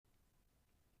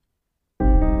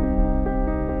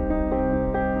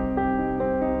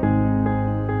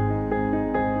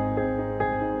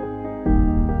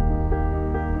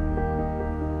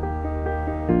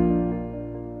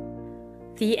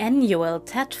The annual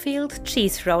Tadfield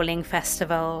Cheese Rolling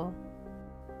Festival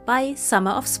by Summer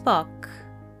of Spock.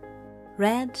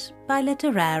 Read by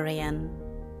Literarian.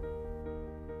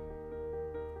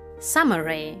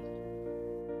 Summary.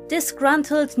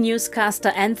 Disgruntled newscaster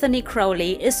Anthony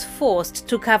Crowley is forced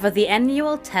to cover the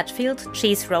annual Tadfield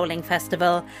Cheese Rolling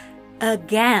Festival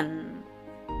again.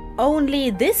 Only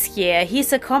this year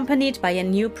he's accompanied by a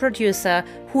new producer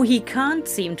who he can't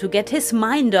seem to get his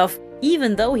mind off,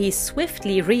 even though he's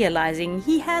swiftly realizing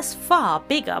he has far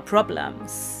bigger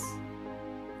problems.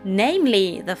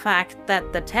 Namely, the fact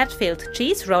that the Tadfield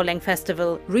Cheese Rolling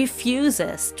Festival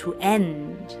refuses to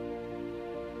end.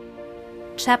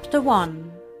 Chapter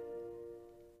 1.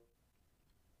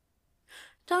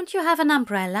 Don't you have an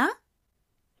umbrella?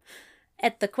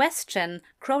 At the question,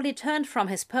 Crowley turned from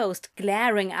his post,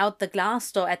 glaring out the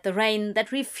glass door at the rain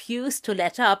that refused to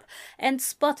let up, and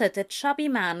spotted a chubby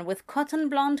man with cotton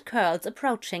blonde curls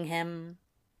approaching him.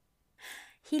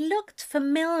 He looked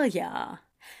familiar.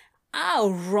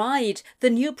 Oh, right, the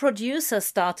new producer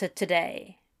started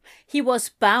today. He was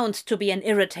bound to be an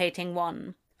irritating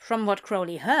one. From what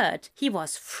Crowley heard, he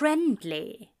was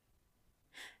friendly.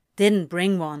 Didn't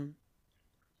bring one.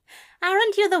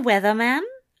 Aren't you the weatherman?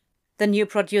 The new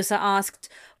producer asked,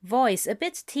 voice a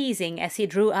bit teasing as he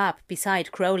drew up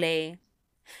beside Crowley.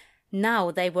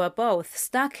 Now they were both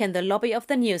stuck in the lobby of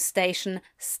the news station,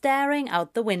 staring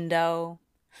out the window.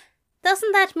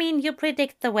 Doesn't that mean you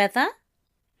predict the weather?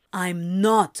 I'm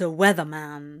not a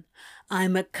weatherman.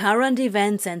 I'm a current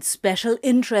events and special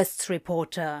interests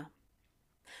reporter.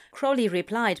 Crowley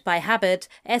replied by habit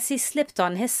as he slipped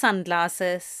on his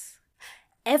sunglasses.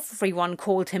 Everyone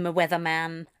called him a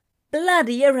weatherman.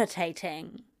 Bloody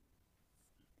irritating.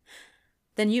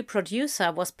 The new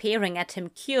producer was peering at him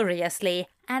curiously,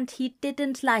 and he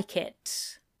didn't like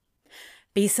it.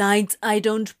 Besides, I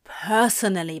don't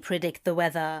personally predict the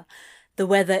weather. The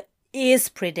weather is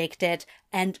predicted,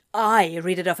 and I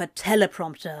read it off a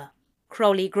teleprompter.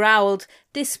 Crowley growled,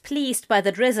 displeased by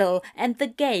the drizzle and the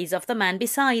gaze of the man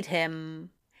beside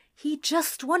him. He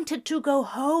just wanted to go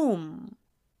home.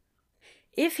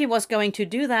 If he was going to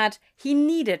do that, he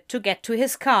needed to get to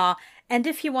his car, and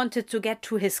if he wanted to get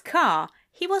to his car,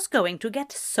 he was going to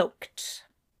get soaked.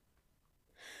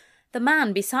 The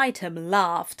man beside him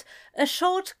laughed, a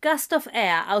short gust of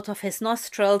air out of his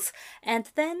nostrils, and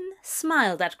then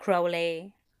smiled at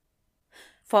Crowley.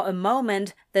 For a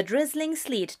moment, the drizzling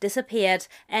sleet disappeared,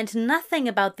 and nothing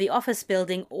about the office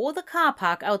building or the car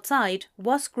park outside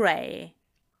was grey.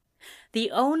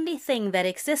 The only thing that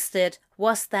existed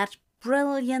was that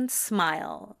brilliant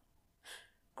smile.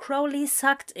 Crowley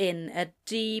sucked in a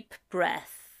deep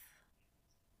breath.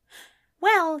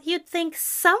 Well, you'd think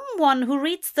someone who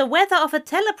reads the weather off a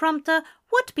teleprompter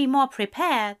would be more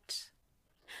prepared,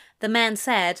 the man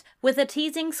said with a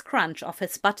teasing scrunch of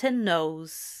his button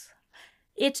nose.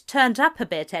 It turned up a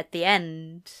bit at the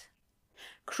end.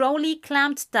 Crowley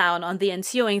clamped down on the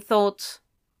ensuing thought,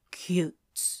 cute.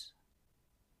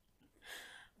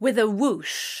 With a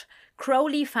whoosh,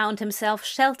 Crowley found himself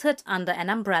sheltered under an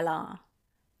umbrella.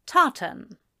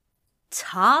 Tartan.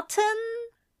 Tartan?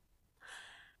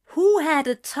 Who had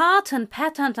a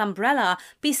tartan-patterned umbrella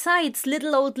besides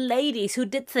little old ladies who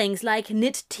did things like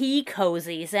knit tea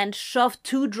cozies and shove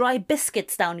 2 dry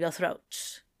biscuits down your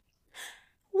throat?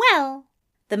 Well,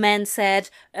 the man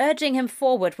said, urging him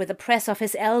forward with a press of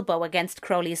his elbow against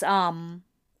Crowley's arm.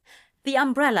 The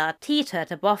umbrella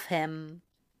teetered above him.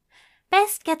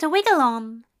 Best get a wiggle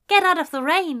on. Get out of the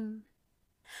rain.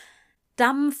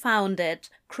 Dumbfounded,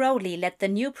 Crowley let the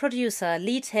new producer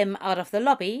lead him out of the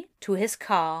lobby to his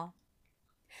car.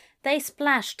 They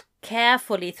splashed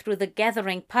carefully through the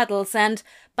gathering puddles and,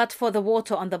 but for the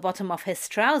water on the bottom of his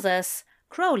trousers,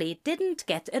 Crowley didn't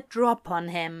get a drop on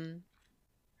him.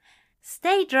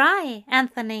 Stay dry,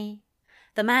 Anthony,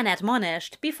 the man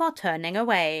admonished before turning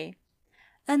away.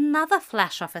 Another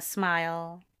flash of a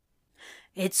smile.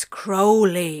 It's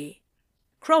Crowley.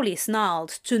 Crowley snarled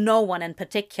to no one in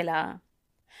particular.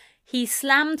 He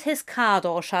slammed his car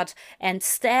door shut and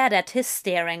stared at his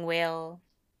steering wheel.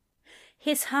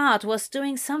 His heart was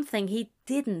doing something he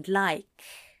didn't like.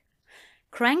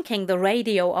 Cranking the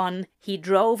radio on, he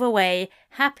drove away,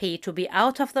 happy to be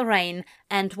out of the rain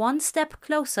and one step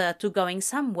closer to going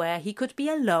somewhere he could be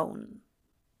alone.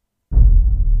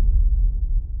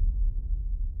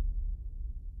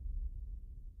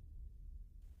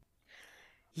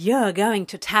 You're going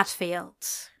to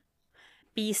Tadfield,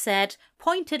 B said,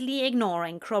 pointedly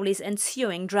ignoring Crowley's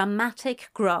ensuing dramatic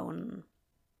groan.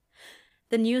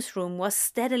 The newsroom was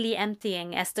steadily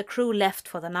emptying as the crew left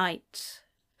for the night.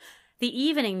 The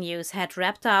evening news had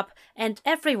wrapped up, and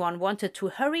everyone wanted to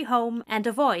hurry home and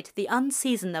avoid the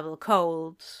unseasonable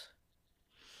cold.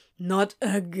 "Not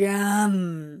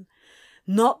again!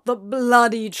 Not the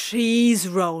bloody cheese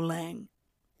rolling!"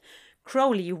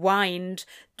 Crowley whined,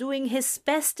 doing his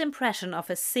best impression of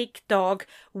a sick dog,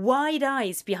 wide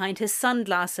eyes behind his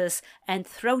sunglasses and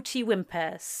throaty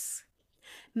whimpers.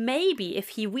 Maybe if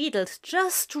he wheedled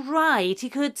just right, he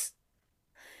could...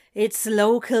 "It's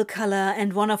local color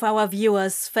and one of our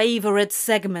viewers' favorite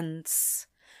segments,"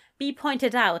 Bea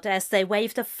pointed out as they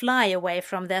waved a fly away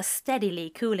from their steadily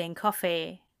cooling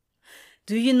coffee.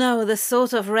 "Do you know the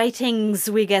sort of ratings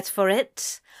we get for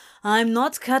it? I'm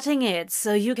not cutting it,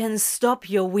 so you can stop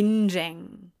your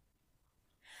whinging."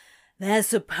 "There's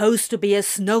supposed to be a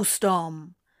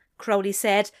snowstorm," Crowley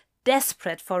said,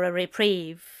 desperate for a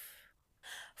reprieve.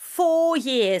 4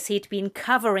 years he'd been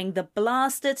covering the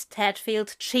blasted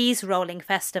Tadfield Cheese Rolling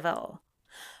Festival.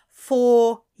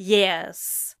 4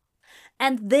 years.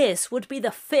 And this would be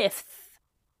the 5th.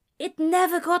 It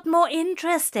never got more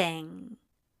interesting.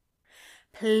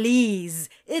 "Please,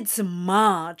 it's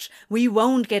March. We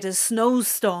won't get a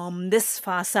snowstorm this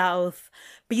far south.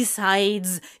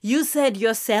 Besides, you said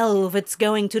yourself it's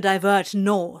going to divert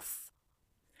north."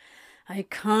 "I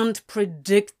can't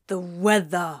predict the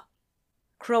weather,"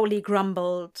 Crowley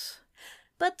grumbled.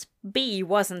 But Bea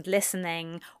wasn't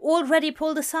listening, already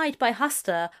pulled aside by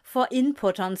Huster for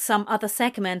input on some other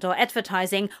segment or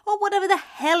advertising or whatever the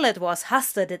hell it was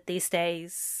Huster did these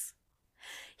days.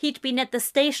 He'd been at the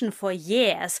station for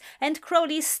years, and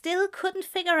Crowley still couldn't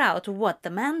figure out what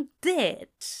the man did.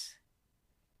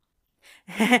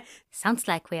 "Sounds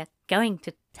like we're going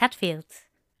to Tadfield,"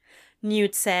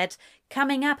 Newt said,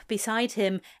 coming up beside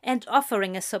him and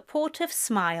offering a supportive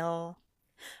smile.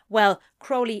 Well,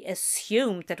 Crowley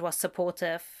assumed it was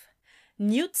supportive.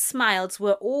 Newt's smiles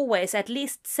were always at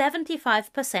least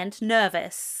 75%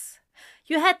 nervous.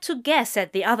 You had to guess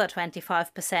at the other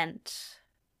 25%.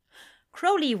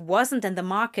 Crowley wasn't in the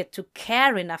market to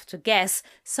care enough to guess,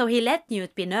 so he let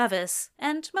Newt be nervous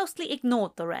and mostly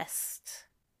ignored the rest.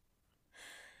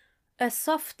 A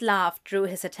soft laugh drew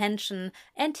his attention,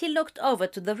 and he looked over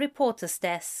to the reporter's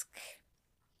desk.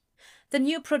 The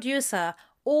new producer,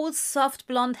 all soft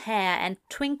blonde hair and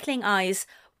twinkling eyes,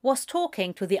 was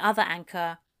talking to the other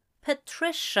anchor.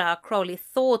 Patricia, Crowley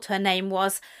thought her name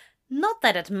was. Not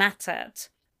that it mattered.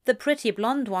 The pretty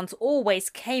blonde ones always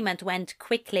came and went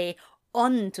quickly,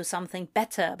 on to something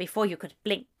better before you could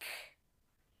blink.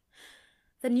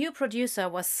 The new producer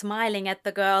was smiling at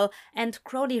the girl, and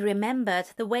Crowley remembered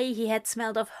the way he had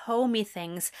smelled of homey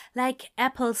things like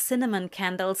apple cinnamon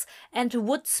candles and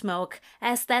wood smoke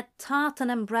as that tartan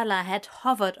umbrella had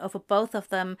hovered over both of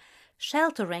them,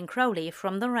 sheltering Crowley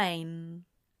from the rain.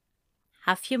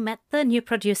 "Have you met the new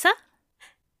producer?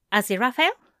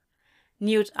 Aziraphale?"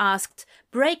 Newt asked,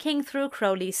 breaking through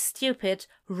Crowley's stupid,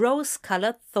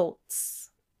 rose-colored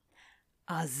thoughts.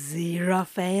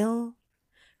 "Aziraphale?"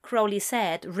 Crowley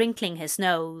said, wrinkling his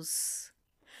nose.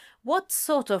 What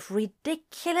sort of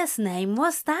ridiculous name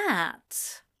was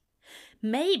that?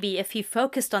 Maybe if he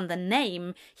focused on the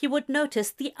name, he would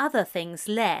notice the other things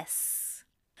less.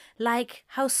 Like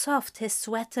how soft his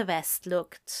sweater vest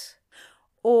looked.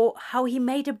 Or how he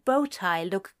made a bow tie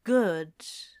look good.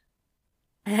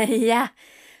 Yeah,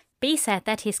 Bea said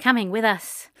that he's coming with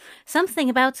us. Something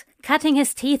about cutting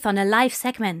his teeth on a live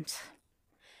segment,"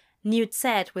 Newt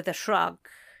said with a shrug.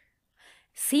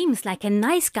 "Seems like a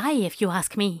nice guy if you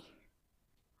ask me."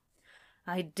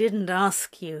 "I didn't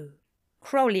ask you,"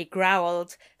 Crowley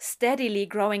growled, steadily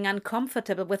growing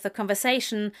uncomfortable with the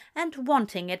conversation and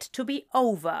wanting it to be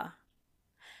over.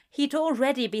 He'd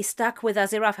already be stuck with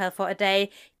Aziraphale for a day.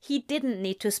 He didn't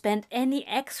need to spend any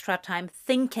extra time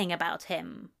thinking about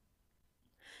him.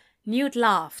 Newt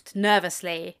laughed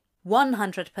nervously,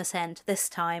 100% this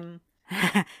time.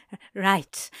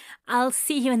 "Right, I'll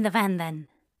see you in the van then."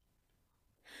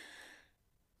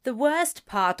 The worst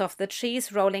part of the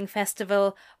cheese rolling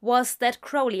festival was that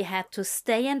Crowley had to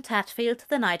stay in Tadfield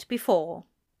the night before.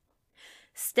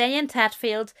 Stay in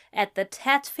Tadfield at the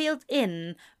Tadfield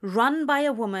Inn, run by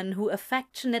a woman who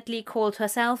affectionately called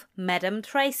herself Madame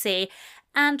Tracy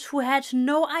and who had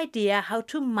no idea how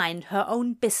to mind her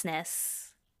own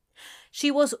business. She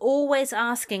was always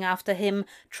asking after him,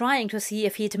 trying to see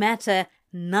if he'd met a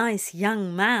nice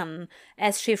young man,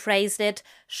 as she phrased it,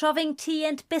 shoving tea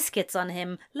and biscuits on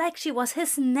him like she was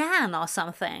his nan or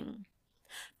something.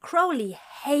 Crowley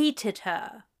hated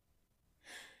her.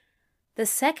 The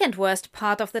second worst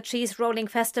part of the cheese rolling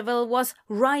festival was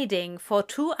riding for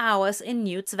 2 hours in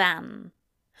Newt's van.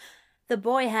 The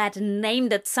boy had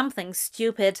named it something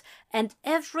stupid, and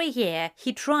every year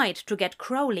he tried to get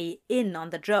Crowley in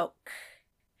on the joke.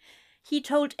 He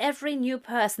told every new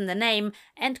person the name,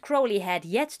 and Crowley had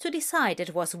yet to decide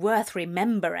it was worth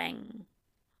remembering.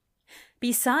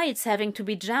 Besides having to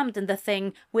be jammed in the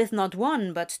thing with not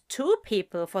one but 2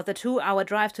 people for the 2-hour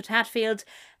drive to Tadfield,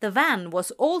 the van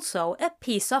was also a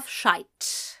piece of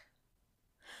shite.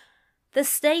 The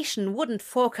station wouldn't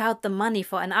fork out the money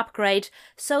for an upgrade,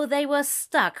 so they were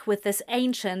stuck with this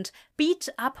ancient,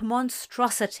 beat-up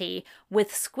monstrosity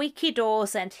with squeaky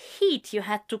doors and heat you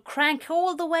had to crank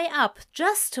all the way up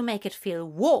just to make it feel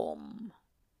warm.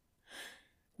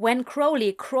 When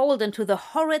Crowley crawled into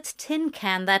the horrid tin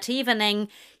can that evening,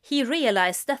 he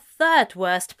realized the 3rd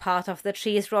worst part of the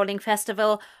cheese rolling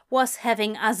festival was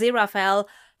having Aziraphale,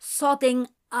 sodding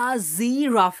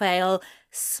Aziraphale,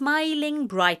 smiling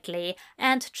brightly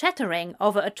and chattering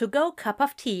over a to-go cup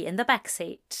of tea in the back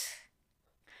seat.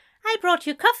 "I brought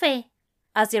you coffee,"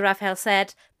 Aziraphale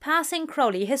said, passing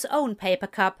Crowley his own paper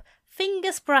cup,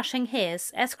 fingers brushing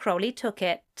his as Crowley took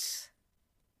it.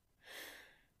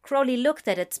 Crowley looked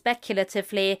at it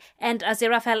speculatively, and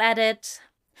Aziraphale added,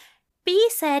 "Bee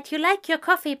said you like your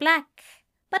coffee black,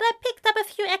 but I picked up a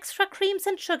few extra creams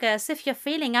and sugars if you're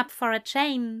feeling up for a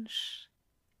change."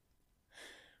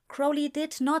 Crowley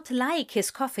did not like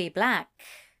his coffee black.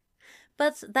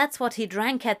 But that's what he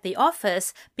drank at the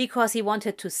office because he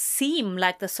wanted to seem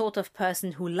like the sort of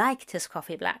person who liked his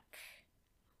coffee black.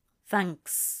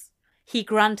 "Thanks," he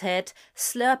grunted,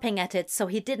 slurping at it so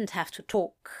he didn't have to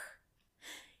talk.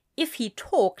 If he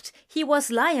talked, he was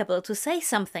liable to say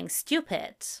something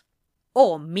stupid.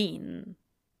 Or mean.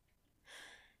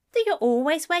 "Do you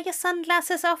always wear your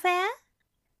sunglasses off air?"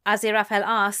 Aziraphale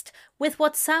asked, with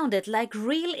what sounded like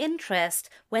real interest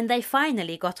when they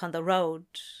finally got on the road.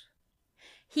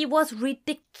 He was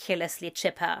ridiculously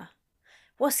chipper.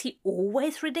 Was he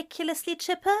always ridiculously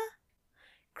chipper?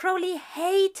 Crowley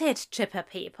hated chipper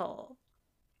people.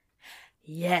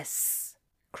 "Yes,"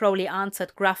 Crowley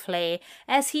answered gruffly,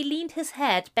 as he leaned his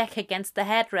head back against the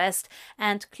headrest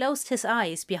and closed his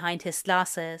eyes behind his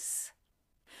glasses.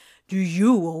 "Do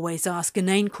you always ask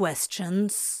inane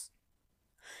questions?"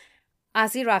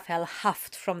 Aziraphale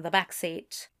huffed from the back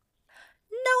seat.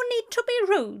 "No need to be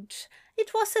rude.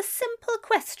 It was a simple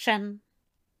question."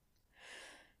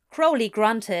 Crowley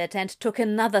grunted and took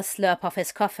another slurp of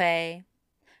his coffee.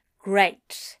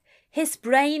 Great. His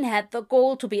brain had the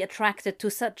gall to be attracted to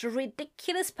such a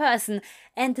ridiculous person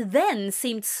and then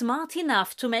seemed smart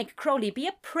enough to make Crowley be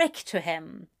a prick to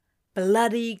him.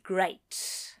 Bloody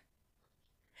great.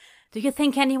 "Do you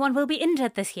think anyone will be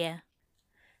injured this year?"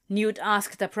 Newt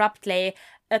asked abruptly,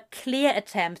 a clear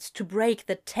attempt to break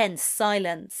the tense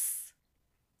silence.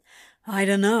 "I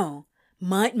don't know.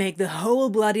 Might make the whole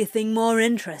bloody thing more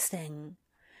interesting,"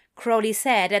 Crowley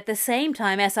said at the same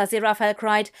time as Aziraphale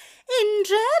cried,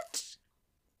 "Injured?"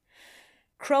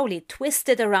 Crowley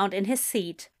twisted around in his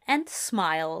seat and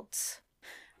smiled.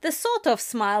 The sort of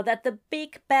smile that the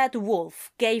big bad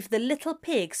wolf gave the little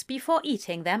pigs before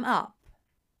eating them up.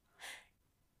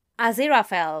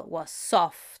 Aziraphale was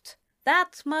soft.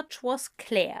 That much was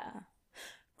clear.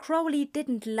 Crowley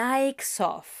didn't like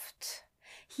soft.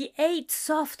 He ate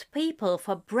soft people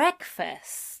for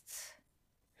breakfast.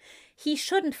 He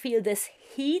shouldn't feel this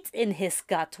heat in his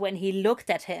gut when he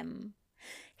looked at him.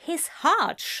 His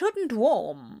heart shouldn't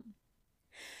warm.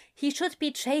 He should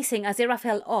be chasing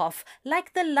Aziraphale off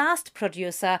like the last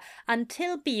producer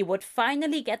until Bee would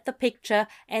finally get the picture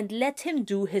and let him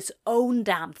do his own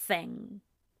damn thing.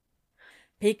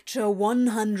 Picture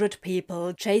 100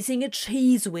 people chasing a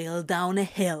cheese wheel down a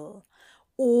hill.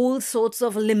 All sorts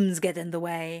of limbs get in the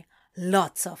way.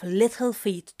 Lots of little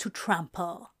feet to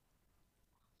trample.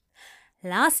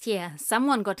 "Last year,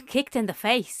 someone got kicked in the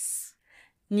face,"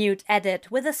 Newt added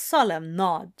with a solemn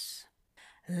nod.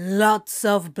 "Lots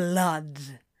of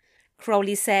blood,"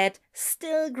 Crowley said,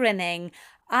 still grinning,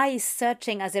 eyes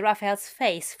searching Aziraphale's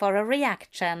face for a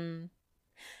reaction.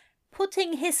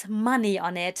 Putting his money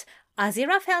on it,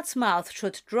 Aziraphale's mouth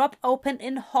should drop open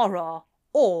in horror,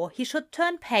 or he should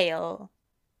turn pale.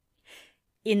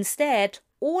 Instead,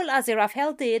 all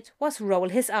Aziraphale did was roll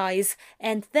his eyes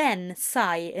and then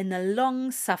sigh in a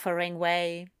long, suffering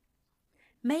way.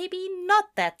 Maybe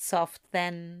not that soft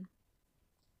then.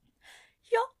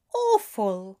 "You're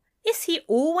awful. Is he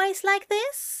always like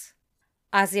this?"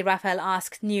 Aziraphale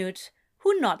asked Newt,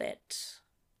 who nodded.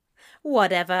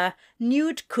 Whatever,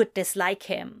 Newt could dislike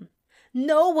him.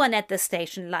 No one at the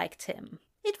station liked him.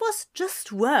 It was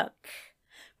just work.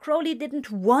 Crowley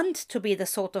didn't want to be the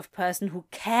sort of person who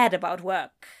cared about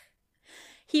work.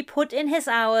 He put in his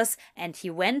hours and he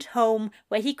went home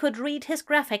where he could read his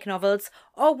graphic novels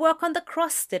or work on the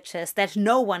cross-stitches that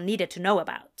no one needed to know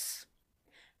about.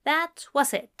 That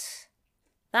was it.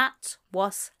 That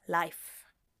was life.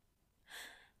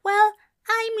 Well,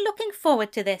 I'm looking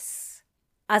forward to this,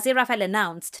 Aziraphale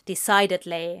announced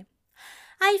decidedly.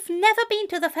 I've never been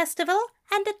to the festival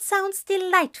and it sounds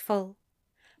delightful.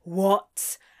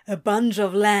 What? A bunch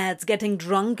of lads getting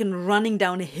drunk and running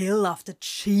down a hill after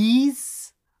cheese?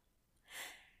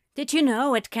 Did you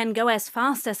know it can go as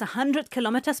fast as 100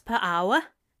 kilometers per hour?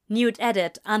 Newt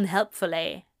added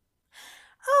unhelpfully.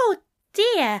 Oh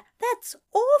dear, that's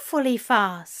awfully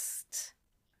fast.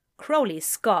 Crowley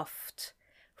scoffed.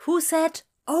 Who said,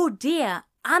 oh dear,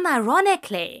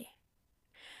 unironically?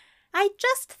 I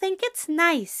just think it's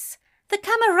nice. The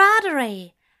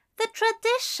camaraderie, the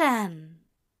tradition.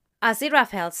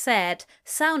 Aziraphale said,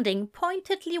 sounding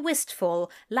pointedly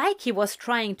wistful, like he was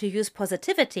trying to use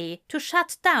positivity to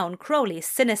shut down Crowley's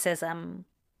cynicism.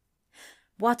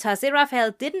 What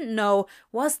Aziraphale didn't know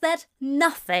was that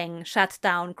nothing shut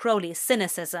down Crowley's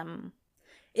cynicism.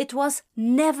 It was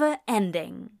never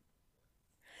ending.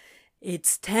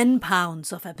 It's 10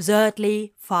 pounds of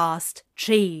absurdly fast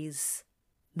cheese.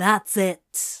 That's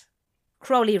it,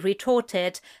 Crowley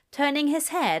retorted, turning his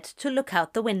head to look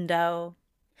out the window.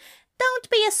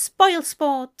 Don't be a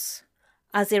spoilsport,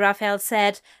 Aziraphale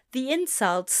said, the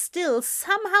insult still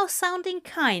somehow sounding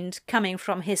kind coming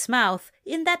from his mouth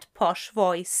in that posh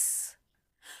voice.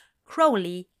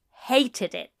 Crowley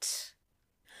hated it.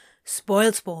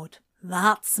 Spoilsport,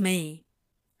 that's me,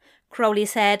 Crowley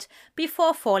said,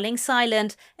 before falling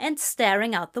silent and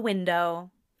staring out the window.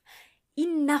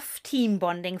 Enough team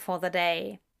bonding for the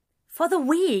day. For the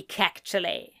week,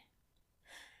 actually.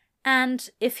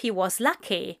 And if he was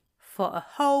lucky, for a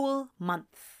whole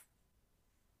month.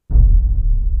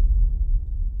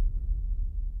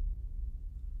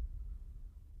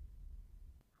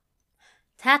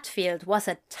 Tadfield was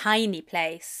a tiny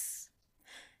place.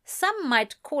 Some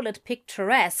might call it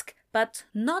picturesque, but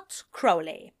not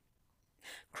Crowley.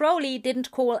 Crowley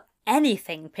didn't call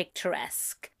anything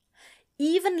picturesque.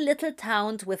 Even little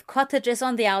towns with cottages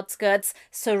on the outskirts,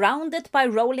 surrounded by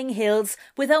rolling hills,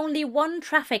 with only one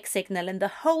traffic signal in the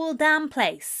whole damn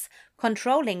place,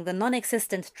 controlling the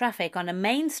non-existent traffic on a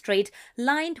main street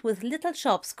lined with little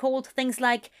shops called things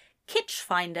like Kitsch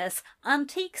Finders,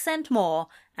 Antiques and More,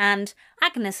 and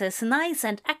Agnes's Nice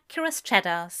and Accurate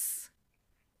Cheddars.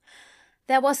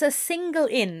 There was a single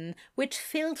inn which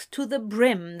filled to the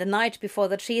brim the night before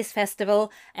the cheese festival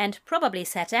and probably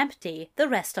sat empty the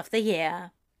rest of the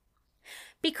year.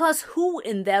 Because who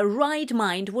in their right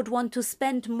mind would want to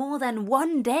spend more than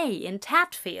one day in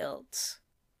Tadfield?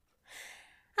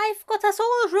 I've got us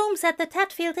all rooms at the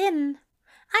Tadfield Inn.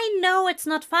 I know it's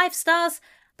not 5 stars,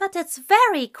 but it's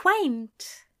very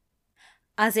quaint,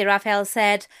 Aziraphale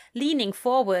said, leaning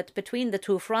forward between the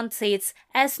 2 front seats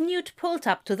as Newt pulled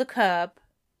up to the curb.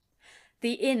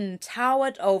 The inn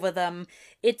towered over them,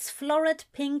 its florid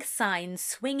pink sign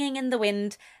swinging in the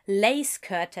wind, lace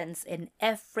curtains in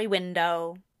every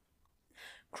window.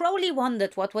 Crowley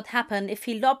wondered what would happen if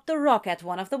he lobbed a rock at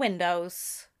one of the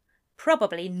windows.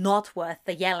 Probably not worth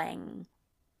the yelling.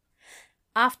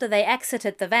 After they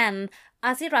exited the van,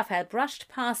 Aziraphale brushed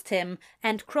past him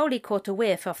and Crowley caught a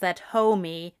whiff of that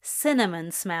homey,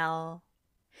 cinnamon smell.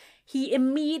 He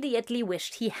immediately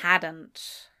wished he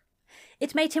hadn't.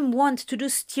 It made him want to do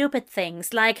stupid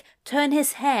things like turn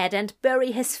his head and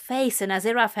bury his face in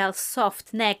Aziraphale's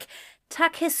soft neck,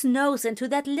 tuck his nose into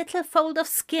that little fold of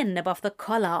skin above the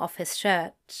collar of his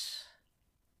shirt.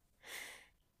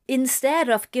 Instead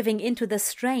of giving into the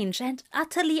strange and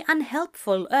utterly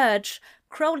unhelpful urge,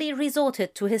 Crowley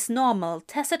resorted to his normal,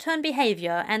 taciturn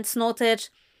behavior and snorted,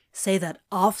 "Say that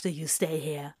after you stay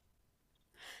here."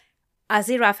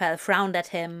 Aziraphale frowned at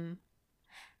him.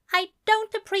 "I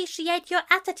don't appreciate your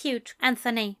attitude,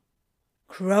 Anthony."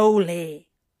 "Crowley,"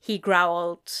 he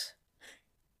growled.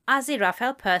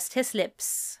 Aziraphale pursed his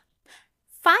lips.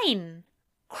 "Fine,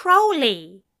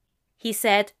 Crowley," he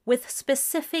said with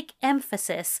specific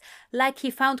emphasis, like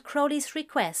he found Crowley's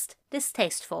request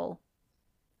distasteful.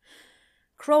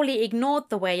 Crowley ignored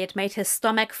the way it made his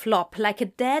stomach flop like a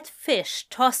dead fish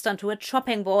tossed onto a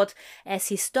chopping board as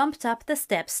he stomped up the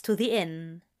steps to the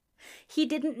inn. He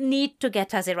didn't need to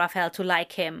get Aziraphale to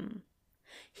like him.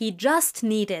 He just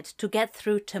needed to get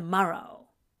through tomorrow.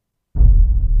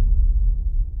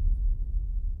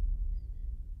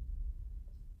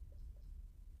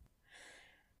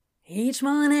 Each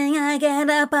morning I get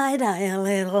up, I die a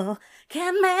little,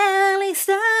 can barely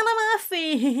stand on my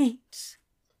feet.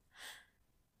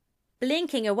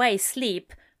 Blinking away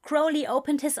sleep, Crowley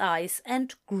opened his eyes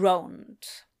and groaned.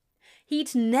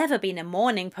 He'd never been a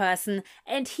morning person,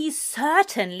 and he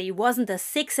certainly wasn't a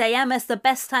 6 a.m. as the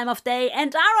best time of day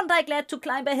and aren't I glad to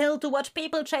climb a hill to watch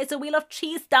people chase a wheel of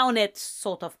cheese down it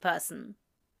sort of person.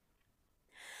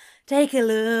 Take a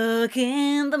look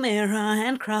in the mirror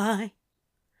and cry.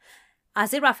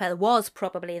 Aziraphale was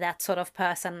probably that sort of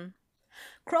person.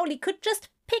 Crowley could just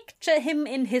picture him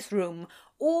in his room,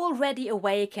 already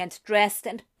awake and dressed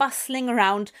and bustling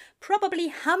around, probably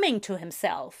humming to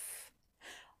himself.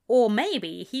 Or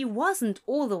maybe he wasn't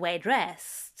all the way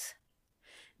dressed.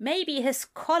 Maybe his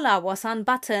collar was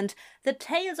unbuttoned, the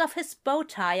tails of his bow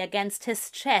tie against his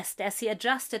chest as he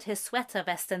adjusted his sweater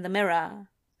vest in the mirror.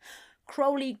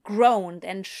 Crowley groaned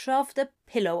and shoved a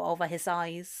pillow over his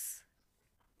eyes.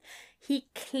 He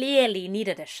clearly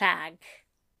needed a shag.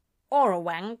 Or a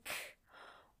wank.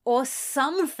 Or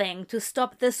something to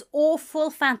stop this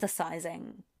awful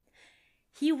fantasizing.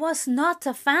 He was not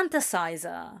a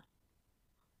fantasizer.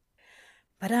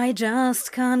 But I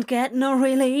just can't get no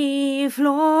relief,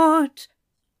 Lord.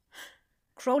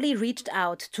 Crowley reached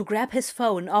out to grab his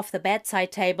phone off the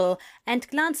bedside table and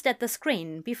glanced at the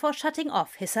screen before shutting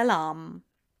off his alarm.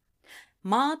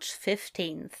 March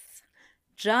 15th.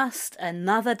 Just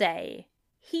another day.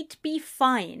 He'd be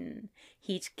fine.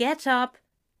 He'd get up,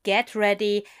 get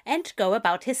ready, and go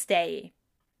about his day.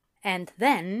 And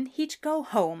then he'd go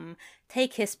home,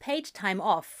 take his paid time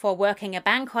off for working a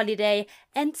bank holiday,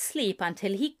 and sleep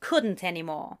until he couldn't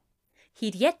anymore.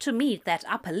 He'd yet to meet that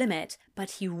upper limit,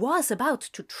 but he was about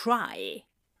to try.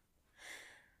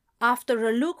 After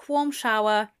a lukewarm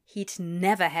shower, he'd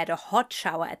never had a hot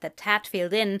shower at the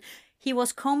Tadfield Inn, he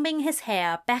was combing his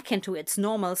hair back into its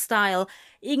normal style,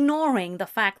 ignoring the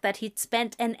fact that he'd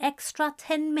spent an extra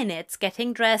 10 minutes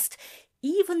getting dressed,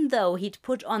 even though he'd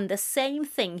put on the same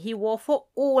thing he wore for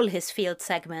all his field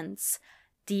segments.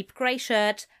 Deep grey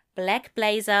shirt, black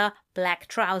blazer, black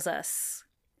trousers.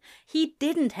 He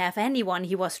didn't have anyone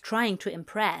he was trying to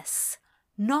impress.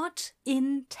 Not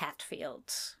in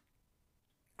Tadfield.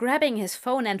 Grabbing his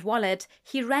phone and wallet,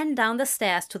 he ran down the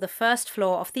stairs to the first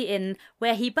floor of the inn,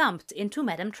 where he bumped into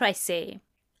Madame Tracy.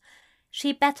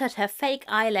 She battered her fake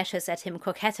eyelashes at him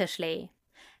coquettishly.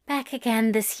 "Back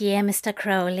again this year, Mr.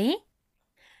 Crowley?"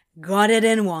 "Got it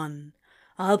in one.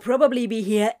 I'll probably be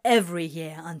here every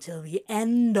year until the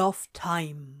end of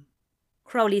time,"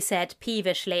 Crowley said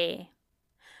peevishly.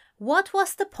 What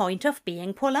was the point of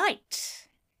being polite?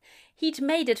 He'd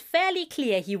made it fairly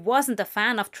clear he wasn't a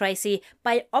fan of Tracy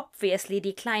by obviously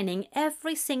declining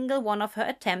every single one of her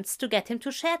attempts to get him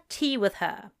to share tea with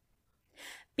her.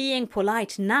 Being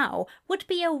polite now would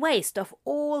be a waste of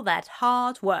all that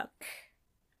hard work.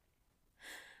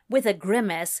 With a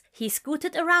grimace, he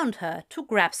scooted around her to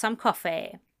grab some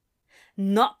coffee.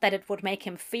 Not that it would make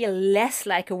him feel less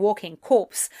like a walking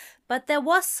corpse, but there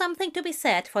was something to be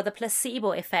said for the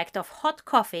placebo effect of hot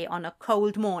coffee on a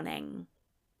cold morning.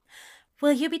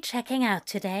 "Will you be checking out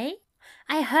today?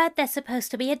 I heard there's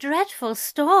supposed to be a dreadful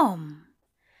storm,"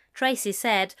 Tracy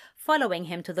said, following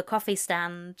him to the coffee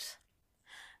stand.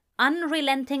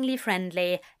 Unrelentingly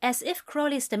friendly, as if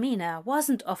Crowley's demeanor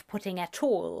wasn't off-putting at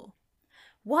all.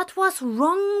 What was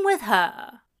wrong with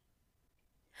her?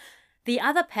 The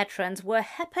other patrons were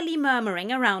happily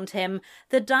murmuring around him,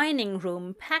 the dining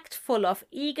room packed full of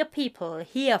eager people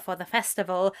here for the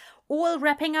festival, all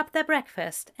wrapping up their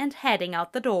breakfast and heading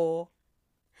out the door.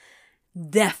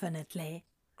 "Definitely,"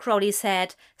 Crowley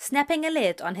said, snapping a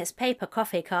lid on his paper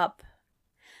coffee cup.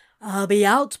 "I'll be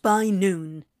out by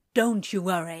noon, don't you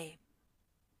worry."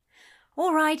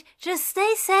 "All right, just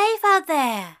stay safe out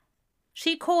there,"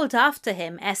 she called after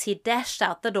him as he dashed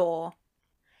out the door.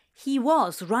 He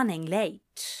was running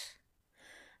late.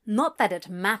 Not that it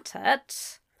mattered.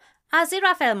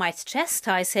 Aziraphale might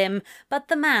chastise him, but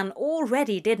the man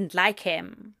already didn't like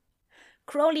him.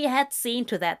 Crowley had seen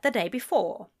to that the day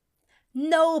before.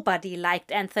 Nobody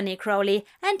liked Anthony Crowley,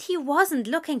 and he wasn't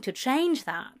looking to change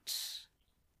that.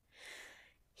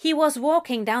 He was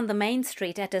walking down the main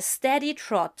street at a steady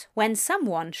trot when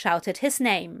someone shouted his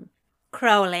name.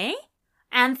 "Crowley?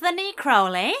 Anthony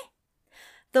Crowley?"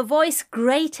 The voice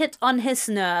grated on his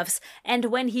nerves, and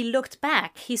when he looked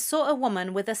back, he saw a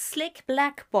woman with a slick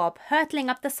black bob hurtling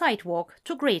up the sidewalk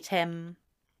to greet him.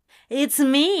 "It's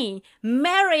me,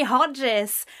 Mary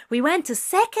Hodges. We went to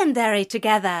secondary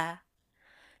together,"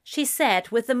 she said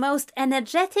with the most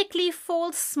energetically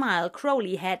false smile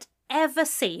Crowley had ever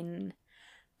seen.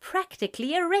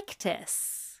 Practically a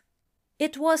rictus.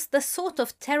 It was the sort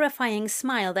of terrifying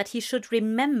smile that he should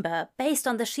remember based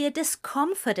on the sheer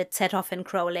discomfort it set off in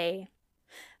Crowley.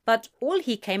 But all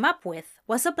he came up with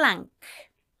was a blank.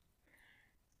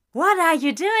 "What are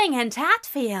you doing in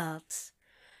Tadfield?"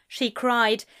 she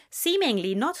cried,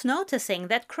 seemingly not noticing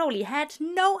that Crowley had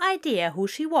no idea who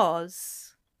she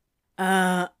was.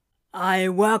 I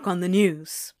work on the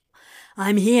news.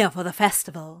 I'm here for the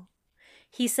festival,"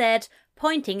 he said,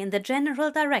 pointing in the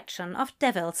general direction of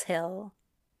Devil's Hill.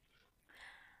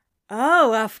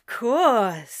 "Oh, of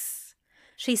course,"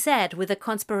 she said with a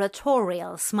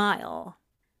conspiratorial smile.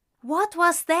 "What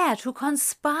was there to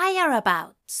conspire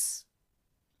about?"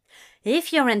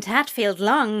 "If you're in Tadfield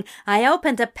long, I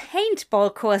opened a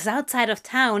paintball course outside of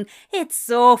town. It's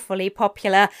awfully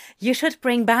popular. You should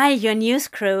bring by your news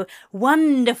crew.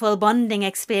 Wonderful bonding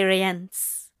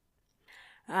experience."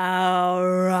 "All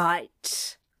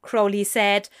right," Crowley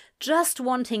said, just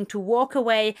wanting to walk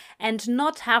away and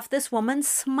not have this woman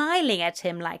smiling at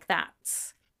him like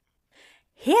that.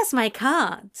 "Here's my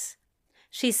card,"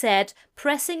 she said,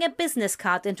 pressing a business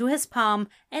card into his palm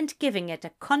and giving it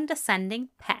a condescending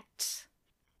pat.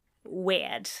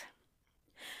 Weird.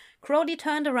 Crowley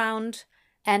turned around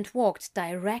and walked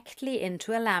directly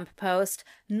into a lamppost,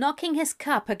 knocking his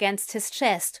cup against his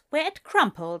chest, where it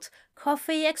crumpled,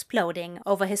 coffee exploding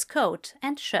over his coat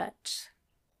and shirt.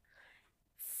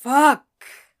 "Fuck,"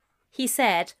 he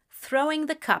said, throwing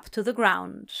the cup to the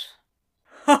ground.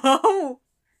 "Ho!"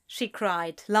 she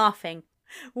cried, laughing.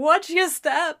 "Watch your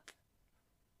step."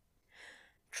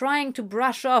 Trying to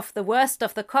brush off the worst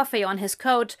of the coffee on his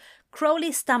coat,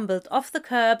 Crowley stumbled off the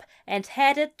curb and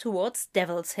headed towards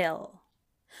Devil's Hill.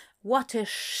 What a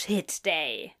shit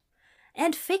day!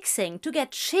 And fixing to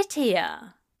get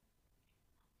shittier.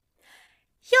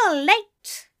 "You're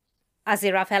late,"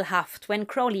 Aziraphale huffed when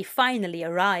Crowley finally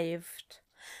arrived.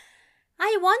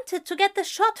 "I wanted to get the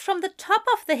shot from the top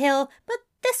of the hill, but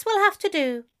this will have to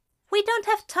do. We don't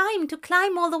have time to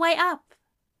climb all the way up."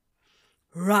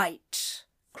 "Right,"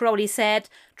 Crowley said,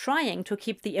 trying to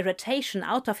keep the irritation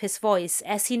out of his voice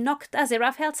as he knocked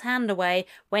Aziraphale's hand away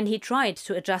when he tried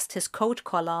to adjust his coat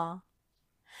collar.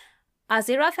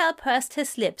 Aziraphale pursed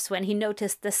his lips when he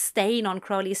noticed the stain on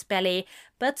Crowley's belly,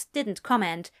 but didn't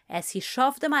comment as he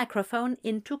shoved the microphone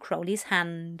into Crowley's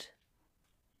hand.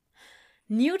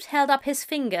 Newt held up his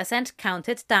fingers and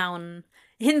counted down.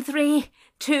 "In 3,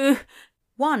 2,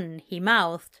 1, he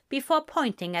mouthed, before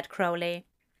pointing at Crowley.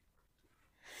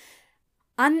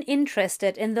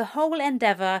 Uninterested in the whole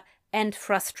endeavor and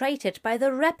frustrated by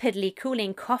the rapidly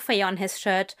cooling coffee on his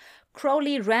shirt,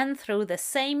 Crowley ran through the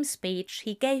same speech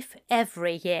he gave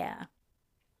every year.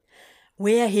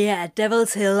 "We're here at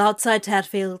Devil's Hill outside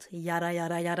Tadfield, yada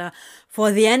yada yada,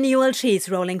 for the annual cheese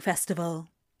rolling festival."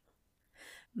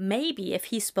 Maybe if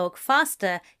he spoke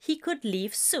faster, he could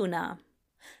leave sooner.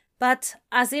 But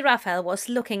Aziraphale was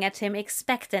looking at him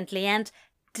expectantly, and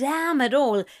damn it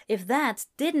all if that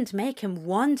didn't make him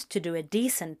want to do a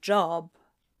decent job.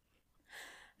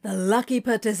 "The lucky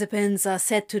participants are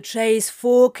set to chase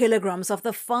 4 kilograms of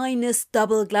the finest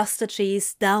double Gloucester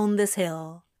cheese down this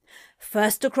hill.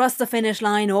 First to cross the finish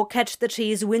line or catch the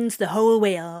cheese wins the whole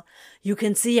wheel. You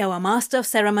can see our master of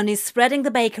ceremonies spreading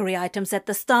the bakery items at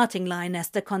the starting line as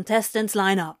the contestants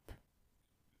line up."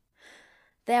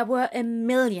 There were a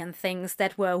million things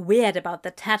that were weird about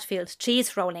the Tadfield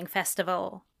Cheese Rolling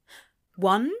Festival.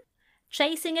 1.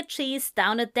 Chasing a cheese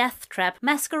down a death trap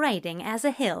masquerading as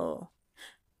a hill.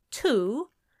 2.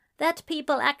 That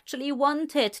people actually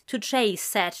wanted to chase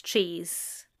said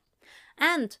cheese.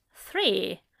 And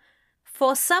 3.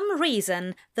 For some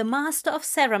reason, the Master of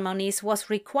Ceremonies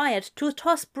was required to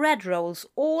toss bread rolls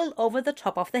all over the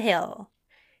top of the hill.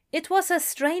 It was a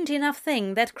strange enough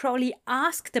thing that Crowley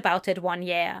asked about it one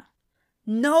year.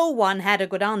 No one had a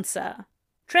good answer.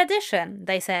 Tradition,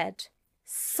 they said.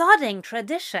 Sodding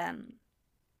tradition.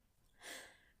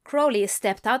 Crowley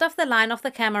stepped out of the line of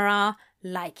the camera,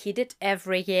 like he did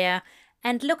every year,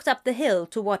 and looked up the hill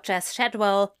to watch as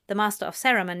Shadwell, the Master of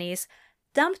Ceremonies,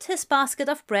 dumped his basket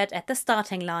of bread at the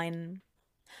starting line.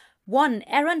 One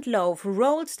errant loaf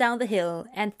rolled down the hill,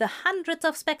 and the hundreds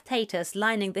of spectators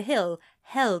lining the hill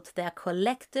held their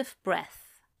collective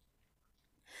breath.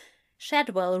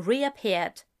 Shadwell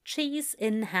reappeared, cheese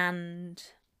in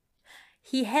hand.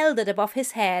 He held it above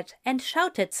his head and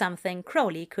shouted something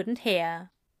Crowley couldn't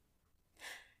hear.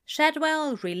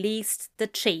 Shadwell released the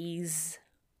cheese.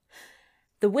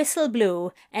 The whistle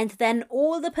blew, and then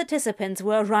all the participants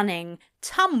were running,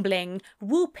 tumbling,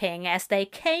 whooping as they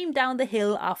came down the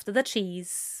hill after the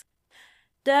cheese.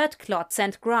 Dirt clods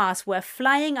and grass were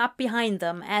flying up behind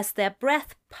them as their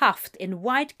breath puffed in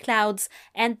white clouds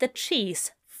and the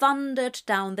cheese thundered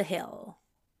down the hill.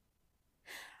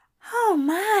 "Oh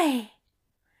my!"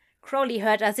 Crowley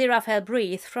heard Aziraphale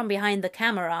breathe from behind the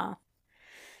camera.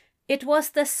 It was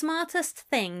the smartest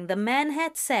thing the man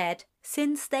had said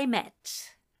since they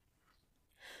met.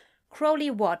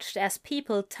 Crowley watched as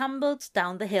people tumbled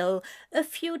down the hill, a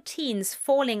few teens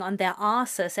falling on their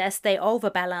arses as they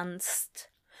overbalanced.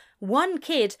 One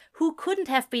kid, who couldn't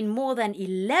have been more than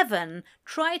 11,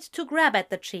 tried to grab at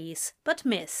the cheese, but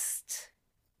missed.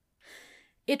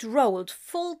 It rolled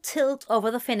full tilt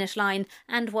over the finish line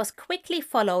and was quickly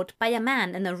followed by a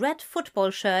man in a red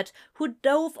football shirt who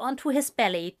dove onto his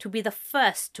belly to be the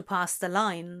first to pass the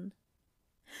line.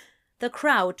 The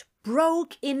crowd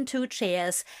broke into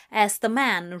cheers as the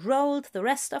man rolled the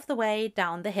rest of the way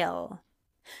down the hill.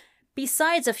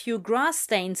 Besides a few grass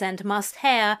stains and mussed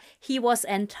hair, he was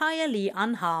entirely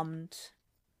unharmed.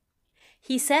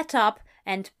 He sat up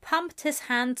and pumped his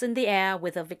hands in the air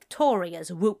with a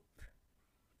victorious whoop.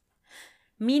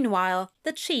 Meanwhile,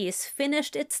 the cheese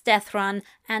finished its death run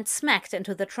and smacked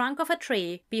into the trunk of a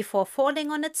tree before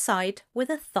falling on its side with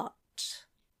a thud.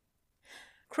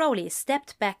 Crowley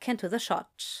stepped back into the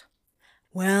shot.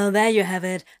 Well, there you have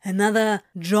it, another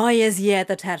joyous year at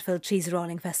the Tadfield Cheese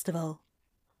Rolling Festival.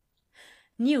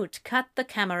 Newt cut the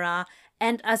camera,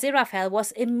 and Aziraphale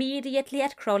was immediately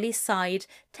at Crowley's side,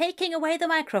 taking away the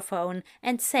microphone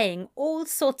and saying all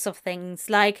sorts of things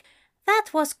like, "That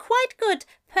was quite good.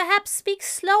 Perhaps speak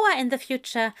slower in the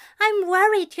future. I'm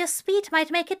worried your speed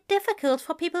might make it difficult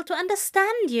for people to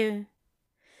understand you."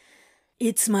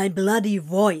 It's my bloody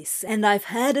voice, and I've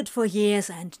had it for years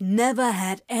and never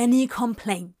had any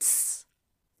complaints.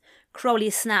 Crowley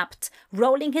snapped,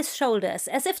 rolling his shoulders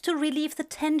as if to relieve the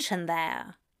tension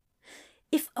there.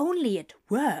 If only it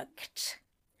worked.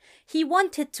 He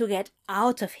wanted to get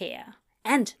out of here,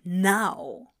 and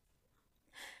now.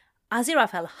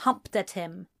 Aziraphale humped at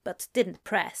him, but didn't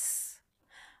press.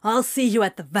 "I'll see you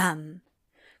at the van,"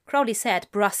 Crowley said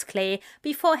brusquely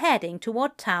before heading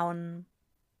toward town.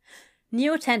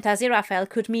 Newt and Aziraphale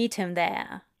could meet him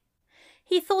there.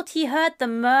 He thought he heard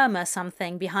them murmur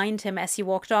something behind him as he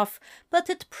walked off, but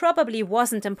it probably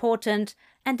wasn't important,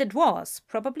 and it was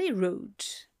probably rude.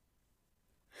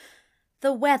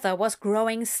 The weather was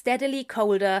growing steadily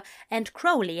colder, and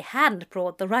Crowley hadn't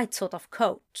brought the right sort of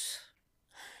coat.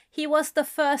 He was the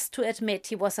first to admit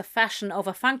he was a fashion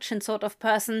over function sort of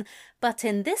person, but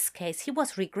in this case he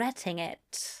was regretting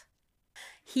it.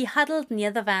 He huddled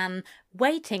near the van,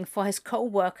 waiting for his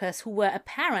co-workers who were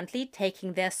apparently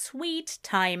taking their sweet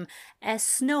time as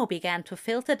snow began to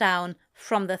filter down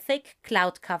from the thick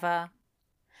cloud cover.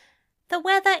 "The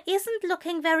weather isn't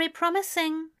looking very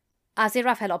promising,"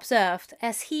 Aziraphale observed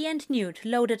as he and Newt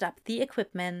loaded up the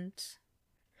equipment.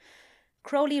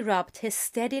 Crowley rubbed his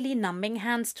steadily numbing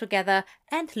hands together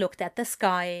and looked at the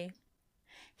sky.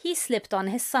 He slipped on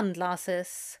his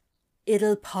sunglasses.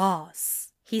 "It'll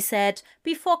pass," he said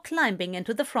before climbing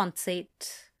into the front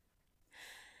seat.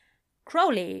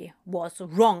 Crowley was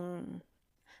wrong.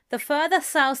 The further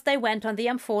south they went on the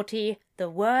M40, the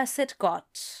worse it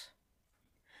got.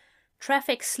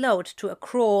 Traffic slowed to a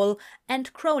crawl,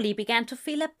 and Crowley began to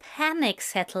feel a panic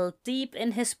settle deep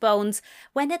in his bones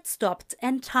when it stopped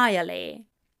entirely.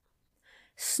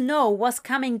 Snow was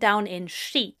coming down in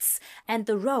sheets, and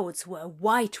the roads were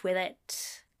white with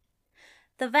it.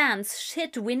 The van's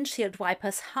shit windshield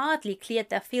wipers hardly cleared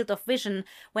their field of vision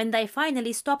when they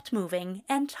finally stopped moving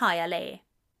entirely.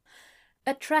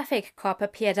 A traffic cop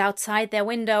appeared outside their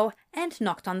window and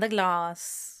knocked on the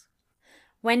glass.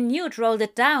 When Newt rolled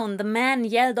it down, the man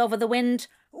yelled over the wind,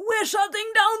 "We're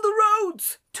shutting down the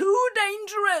roads! Too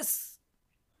dangerous!"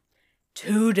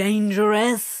 "Too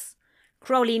dangerous?"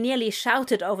 Crowley nearly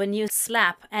shouted over Newt's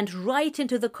slap and right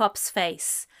into the cop's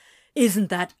face. "Isn't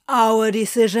that our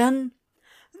decision?"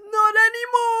 "Not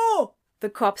anymore," the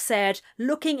cop said,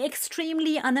 looking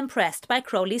extremely unimpressed by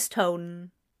Crowley's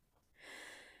tone.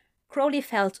 Crowley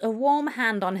felt a warm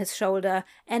hand on his shoulder,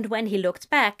 and when he looked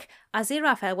back,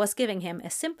 Aziraphale was giving him a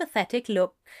sympathetic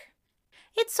look.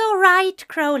 "It's all right,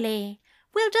 Crowley.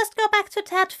 We'll just go back to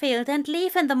Tadfield and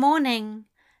leave in the morning.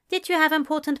 Did you have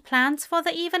important plans for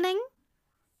the evening?"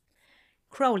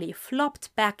 Crowley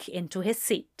flopped back into his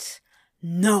seat.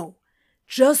 "No,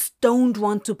 just don't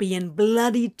want to be in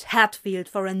bloody Tadfield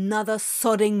for another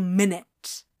sodding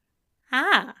minute."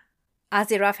 "Ah,"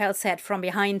 Aziraphale said from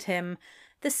behind him,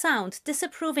 the sound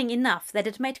disapproving enough that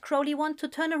it made Crowley want to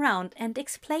turn around and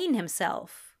explain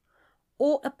himself.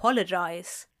 Or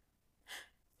apologize.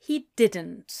 He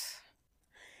didn't.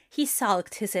 He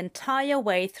sulked his entire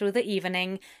way through the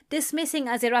evening, dismissing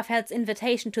Aziraphale's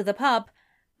invitation to the pub,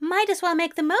 might as well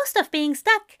make the most of being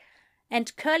stuck,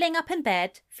 and curling up in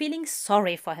bed, feeling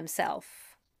sorry for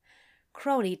himself.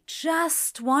 Crowley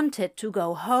just wanted to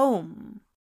go home.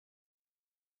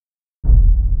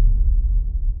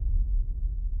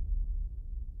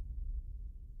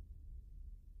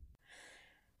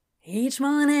 Each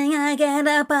morning I get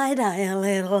up, I die a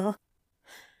little.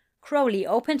 Crowley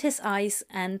opened his eyes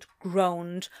and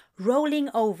groaned, rolling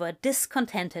over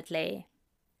discontentedly.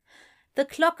 The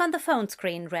clock on the phone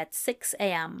screen read 6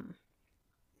 a.m.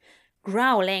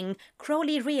 Growling,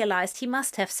 Crowley realized he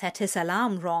must have set his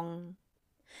alarm wrong.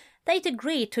 They'd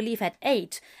agreed to leave at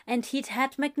 8, and he'd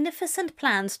had magnificent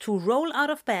plans to roll out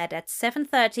of bed at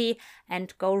 7:30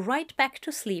 and go right back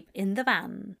to sleep in the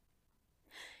van.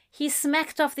 He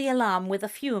smacked off the alarm with a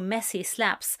few messy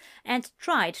slaps and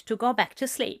tried to go back to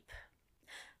sleep.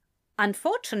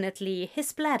 Unfortunately,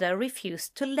 his bladder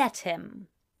refused to let him.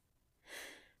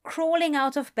 Crawling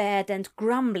out of bed and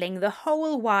grumbling the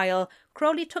whole while,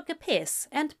 Crowley took a piss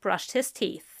and brushed his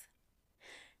teeth.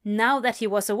 Now that he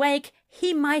was awake,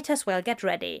 he might as well get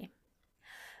ready.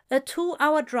 A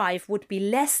 2-hour drive would be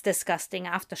less disgusting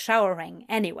after showering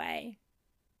anyway.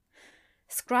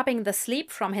 Scrubbing the sleep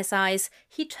from his eyes,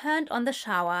 he turned on the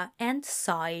shower and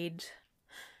sighed.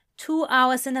 2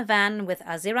 hours in a van with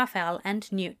Aziraphale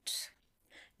and Newt.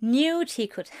 Newt he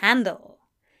could handle.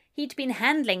 He'd been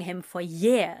handling him for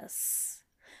years.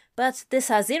 But this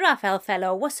Aziraphale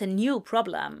fellow was a new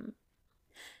problem.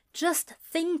 Just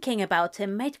thinking about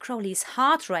him made Crowley's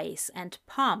heart race and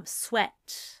palms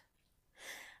sweat.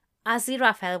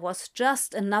 Aziraphale was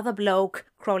just another bloke,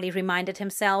 Crowley reminded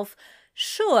himself.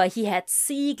 Sure, he had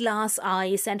sea-glass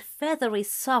eyes and feathery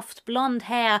soft blonde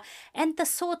hair and the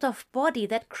sort of body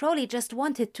that Crowley just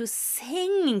wanted to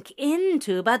sink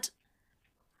into, but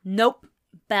nope,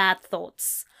 bad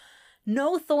thoughts.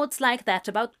 No thoughts like that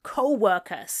about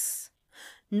co-workers.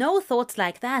 No thoughts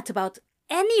like that about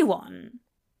anyone.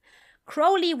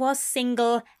 Crowley was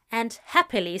single, and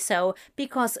happily so,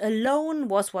 because alone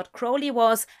was what Crowley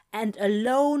was, and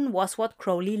alone was what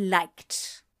Crowley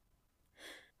liked.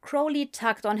 Crowley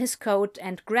tugged on his coat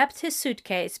and grabbed his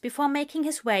suitcase before making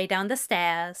his way down the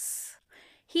stairs.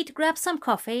 He'd grab some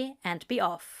coffee and be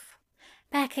off.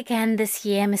 "Back again this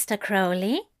year, Mr.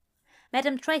 Crowley?"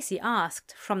 Madame Tracy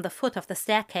asked from the foot of the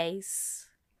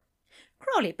staircase.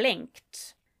 Crowley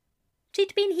blinked.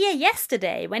 She'd been here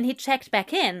yesterday when he checked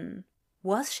back in.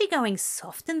 Was she going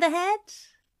soft in the head?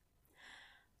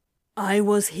 I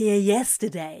was here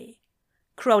yesterday,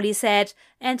 Crowley said,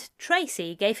 and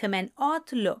Tracy gave him an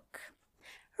odd look.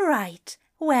 "Right.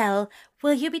 Well,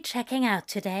 will you be checking out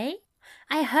today?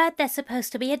 I heard there's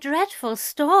supposed to be a dreadful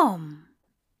storm."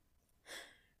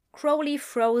 Crowley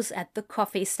froze at the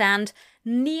coffee stand,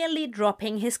 nearly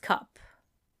dropping his cup.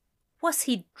 Was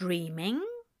he dreaming?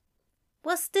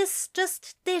 Was this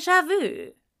just déjà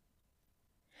vu?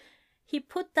 He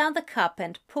put down the cup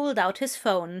and pulled out his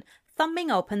phone, thumbing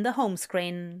open the home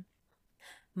screen.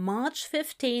 March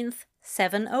 15th,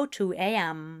 7:02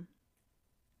 a.m.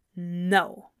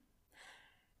 No.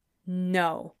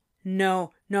 No.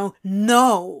 No. No.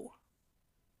 No!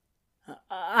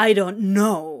 I don't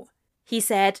know, he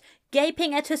said,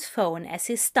 gaping at his phone as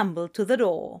he stumbled to the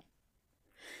door.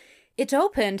 It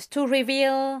opened to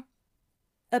reveal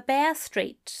a bare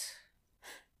street.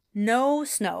 No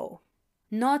snow.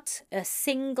 Not a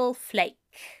single flake.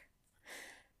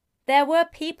 There were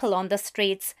people on the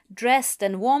streets, dressed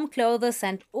in warm clothes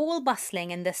and all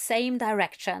bustling in the same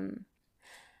direction.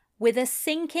 With a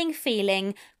sinking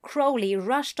feeling, Crowley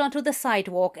rushed onto the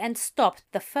sidewalk and stopped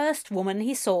the first woman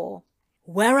he saw.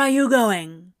 "Where are you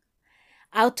going?"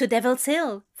 "Out to Devil's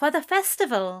Hill, for the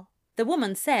festival," the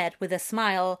woman said with a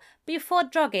smile, before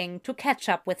jogging to catch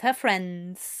up with her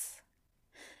friends.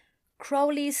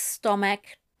 Crowley's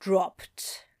stomach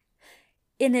dropped.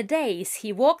 In a daze,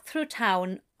 he walked through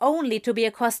town only to be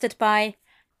accosted by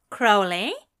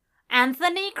 "Crowley?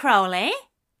 Anthony Crowley?"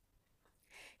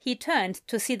 He turned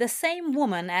to see the same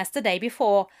woman as the day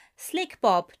before, slick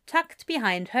bob tucked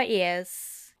behind her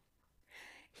ears.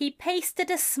 He pasted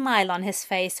a smile on his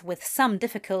face with some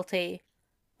difficulty.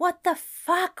 What the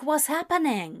fuck was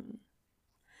happening?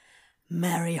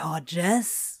 "Mary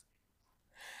Hodges?"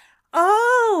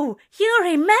 "Oh, you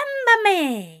remember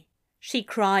me!" she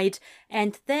cried,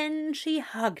 and then she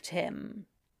hugged him.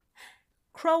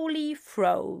 Crowley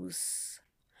froze.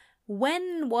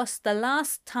 When was the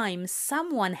last time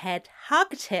someone had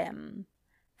hugged him?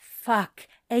 Fuck,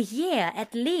 a year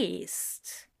at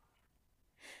least.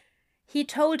 He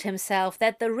told himself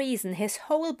that the reason his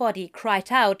whole body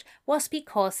cried out was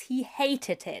because he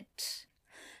hated it.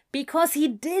 Because he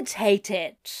did hate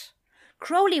it.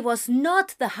 Crowley was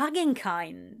not the hugging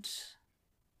kind.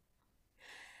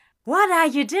 "What are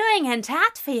you doing in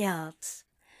Tatfield?"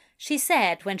 she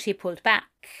said when she pulled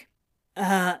back.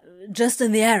 Just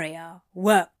in the area.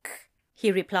 Work,"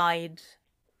 he replied.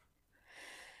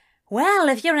 Well,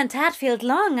 if you're in Tadfield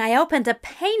long, I opened a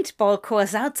paintball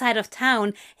course outside of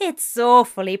town. It's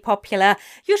awfully popular.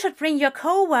 You should bring your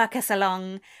co-workers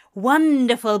along.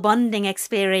 Wonderful bonding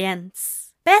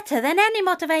experience. Better than any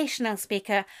motivational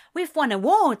speaker. We've won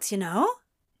awards, you know.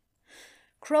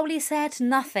 Crowley said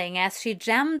nothing as she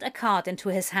jammed a card into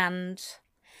his hand.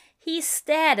 He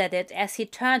stared at it as he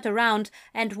turned around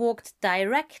and walked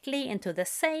directly into the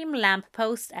same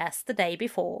lamppost as the day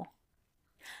before.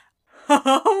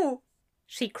 Ho!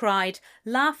 She cried,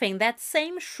 laughing that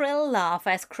same shrill laugh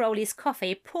as Crowley's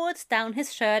coffee poured down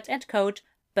his shirt and coat,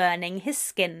 burning his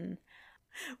skin.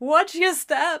 Watch your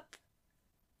step!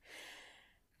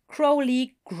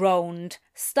 Crowley groaned,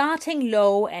 starting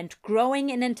low and growing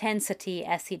in intensity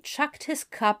as he chucked his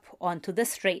cup onto the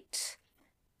street.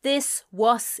 This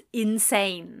was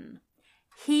insane.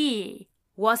 He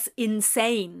was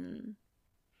insane.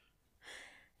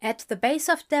 At the base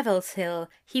of Devil's Hill,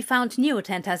 he found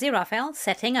Newt and Aziraphale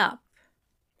setting up.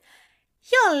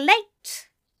 "You're late,"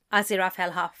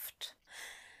 Aziraphale huffed.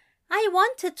 "I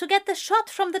wanted to get the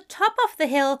shot from the top of the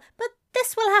hill, but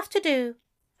this will have to do.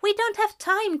 We don't have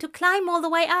time to climb all the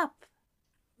way up."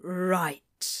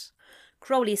 Right,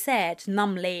 Crowley said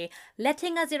numbly,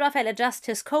 letting Aziraphale adjust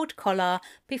his coat collar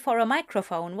before a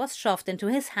microphone was shoved into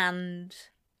his hand.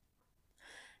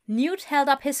 Newt held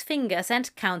up his fingers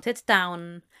and counted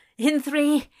down. "In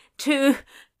 3, 2,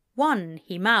 1,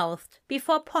 he mouthed,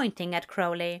 before pointing at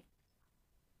Crowley.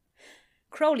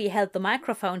 Crowley held the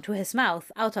microphone to his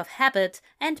mouth out of habit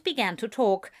and began to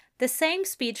talk, the same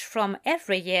speech from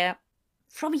every year,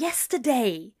 from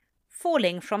yesterday,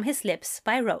 falling from his lips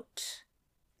by rote.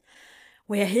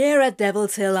 We're here at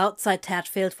Devil's Hill outside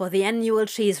Tadfield for the annual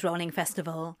Cheese Rolling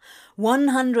Festival.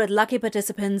 100 lucky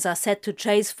participants are set to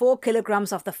chase 4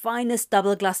 kilograms of the finest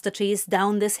double Gloucester cheese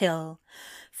down this hill.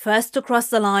 First to cross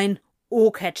the line, or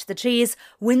catch the cheese,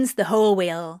 wins the whole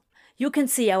wheel. You can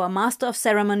see our Master of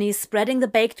Ceremonies spreading the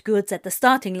baked goods at the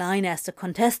starting line as the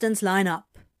contestants line up.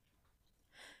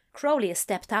 Crowley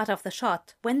stepped out of the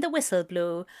shot when the whistle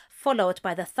blew, followed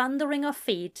by the thundering of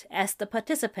feet as the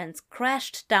participants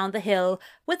crashed down the hill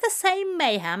with the same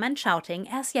mayhem and shouting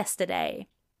as yesterday.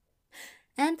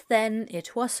 And then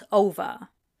it was over.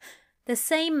 The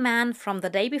same man from the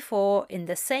day before in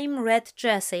the same red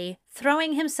jersey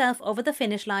throwing himself over the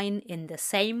finish line in the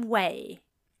same way.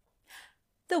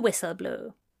 The whistle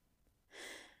blew.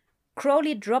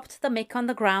 Crowley dropped the mic on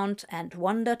the ground and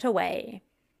wandered away.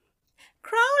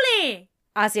 "Crowley!"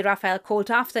 Aziraphale called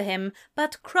after him,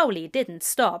 but Crowley didn't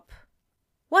stop.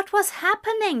 What was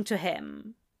happening to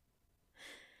him?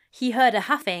 He heard a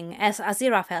huffing as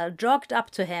Aziraphale jogged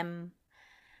up to him.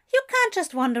 "You can't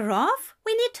just wander off.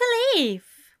 We need to leave."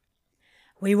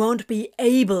 "We won't be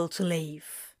able to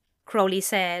leave," Crowley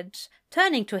said,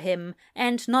 turning to him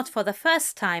and not for the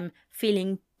first time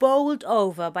feeling bowled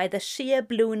over by the sheer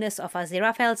blueness of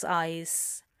Aziraphale's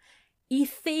eyes.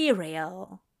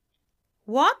 Ethereal.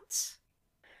 "What?"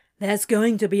 "There's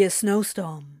going to be a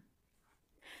snowstorm."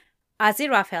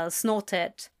 Aziraphale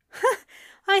snorted.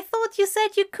 "I thought you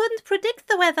said you couldn't predict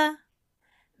the weather."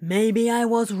 "Maybe I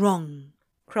was wrong,"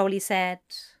 Crowley said.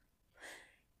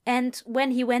 And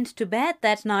when he went to bed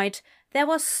that night, there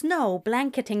was snow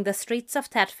blanketing the streets of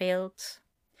Tadfield.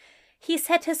 He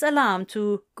set his alarm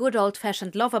to good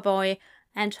old-fashioned Loverboy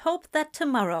and hoped that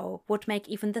tomorrow would make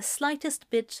even the slightest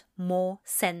bit more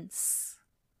sense.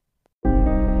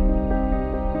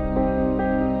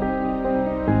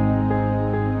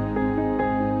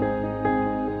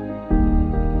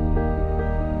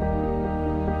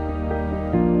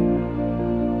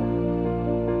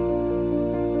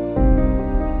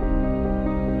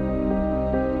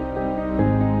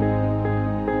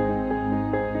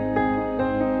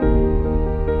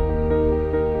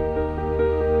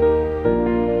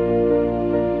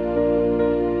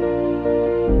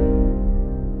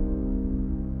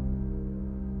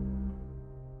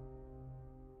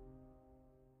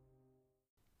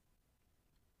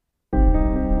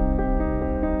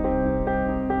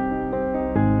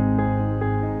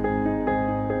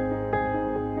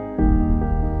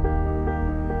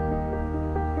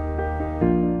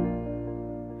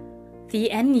 The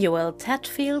annual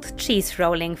Tadfield Cheese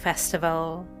Rolling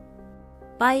Festival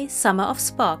by Summer of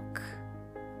Spock.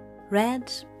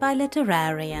 Read by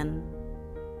Literarian.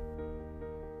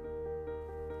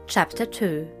 Chapter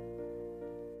 2.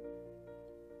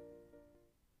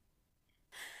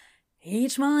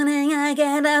 Each morning I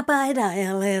get up, I die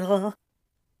a little.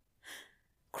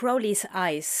 Crowley's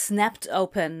eyes snapped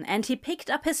open and he picked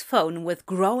up his phone with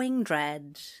growing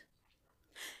dread.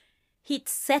 He'd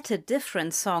set a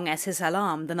different song as his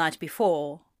alarm the night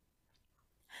before.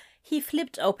 He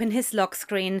flipped open his lock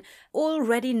screen,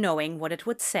 already knowing what it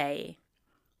would say.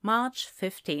 March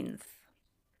 15th.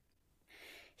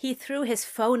 He threw his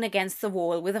phone against the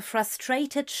wall with a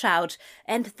frustrated shout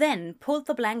and then pulled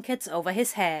the blankets over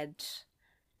his head.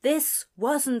 This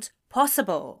wasn't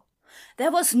possible.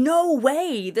 There was no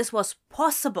way this was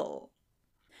possible.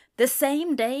 The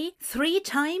same day, 3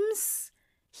 times?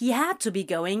 He had to be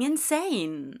going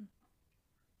insane.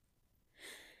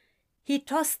 He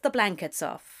tossed the blankets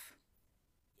off.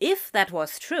 If that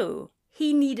was true,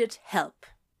 he needed help.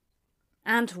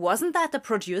 And wasn't that the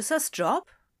producer's job?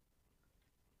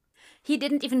 He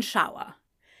didn't even shower,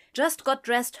 just got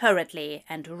dressed hurriedly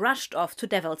and rushed off to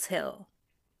Devil's Hill.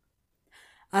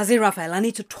 Aziraphale, I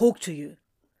need to talk to you,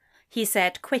 he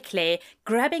said quickly,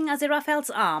 grabbing Aziraphale's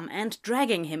arm and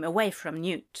dragging him away from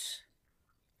Newt.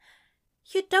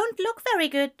 You don't look very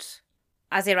good,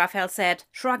 Aziraphale said,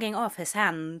 shrugging off his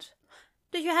hand.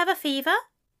 Do you have a fever?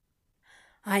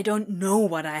 I don't know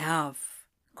what I have,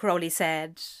 Crowley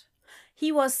said.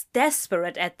 He was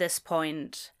desperate at this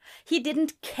point. He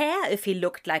didn't care if he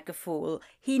looked like a fool.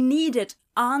 He needed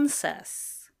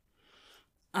answers.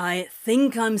 I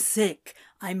think I'm sick.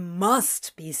 I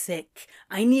must be sick.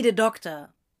 I need a doctor.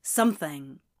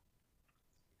 Something.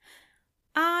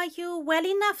 Are you well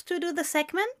enough to do the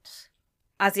segment?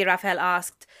 Aziraphale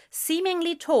asked,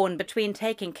 seemingly torn between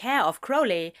taking care of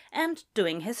Crowley and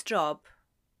doing his job.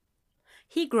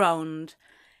 He groaned.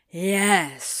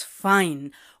 Yes,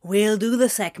 fine. We'll do the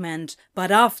segment,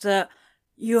 but after...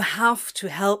 You have to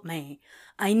help me.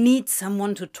 I need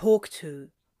someone to talk to.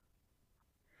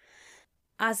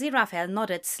 Aziraphale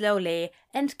nodded slowly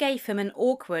and gave him an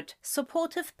awkward,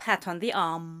 supportive pat on the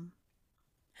arm.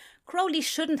 Crowley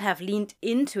shouldn't have leaned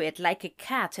into it like a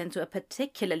cat into a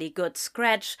particularly good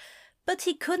scratch, but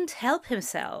he couldn't help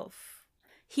himself.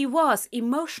 He was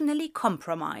emotionally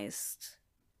compromised.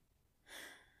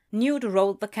 Newt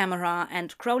rolled the camera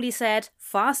and Crowley said,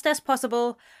 fast as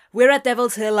possible, "We're at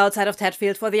Devil's Hill outside of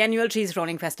Tedfield for the annual cheese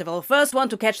rolling festival. First one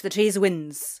to catch the cheese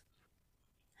wins."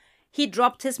 He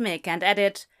dropped his mic and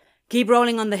added, "Keep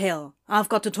rolling on the hill. I've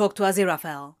got to talk to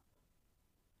Aziraphale."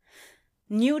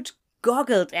 Newt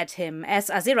goggled at him as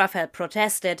Aziraphale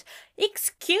protested,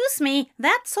 "Excuse me,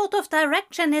 that sort of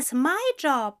direction is my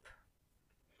job."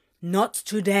 "Not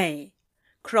today,"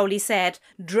 Crowley said,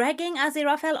 dragging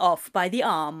Aziraphale off by the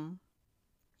arm.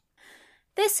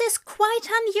 "This is quite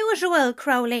unusual,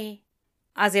 Crowley,"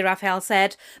 Aziraphale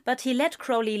said, but he let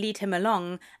Crowley lead him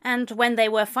along, and when they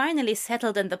were finally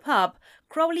settled in the pub,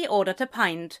 Crowley ordered a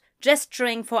pint,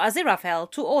 gesturing for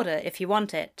Aziraphale to order if he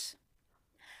wanted.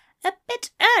 "A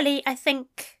bit early, I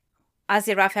think,"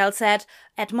 Aziraphale said,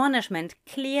 admonishment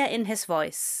clear in his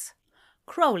voice.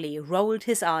 Crowley rolled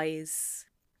his eyes.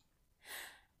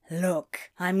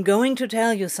 "Look, I'm going to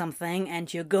tell you something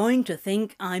and you're going to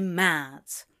think I'm mad.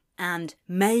 And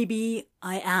maybe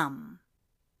I am."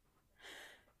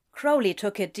 Crowley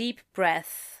took a deep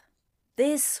breath.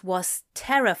 This was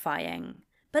terrifying,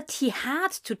 but he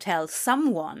had to tell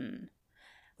someone.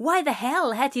 Why the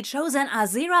hell had he chosen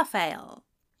Aziraphale?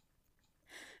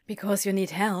 "Because you need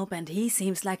help and he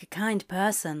seems like a kind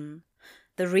person,"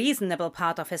 the reasonable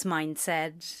part of his mind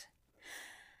said.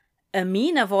 A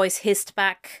meaner voice hissed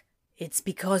back, "It's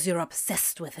because you're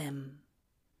obsessed with him."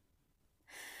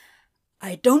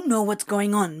 "I don't know what's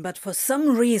going on, but for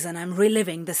some reason I'm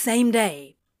reliving the same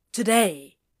day.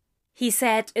 Today," he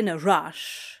said in a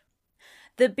rush.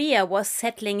 The beer was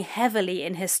settling heavily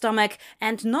in his stomach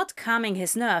and not calming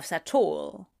his nerves at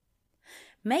all.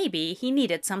 Maybe he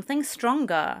needed something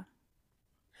stronger.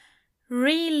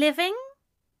 "Reliving?"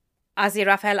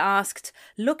 Aziraphale asked,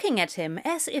 looking at him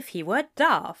as if he were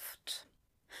daft.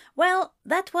 Well,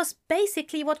 that was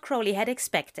basically what Crowley had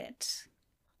expected.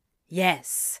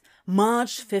 "Yes,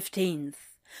 March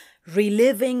 15th.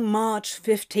 Reliving March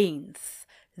 15th.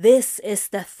 This is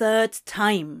the 3rd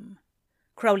time,"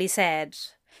 Crowley said.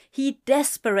 He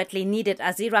desperately needed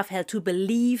Aziraphale to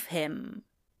believe him.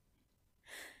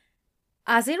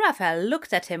 Aziraphale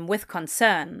looked at him with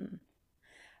concern.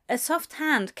 A soft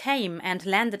hand came and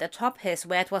landed atop his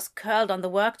where it was curled on the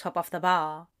worktop of the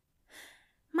bar.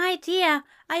 "My dear,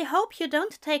 I hope you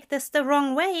don't take this the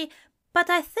wrong way, but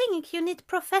I think you need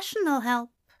professional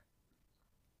help."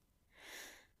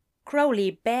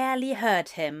 Crowley barely heard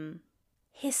him.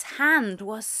 His hand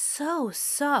was so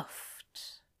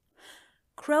soft.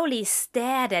 Crowley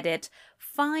stared at it,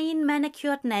 fine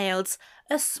manicured nails,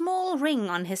 a small ring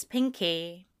on his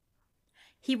pinky.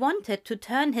 He wanted to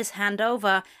turn his hand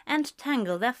over and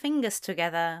tangle their fingers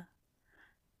together.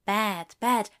 Bad,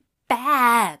 bad,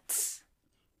 bad!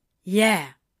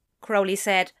 "Yeah," Crowley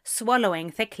said,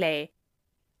 swallowing thickly.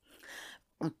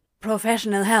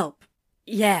 Professional help.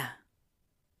 Yeah.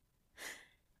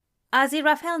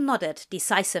 Aziraphale nodded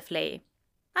decisively.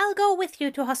 I'll go with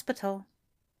you to hospital.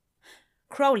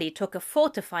 Crowley took a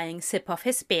fortifying sip of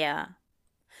his beer.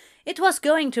 It was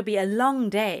going to be a long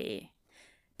day,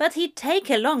 but he'd take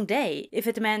a long day if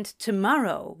it meant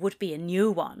tomorrow would be a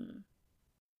new one.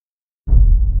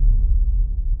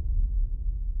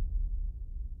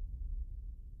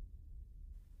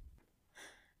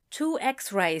 Two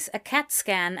X-rays, a CAT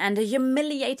scan, and a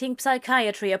humiliating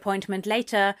psychiatry appointment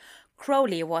later,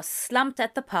 Crowley was slumped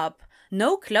at the pub,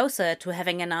 no closer to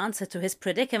having an answer to his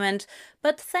predicament,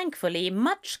 but thankfully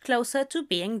much closer to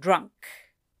being drunk.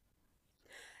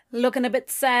 "Looking a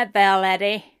bit sad there,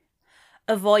 laddie,"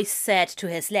 a voice said to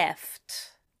his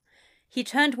left. He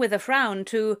turned with a frown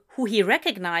to who he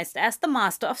recognized as the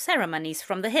master of ceremonies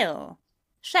from the hill,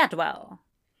 Shadwell.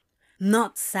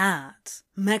 "Not sad,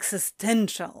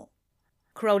 existential,"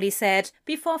 Crowley said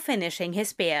before finishing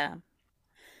his beer.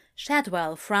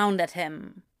 Shadwell frowned at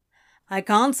him. "I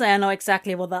can't say I know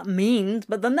exactly what that means,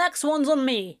 but the next one's on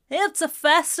me. It's a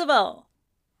festival."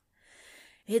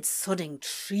 "It's sodding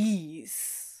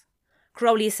trees,"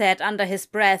 Crowley said under his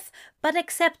breath, but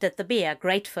accepted the beer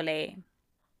gratefully.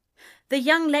 The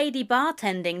young lady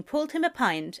bartending pulled him a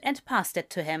pint and passed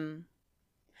it to him.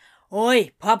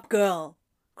 "Oi, pub girl,"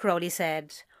 Crowley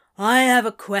said. "I have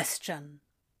a question."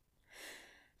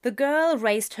 The girl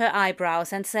raised her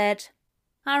eyebrows and said,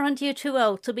 Aren't you too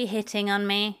old to be hitting on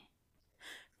me?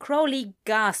 Crowley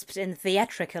gasped in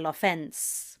theatrical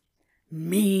offence.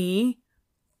 "Me?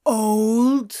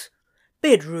 Old?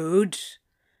 Bit rude.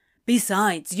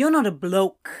 Besides, you're not a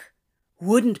bloke.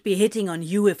 Wouldn't be hitting on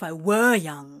you if I were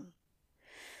young."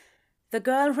 The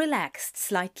girl relaxed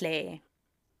slightly.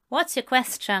 What's your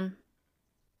question?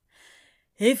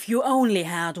 "If you only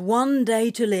had one day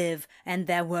to live and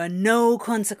there were no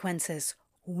consequences,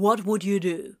 what would you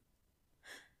do?"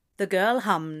 The girl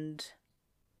hummed.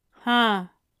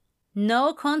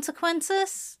 No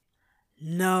consequences?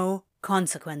 No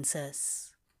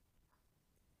consequences.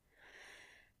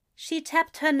 She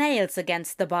tapped her nails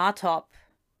against the bar top.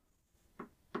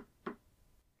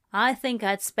 I think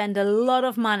I'd spend a lot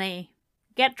of money,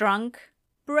 get drunk,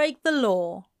 break the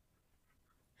law.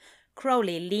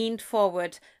 Crowley leaned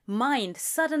forward, mind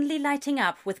suddenly lighting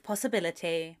up with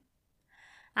possibility.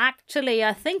 Actually,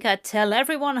 I think I'd tell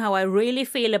everyone how I really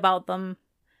feel about them.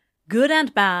 Good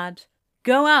and bad.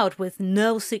 Go out with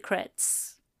no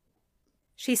secrets.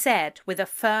 She said with a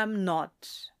firm nod.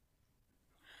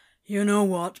 "You know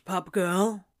what, pub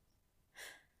girl?"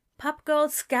 Pub girl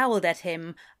scowled at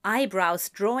him, eyebrows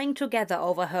drawing together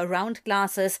over her round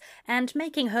glasses and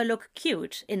making her look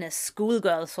cute in a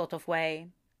schoolgirl sort of way.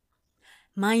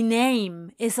 My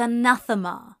name is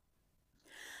Anathema.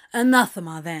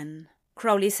 "Anathema, then,"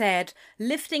 Crowley said,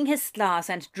 lifting his glass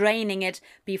and draining it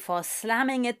before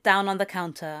slamming it down on the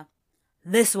counter.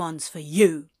 "This one's for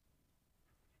you."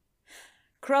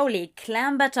 Crowley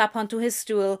clambered up onto his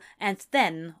stool and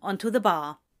then onto the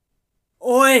bar.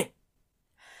 "Oi!"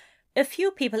 A few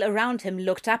people around him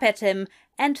looked up at him,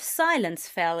 and silence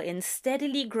fell in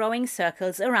steadily growing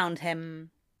circles around him.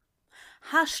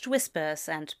 Hushed whispers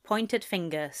and pointed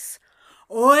fingers.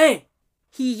 "Oi!"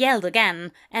 He yelled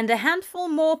again, and a handful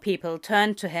more people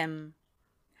turned to him.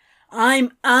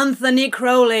 "I'm Anthony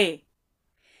Crowley,"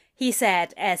 he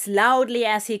said as loudly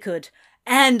as he could,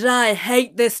 "and I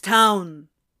hate this town."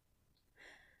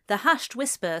 The hushed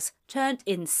whispers turned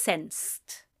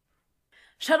incensed.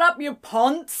 "Shut up, you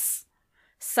ponce!"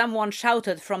 someone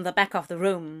shouted from the back of the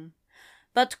room.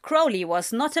 But Crowley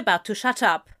was not about to shut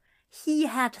up. He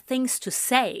had things to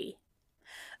say.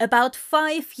 About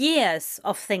 5 years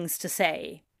of things to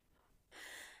say.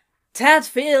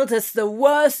 "Tadfield is the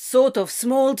worst sort of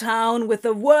small town with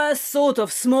the worst sort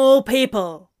of small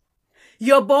people.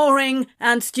 You're boring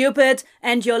and stupid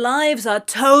and your lives are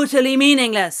totally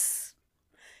meaningless.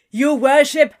 You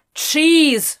worship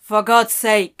cheese, for God's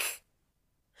sake."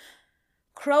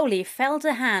 Crowley felt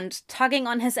a hand tugging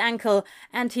on his ankle,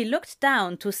 and he looked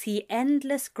down to see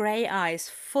endless grey eyes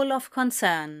full of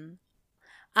concern.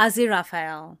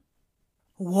 Aziraphale.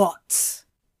 "What?"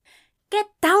 Get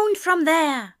down from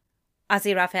there,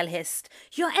 Aziraphale hissed.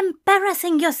 You're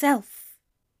embarrassing yourself.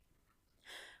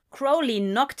 Crowley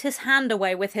knocked his hand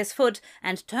away with his foot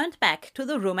and turned back to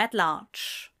the room at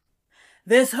large.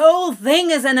 "This whole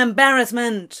thing is an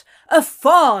embarrassment, a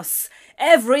farce.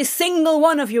 Every single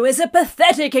one of you is a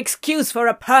pathetic excuse for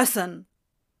a person."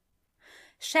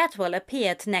 Shadwell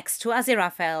appeared next to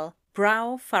Aziraphale,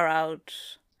 brow furrowed.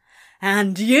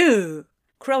 "And you,"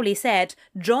 Crowley said,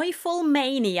 joyful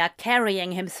mania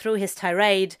carrying him through his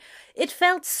tirade. It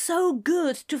felt so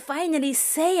good to finally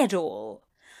say it all.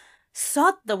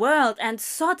 Sod the world and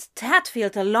sod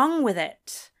Tadfield along with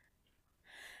it.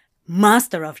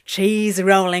 Master of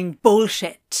cheese-rolling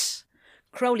bullshit,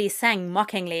 Crowley sang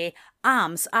mockingly,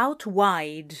 arms out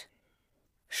wide.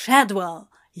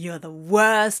 Shadwell, you're the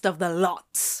worst of the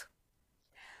lot.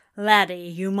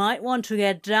 Laddie, you might want to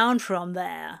get down from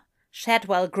there,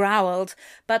 Shadwell growled,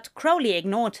 but Crowley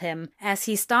ignored him as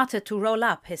he started to roll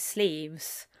up his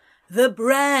sleeves. The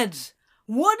bread!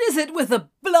 What is it with the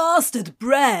blasted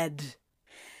bread?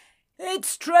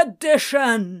 It's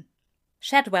tradition!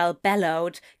 Shadwell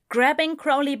bellowed, grabbing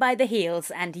Crowley by the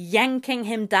heels and yanking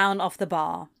him down off the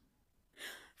bar.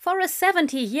 For a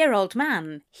 70-year-old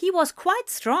man, he was quite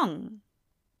strong.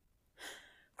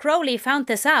 Crowley found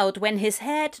this out when his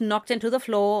head knocked into the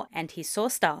floor and he saw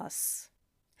stars.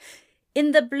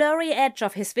 In the blurry edge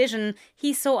of his vision,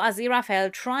 he saw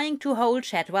Aziraphale trying to hold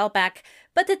Shadwell back,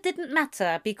 but it didn't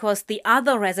matter because the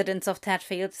other residents of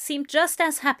Tadfield seemed just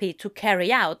as happy to carry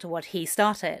out what he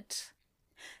started.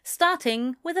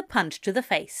 Starting with a punch to the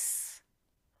face.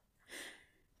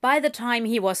 By the time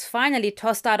he was finally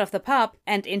tossed out of the pub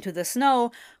and into the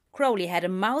snow, Crowley had a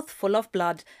mouthful of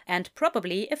blood and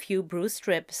probably a few bruised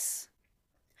ribs.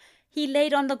 He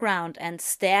laid on the ground and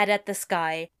stared at the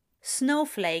sky,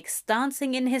 snowflakes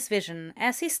dancing in his vision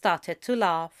as he started to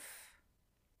laugh.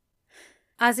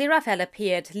 Aziraphale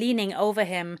appeared, leaning over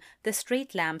him, the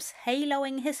street lamps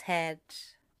haloing his head.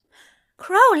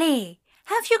 Crowley,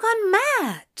 have you gone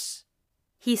mad?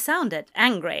 He sounded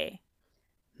angry.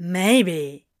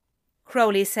 Maybe,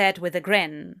 Crowley said with a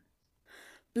grin.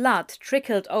 Blood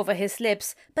trickled over his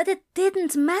lips, but it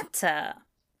didn't matter.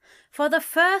 For the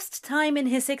first time in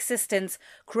his existence,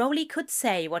 Crowley could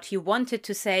say what he wanted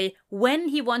to say, when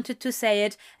he wanted to say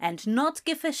it, and not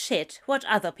give a shit what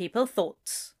other people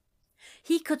thought.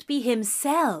 He could be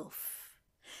himself.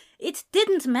 It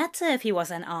didn't matter if he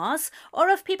was an arse or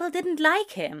if people didn't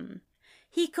like him.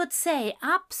 He could say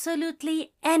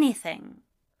absolutely anything.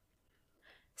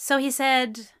 So he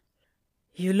said,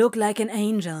 "You look like an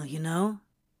angel, you know."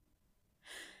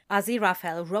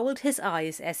 Aziraphale rolled his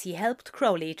eyes as he helped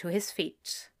Crowley to his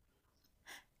feet.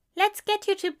 Let's get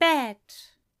you to bed.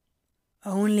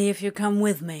 Only if you come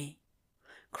with me,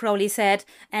 Crowley said,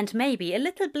 and maybe a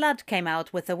little blood came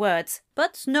out with the words,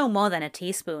 but no more than a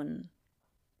teaspoon.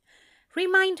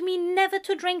 Remind me never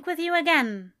to drink with you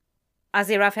again,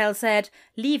 Aziraphale said,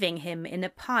 leaving him in a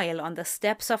pile on the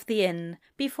steps of the inn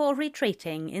before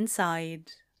retreating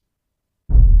inside.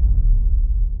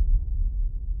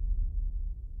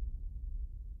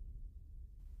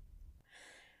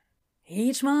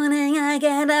 Each morning I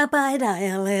get up, I die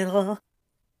a little.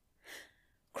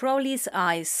 Crowley's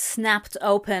eyes snapped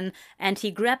open and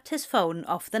he grabbed his phone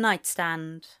off the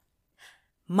nightstand.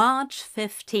 March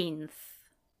 15th.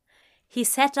 He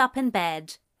sat up in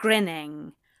bed,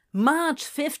 grinning. March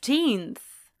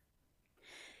 15th!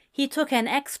 He took an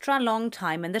extra long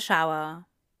time in the shower.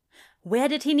 Where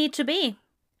did he need to be?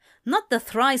 Not the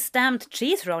thrice-damned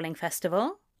cheese-rolling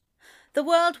festival. The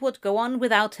world would go on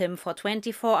without him for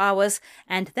 24 hours,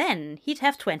 and then he'd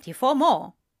have 24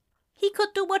 more. He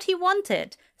could do what he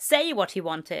wanted, say what he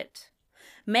wanted.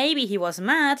 Maybe he was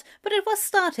mad, but it was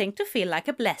starting to feel like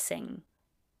a blessing.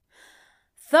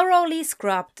 Thoroughly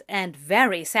scrubbed and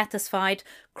very satisfied,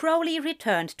 Crowley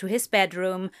returned to his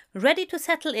bedroom, ready to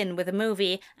settle in with a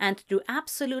movie and do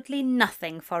absolutely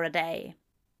nothing for a day.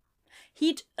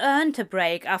 He'd earned a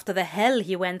break after the hell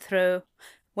he went through.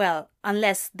 Well,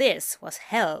 unless this was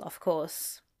hell, of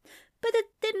course. But it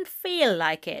didn't feel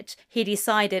like it, he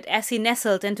decided as he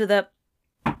nestled into the...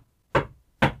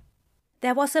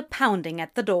 There was a pounding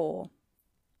at the door.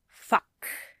 Fuck.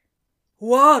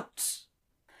 What?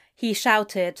 He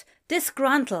shouted,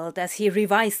 disgruntled as he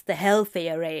revised the hell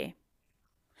theory.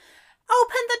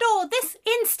 Open the door this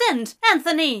instant,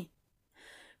 Anthony!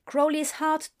 Crowley's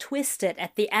heart twisted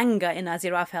at the anger in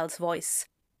Aziraphale's voice.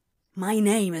 My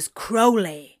name is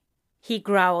Crowley, he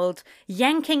growled,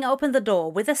 yanking open the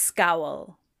door with a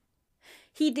scowl.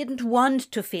 He didn't want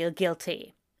to feel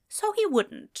guilty, so he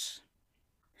wouldn't.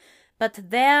 But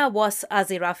there was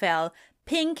Aziraphale,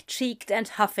 pink-cheeked and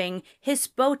huffing, his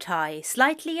bow tie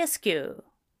slightly askew.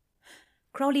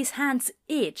 Crowley's hands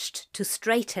itched to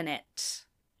straighten it.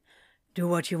 Do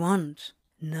what you want.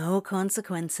 No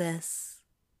consequences.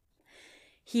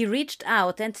 He reached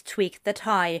out and tweaked the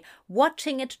tie,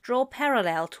 watching it draw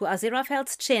parallel to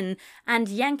Aziraphale's chin and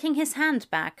yanking his hand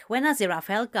back when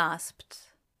Aziraphale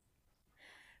gasped.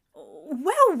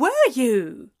 Where were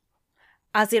you?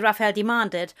 Aziraphale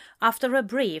demanded after a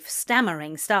brief,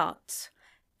 stammering start.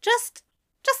 Just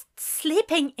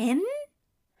sleeping in?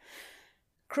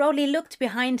 Crowley looked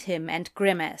behind him and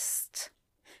grimaced.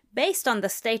 Based on the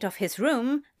state of his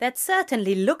room, that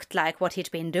certainly looked like what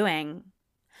he'd been doing.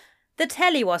 The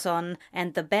telly was on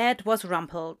and the bed was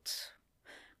rumpled.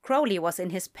 Crowley was in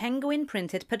his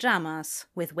penguin-printed pajamas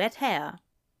with wet hair.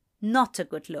 Not a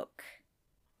good look.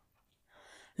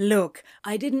 Look,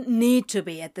 I didn't need to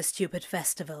be at the stupid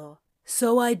festival,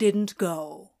 so I didn't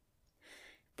go.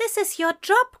 This is your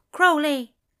job,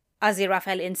 Crowley,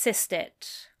 Aziraphale insisted.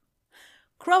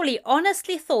 Crowley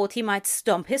honestly thought he might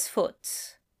stomp his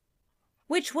foot,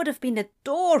 which would have been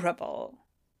adorable.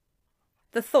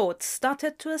 The thought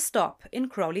stuttered to a stop in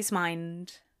Crowley's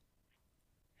mind.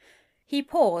 He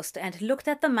paused and looked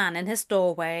at the man in his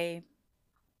doorway.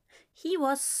 He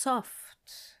was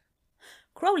soft.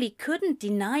 Crowley couldn't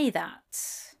deny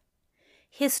that.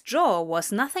 His jaw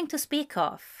was nothing to speak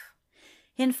of.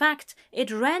 In fact, it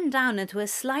ran down into a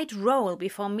slight roll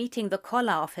before meeting the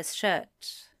collar of his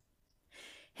shirt.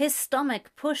 His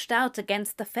stomach pushed out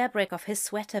against the fabric of his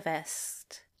sweater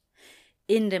vest.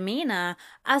 In demeanor,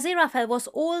 Aziraphale was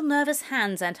all nervous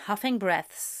hands and huffing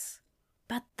breaths.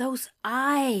 But those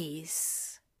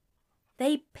eyes!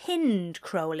 They pinned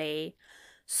Crowley,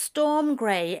 storm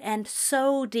grey and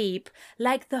so deep,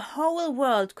 like the whole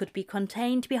world could be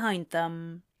contained behind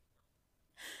them.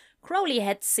 Crowley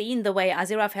had seen the way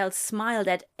Aziraphale smiled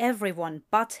at everyone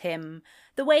but him,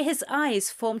 the way his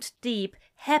eyes formed deep,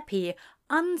 happy,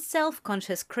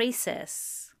 unself-conscious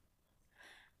creases.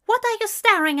 What are you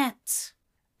staring at?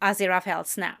 Aziraphale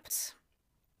snapped.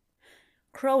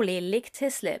 Crowley licked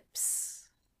his lips.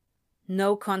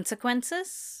 No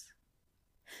consequences?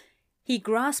 He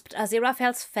grasped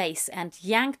Aziraphale's face and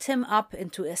yanked him up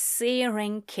into a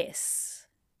searing kiss.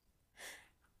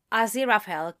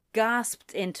 Aziraphale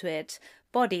gasped into it,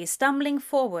 body stumbling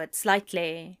forward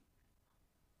slightly.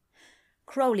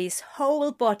 Crowley's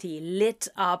whole body lit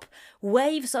up,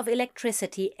 waves of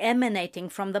electricity emanating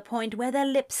from the point where their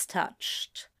lips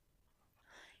touched.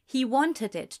 He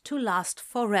wanted it to last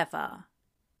forever.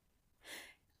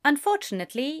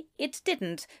 Unfortunately, it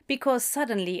didn't, because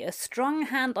suddenly a strong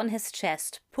hand on his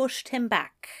chest pushed him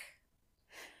back.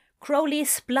 Crowley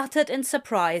spluttered in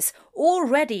surprise,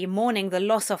 already mourning the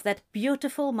loss of that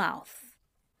beautiful mouth.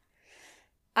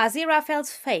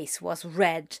 Aziraphale's face was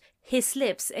red, his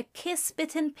lips a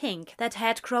kiss-bitten pink that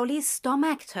had Crowley's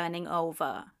stomach turning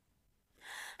over.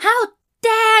 "How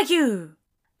dare you!"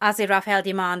 Aziraphale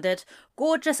demanded,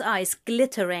 gorgeous eyes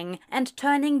glittering and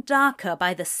turning darker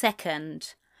by the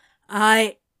second.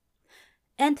 And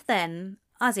then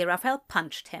Aziraphale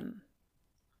punched him.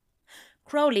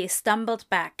 Crowley stumbled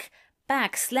back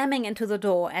slamming into the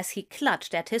door as he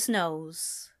clutched at his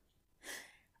nose.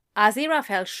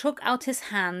 Aziraphale shook out his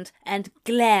hand and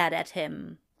glared at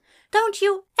him. "Don't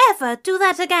you ever do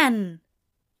that again!"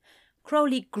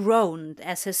 Crowley groaned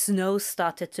as his nose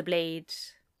started to bleed.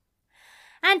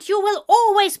 "And you will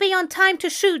always be on time to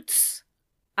shoots,"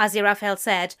 Aziraphale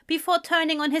said before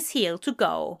turning on his heel to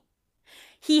go.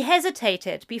 He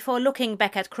hesitated before looking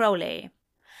back at Crowley.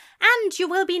 "And you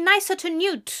will be nicer to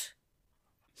Newt,"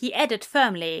 he added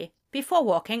firmly before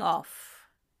walking off.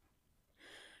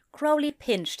 Crowley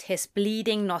pinched his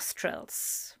bleeding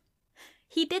nostrils.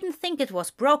 He didn't think it was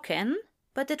broken,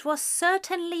 but it was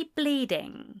certainly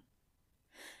bleeding.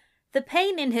 The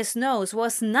pain in his nose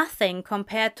was nothing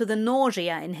compared to the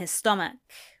nausea in his stomach.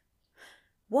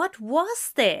 What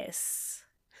was this?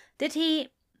 Did he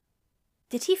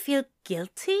feel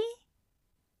guilty?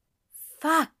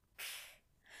 Fuck.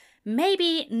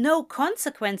 Maybe no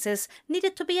consequences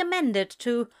needed to be amended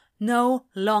to no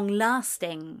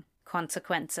long-lasting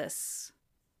consequences.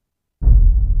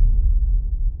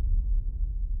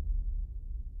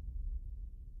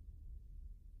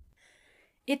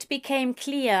 It became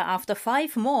clear after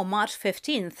 5 more March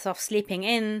 15th of sleeping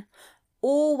in,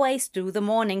 always do the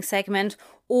morning segment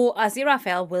or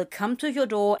Aziraphale will come to your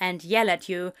door and yell at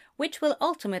you, which will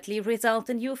ultimately result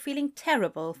in you feeling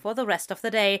terrible for the rest of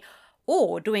the day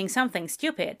or doing something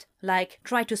stupid, like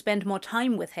try to spend more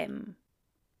time with him.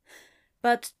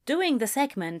 But doing the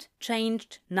segment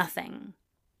changed nothing.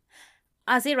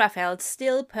 Aziraphale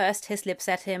still pursed his lips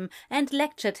at him and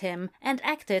lectured him and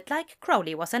acted like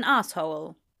Crowley was an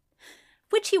asshole.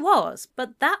 Which he was,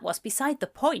 but that was beside the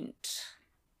point.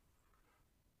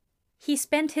 He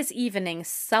spent his evenings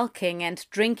sulking and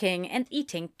drinking and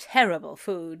eating terrible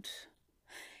food.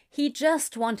 He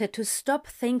just wanted to stop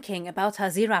thinking about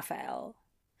Aziraphale.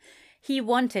 He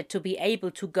wanted to be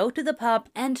able to go to the pub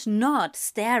and not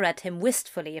stare at him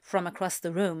wistfully from across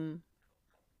the room.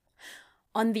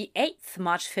 On the 8th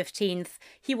March 15th,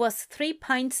 he was 3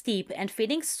 pints deep and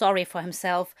feeling sorry for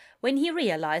himself when he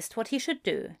realized what he should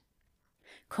do.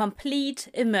 Complete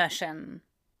immersion.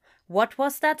 What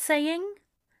was that saying?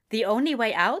 The only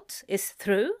way out is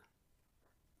through?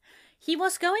 He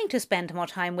was going to spend more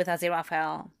time with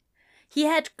Aziraphale. He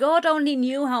had God only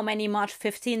knew how many March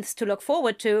 15ths to look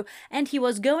forward to, and he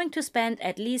was going to spend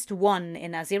at least one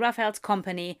in Aziraphale's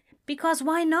company, because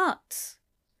why not?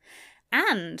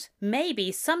 And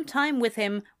maybe some time with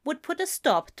him would put a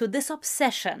stop to this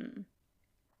obsession.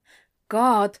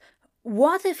 God,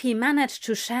 what if he managed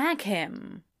to shag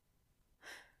him?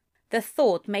 The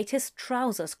thought made his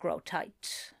trousers grow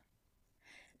tight.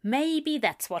 Maybe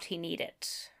that's what he needed.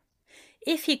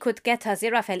 If he could get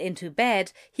Aziraphale into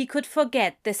bed, he could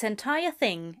forget this entire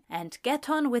thing and get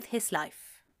on with his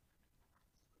life.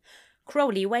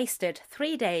 Crowley wasted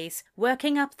 3 days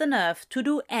working up the nerve to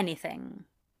do anything.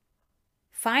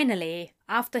 Finally,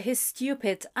 after his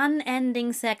stupid,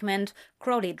 unending segment,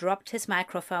 Crowley dropped his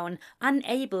microphone,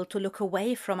 unable to look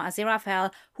away from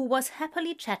Aziraphale, who was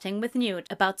happily chatting with Newt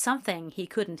about something he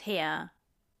couldn't hear.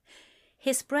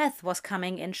 His breath was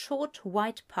coming in short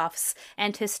white puffs,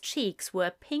 and his cheeks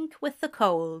were pink with the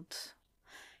cold.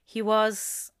 He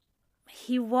was...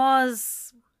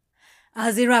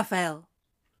 Aziraphale,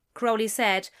 Crowley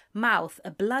said, mouth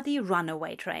a bloody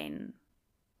runaway train.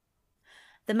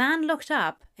 The man looked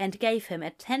up and gave him a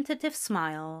tentative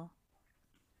smile.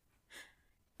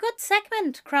 Good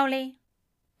segment, Crowley,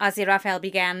 Aziraphale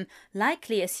began,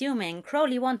 likely assuming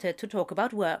Crowley wanted to talk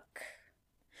about work.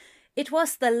 It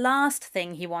was the last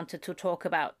thing he wanted to talk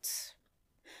about.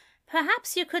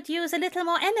 Perhaps you could use a little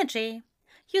more energy.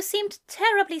 You seemed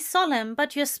terribly solemn,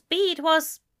 but your speed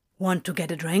was... Want to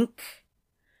get a drink?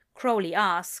 Crowley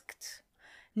asked.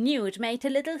 Newt made a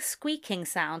little squeaking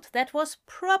sound that was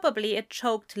probably a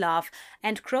choked laugh,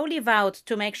 and Crowley vowed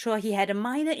to make sure he had a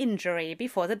minor injury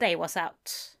before the day was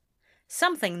out.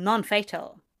 Something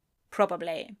non-fatal,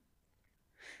 probably.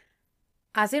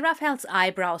 Aziraphale's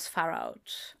eyebrows furrowed.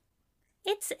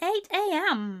 It's 8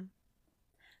 a.m.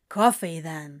 Coffee,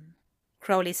 then,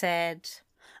 Crowley said.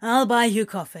 I'll buy you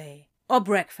coffee. Or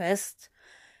breakfast.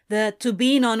 The to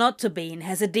bean or not to bean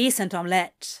has a decent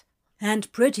omelette.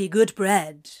 And pretty good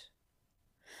bread.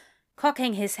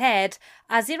 Cocking his head,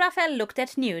 Aziraphale looked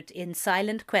at Newt in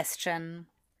silent question.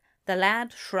 The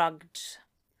lad shrugged.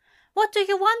 What do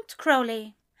you want,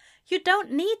 Crowley? You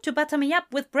don't need to butter me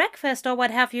up with breakfast or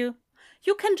what have you.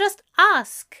 You can just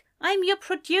ask. I'm your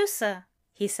producer,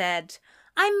 he said.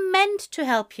 I'm meant to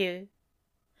help you.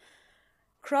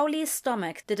 Crowley's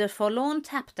stomach did a forlorn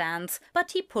tap dance,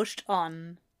 but he pushed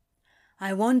on.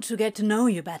 I want to get to know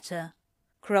you better,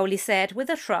 Crowley said with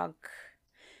a shrug.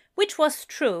 Which was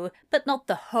true, but not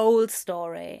the whole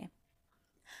story.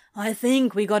 I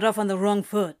think we got off on the wrong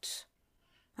foot.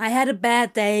 I had a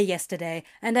bad day yesterday,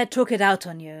 and I took it out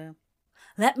on you.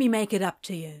 Let me make it up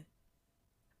to you.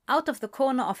 Out of the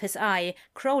corner of his eye,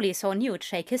 Crowley saw Newt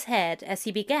shake his head as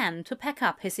he began to pack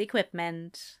up his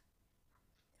equipment.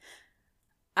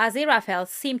 Aziraphale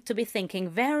seemed to be thinking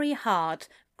very hard,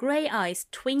 grey eyes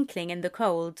twinkling in the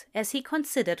cold as he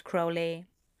considered Crowley.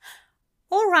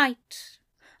 All right.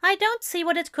 I don't see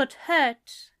what it could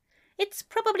hurt. It's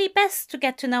probably best to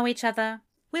get to know each other.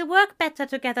 We'll work better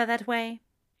together that way.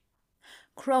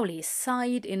 Crowley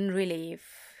sighed in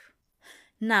relief.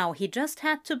 Now he just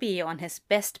had to be on his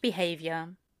best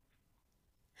behavior.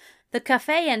 The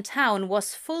cafe in town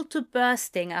was full to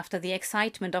bursting after the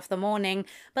excitement of the morning,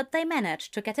 but they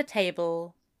managed to get a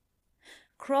table.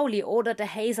 Crowley ordered a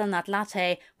hazelnut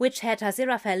latte, which had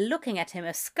Aziraphale looking at him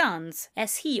askance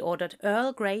as he ordered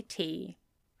Earl Grey tea.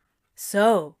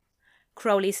 So,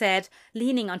 Crowley said,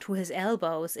 leaning onto his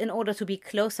elbows in order to be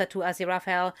closer to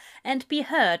Aziraphale and be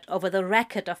heard over the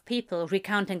racket of people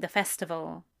recounting the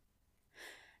festival.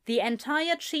 The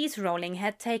entire cheese rolling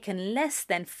had taken less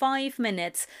than 5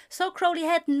 minutes, so Crowley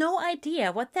had no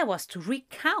idea what there was to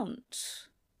recount.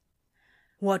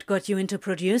 What got you into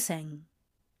producing?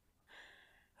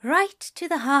 Right to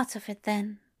the heart of it,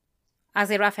 then,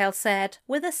 Aziraphale said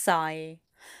with a sigh,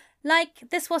 like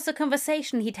this was a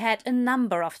conversation he'd had a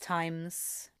number of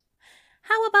times.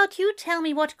 How about you tell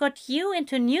me what got you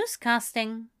into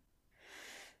newscasting?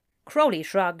 Crowley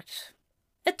shrugged.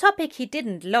 A topic he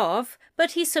didn't love,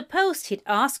 but he supposed he'd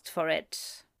asked for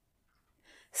it.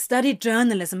 Studied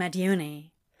journalism at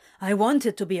uni. I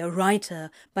wanted to be a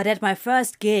writer, but at my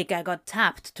first gig I got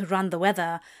tapped to run the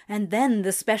weather, and then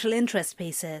the special interest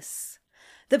pieces.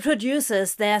 The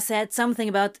producers there said something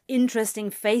about interesting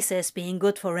faces being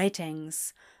good for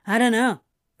ratings. I don't know.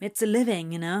 It's a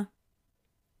living, you know.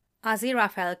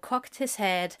 Aziraphale cocked his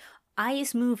head,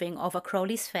 eyes moving over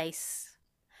Crowley's face.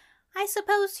 I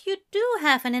suppose you do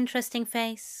have an interesting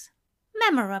face.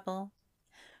 Memorable.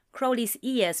 Crowley's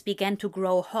ears began to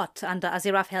grow hot under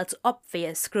Aziraphale's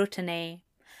obvious scrutiny.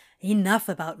 Enough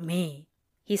about me,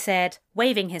 he said,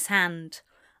 waving his hand.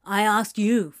 I asked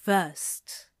you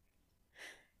first.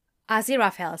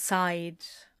 Aziraphale sighed.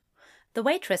 The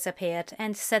waitress appeared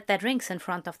and set their drinks in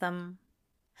front of them.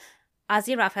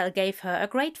 Aziraphale gave her a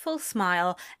grateful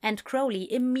smile, and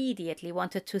Crowley immediately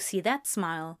wanted to see that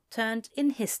smile turned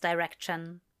in his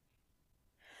direction.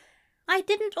 I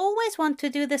didn't always want to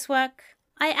do this work.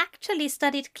 I actually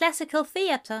studied classical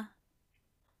theatre.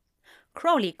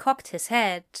 Crowley cocked his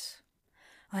head.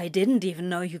 I didn't even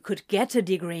know you could get a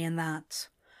degree in that.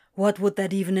 What would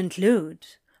that even include?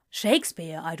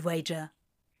 Shakespeare, I'd wager.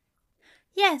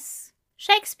 Yes,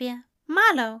 Shakespeare,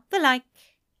 Marlowe, the like,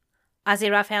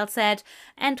 Aziraphale said,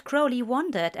 and Crowley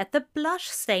wondered at the blush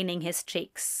staining his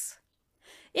cheeks.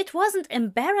 It wasn't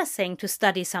embarrassing to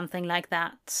study something like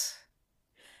that.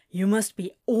 You must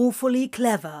be awfully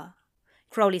clever,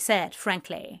 Crowley said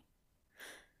frankly.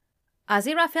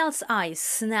 Aziraphale's eyes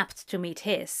snapped to meet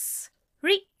his.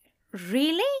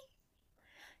 Really?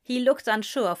 He looked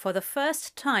unsure for the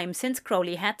first time since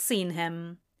Crowley had seen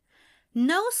him.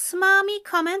 No smarmy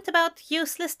comment about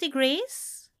useless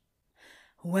degrees?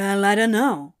 Well, I don't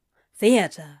know.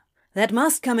 Theatre. That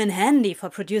must come in handy for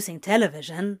producing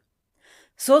television.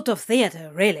 Sort of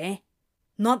theatre, really.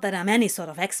 Not that I'm any sort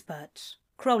of expert,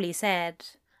 Crowley said.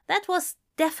 That was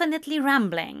definitely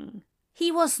rambling.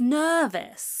 He was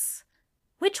nervous.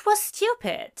 Which was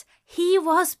stupid. He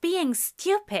was being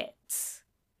stupid.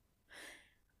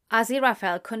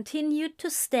 Aziraphale continued to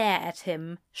stare at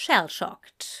him,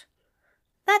 shell-shocked.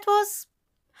 That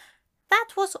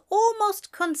was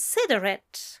almost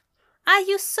considerate. Are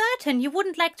you certain you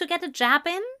wouldn't like to get a jab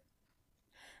in?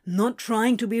 Not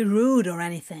trying to be rude or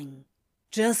anything.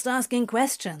 Just asking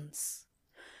questions,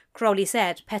 Crowley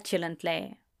said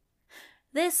petulantly.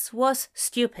 This was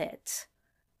stupid.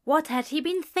 What had he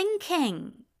been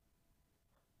thinking?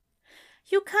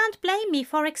 You can't blame me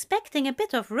for expecting a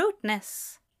bit of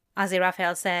rudeness,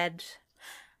 Aziraphale said.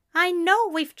 I know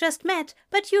we've just met,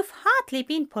 but you've hardly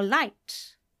been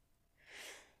polite.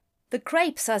 The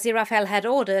crepes Aziraphale had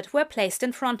ordered were placed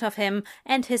in front of him,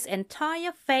 and his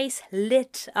entire face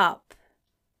lit up.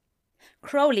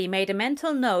 Crowley made a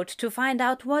mental note to find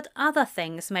out what other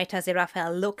things made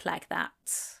Aziraphale look like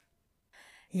that.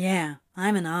 Yeah,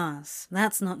 I'm an ass.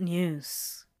 That's not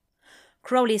news,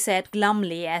 Crowley said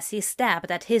glumly as he stabbed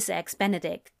at his eggs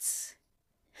Benedict.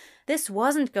 This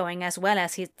wasn't going as well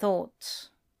as he'd thought.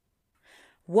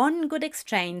 One good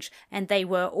exchange and they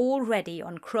were already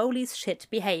on Crowley's shit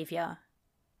behavior.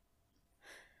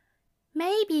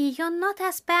 Maybe you're not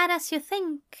as bad as you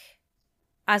think,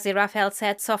 Aziraphale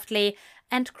said softly,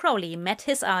 and Crowley met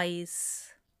his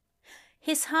eyes.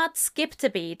 His heart skipped a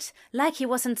beat, like he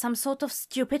was in some sort of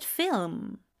stupid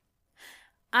film.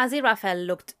 Aziraphale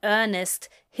looked earnest,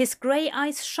 his grey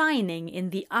eyes shining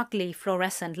in the ugly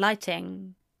fluorescent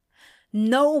lighting.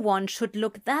 No one should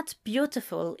look that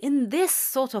beautiful in this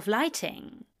sort of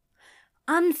lighting.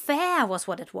 Unfair was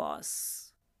what it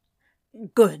was.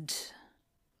 Good,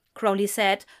 Crowley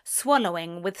said,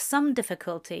 swallowing with some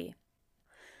difficulty.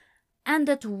 And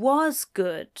it was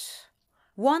good.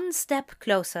 One step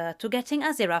closer to getting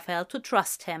Aziraphale to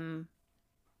trust him.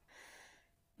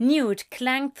 Newt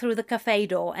clanged through the cafe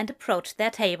door and approached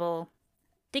their table.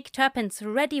 Dick Turpin's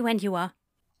ready when you are.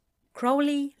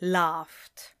 Crowley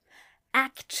laughed.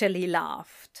 Actually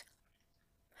laughed.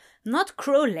 Not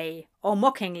cruelly or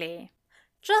mockingly.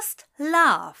 Just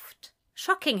laughed,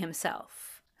 shocking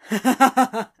himself.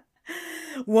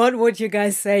 What would you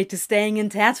guys say to staying in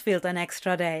Tatfield an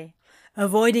extra day?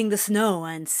 Avoiding the snow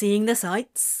and seeing the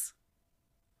sights?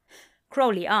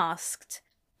 Crowley asked.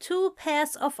 2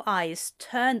 pairs of eyes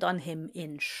turned on him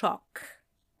in shock.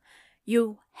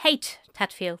 You hate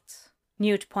Tatfield,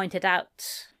 Newt pointed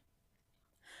out.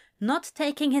 Not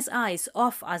taking his eyes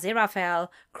off Aziraphale,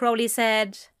 Crowley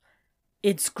said,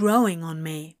 It's growing on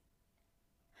me.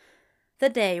 The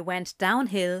day went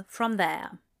downhill from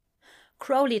there.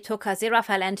 Crowley took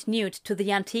Aziraphale and Newt to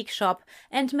the antique shop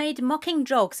and made mocking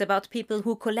jokes about people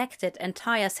who collected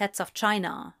entire sets of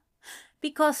china.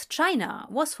 Because china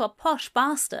was for posh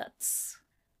bastards.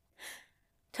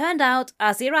 Turned out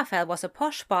Aziraphale was a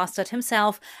posh bastard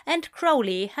himself, and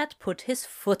Crowley had put his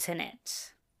foot in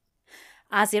it.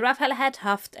 Aziraphale had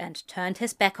huffed and turned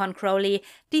his back on Crowley,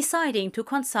 deciding to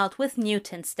consult with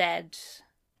Newt instead.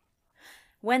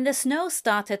 When the snow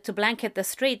started to blanket the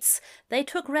streets, they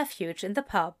took refuge in the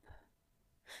pub.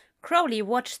 Crowley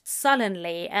watched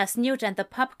sullenly as Newt and the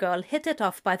pup girl hit it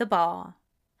off by the bar.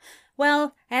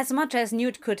 Well, as much as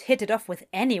Newt could hit it off with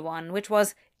anyone, which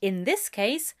was, in this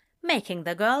case, making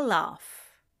the girl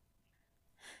laugh.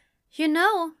 You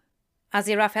know,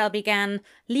 Aziraphale began,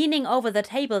 leaning over the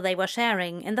table they were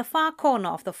sharing in the far corner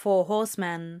of the Four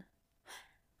Horsemen.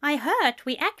 I heard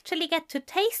we actually get to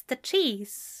taste the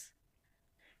cheese.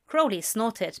 Crowley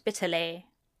snorted bitterly.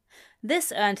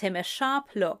 This earned him a sharp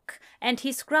look, and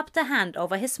he scrubbed a hand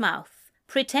over his mouth,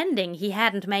 pretending he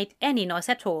hadn't made any noise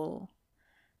at all.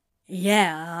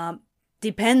 Yeah,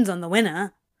 depends on the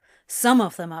winner. Some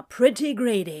of them are pretty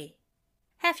greedy.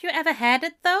 Have you ever had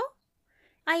it, though?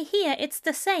 I hear it's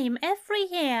the same every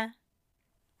year.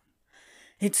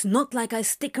 It's not like I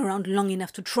stick around long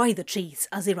enough to try the cheese,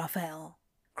 Aziraphale,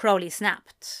 Crowley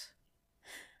snapped.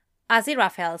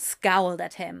 Aziraphale scowled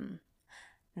at him.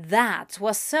 That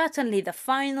was certainly the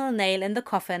final nail in the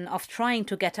coffin of trying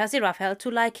to get Aziraphale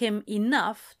to like him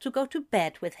enough to go to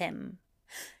bed with him.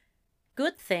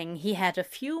 Good thing he had a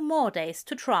few more days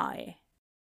to try.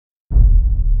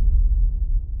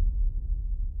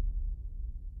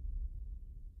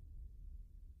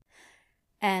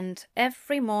 And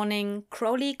every morning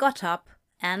Crowley got up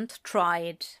and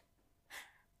tried.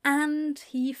 And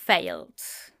he failed.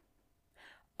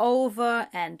 Over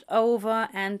and over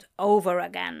and over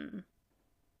again.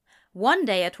 One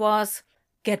day it was,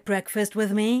 "Get breakfast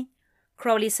with me?"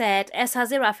 Crowley said as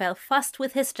Aziraphale fussed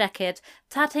with his jacket,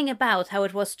 tutting about how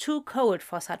it was too cold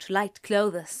for such light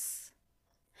clothes.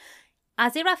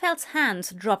 Aziraphale's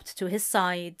hands dropped to his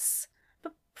sides.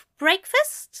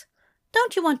 Breakfast?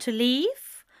 Don't you want to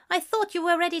leave? I thought you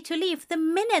were ready to leave the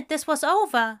minute this was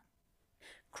over.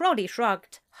 Crowley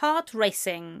shrugged, heart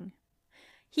racing.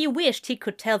 He wished he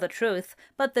could tell the truth,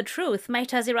 but the truth made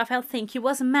Aziraphale think he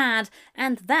was mad,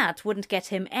 and that wouldn't get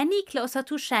him any closer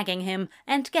to shagging him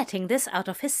and getting this out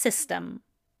of his system.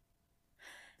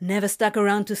 "Never stuck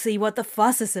around to see what the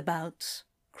fuss is about,"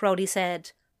 Crowley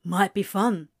said. "Might be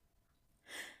fun."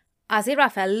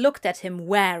 Aziraphale looked at him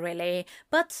warily,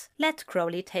 but let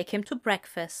Crowley take him to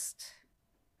breakfast.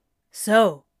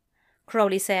 "So,"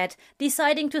 Crowley said,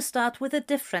 deciding to start with a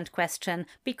different question,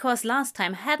 because last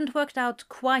time hadn't worked out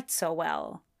quite so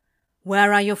well.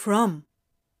 "Where are you from?"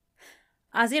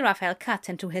 Aziraphale cut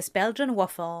into his Belgian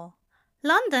waffle.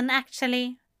 London,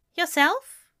 actually.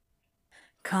 Yourself?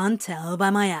 "Can't tell by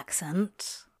my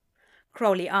accent,"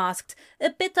 Crowley asked, a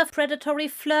bit of predatory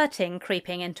flirting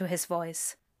creeping into his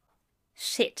voice.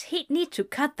 Shit, he'd need to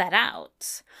cut that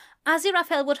out.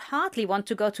 Aziraphale would hardly want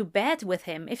to go to bed with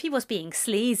him if he was being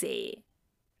sleazy.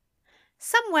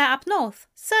 Somewhere up north,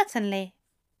 certainly,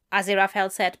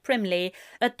 Aziraphale said primly,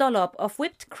 a dollop of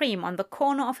whipped cream on the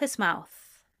corner of his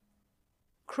mouth.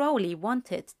 Crowley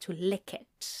wanted to lick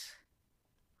it.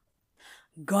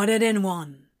 "Got it in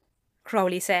one,"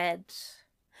 Crowley said.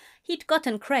 He'd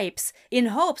gotten crepes in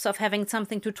hopes of having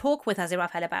something to talk with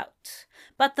Aziraphale about,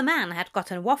 but the man had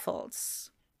gotten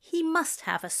waffles. He must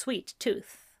have a sweet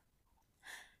tooth.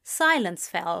 Silence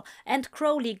fell, and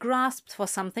Crowley grasped for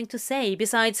something to say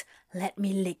besides, "Let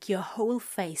me lick your whole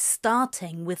face,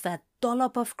 starting with that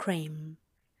dollop of cream."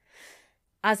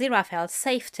 Aziraphale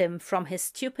saved him from his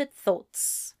stupid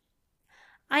thoughts.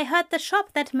 I heard the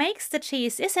shop that makes the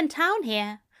cheese is in town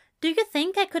here. Do you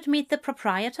think I could meet the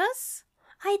proprietors?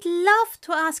 I'd love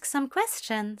to ask some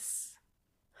questions.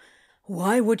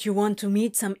 "Why would you want to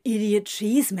meet some idiot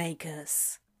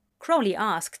cheesemakers?" Crowley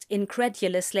asked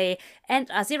incredulously, and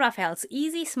Aziraphale's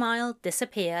easy smile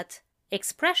disappeared,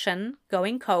 expression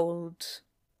going cold.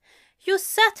 You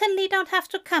certainly don't have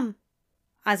to come,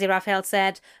 Aziraphale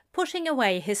said, pushing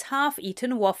away his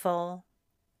half-eaten waffle.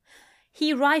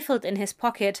 He rifled in his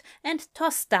pocket and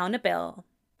tossed down a bill.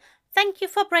 Thank you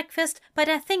for breakfast, but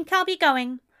I think I'll be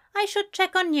going. I should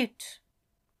check on Newt.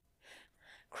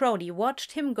 Crowley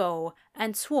watched him go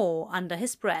and swore under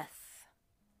his breath.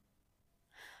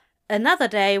 Another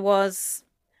day was...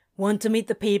 "Want to meet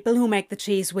the people who make the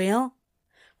cheese wheel?"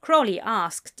 Crowley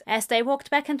asked as they walked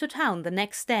back into town the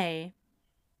next day.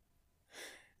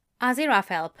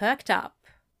 Aziraphale perked up.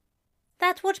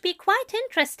 That would be quite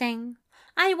interesting.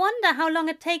 I wonder how long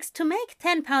it takes to make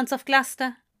 10 pounds of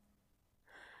Gloucester.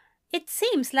 It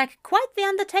seems like quite the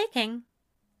undertaking.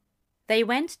 They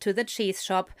went to the cheese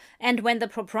shop, and when the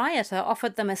proprietor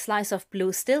offered them a slice of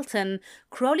blue Stilton,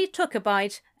 Crowley took a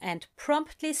bite and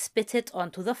promptly spit it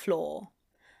onto the floor.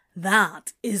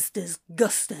 "That is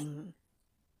disgusting."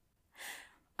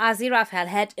 Aziraphale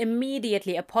had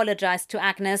immediately apologized to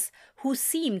Agnes, who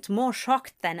seemed more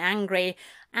shocked than angry,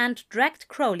 and dragged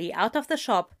Crowley out of the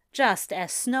shop just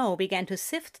as snow began to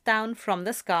sift down from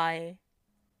the sky.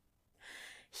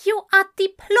 You are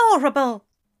deplorable,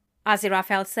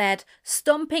 Aziraphale said,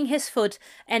 stomping his foot,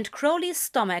 and Crowley's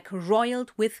stomach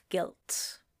roiled with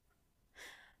guilt.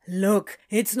 Look,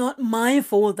 it's not my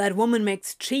fault that woman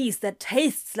makes cheese that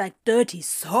tastes like dirty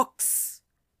socks.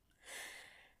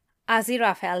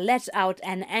 Aziraphale let out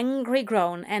an angry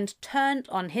groan and turned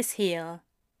on his heel.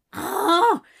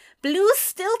 Oh, blue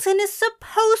Stilton is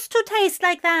supposed to taste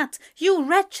like that, you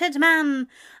wretched man.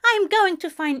 I'm going to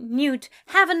find Newt.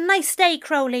 Have a nice day,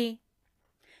 Crowley.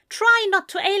 Try not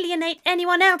to alienate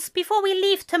anyone else before we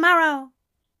leave tomorrow.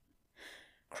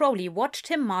 Crowley watched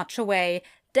him march away,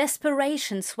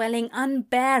 desperation swelling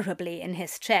unbearably in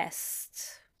his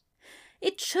chest.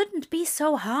 It shouldn't be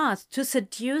so hard to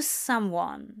seduce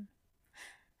someone.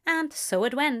 And so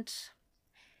it went.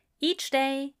 Each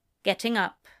day getting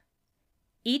up.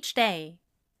 Each day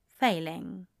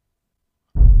failing.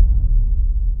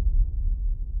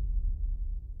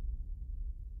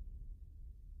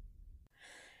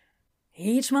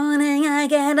 Each morning I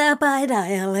get up, I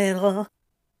die a little.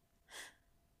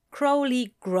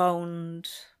 Crowley groaned.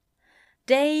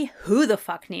 Day who the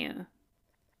fuck knew?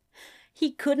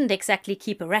 He couldn't exactly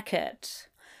keep a record.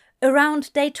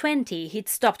 Around day 20 he'd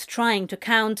stopped trying to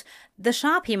count. The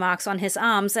Sharpie marks on his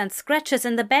arms and scratches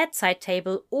in the bedside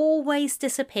table always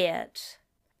disappeared.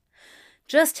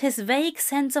 Just his vague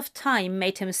sense of time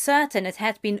made him certain it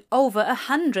had been over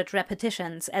 100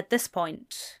 repetitions at this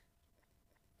point.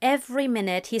 Every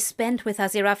minute he spent with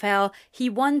Aziraphale, he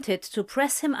wanted to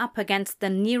press him up against the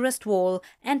nearest wall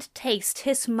and taste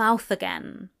his mouth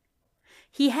again.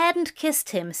 He hadn't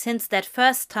kissed him since that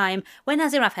first time when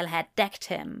Aziraphale had decked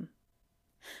him.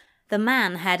 The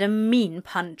man had a mean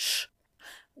punch,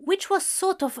 which was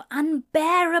sort of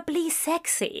unbearably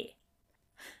sexy.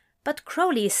 But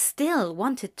Crowley still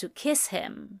wanted to kiss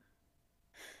him.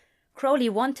 Crowley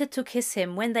wanted to kiss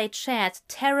him when they shared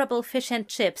terrible fish and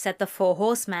chips at the Four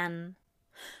Horsemen.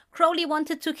 Crowley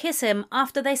wanted to kiss him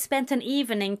after they spent an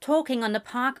evening talking on the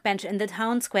park bench in the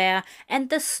town square and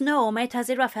the snow made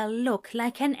Aziraphale look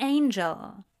like an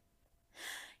angel.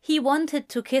 He wanted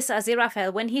to kiss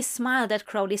Aziraphale when he smiled at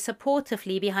Crowley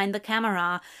supportively behind the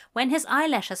camera, when his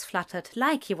eyelashes fluttered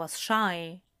like he was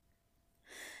shy.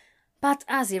 But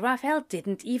Aziraphale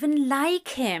didn't even like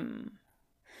him.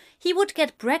 He would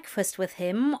get breakfast with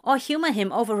him or humor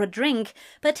him over a drink,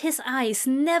 but his eyes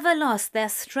never lost their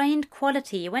strained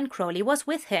quality when Crowley was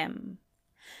with him.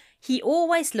 He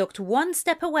always looked one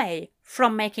step away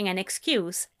from making an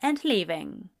excuse and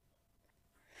leaving.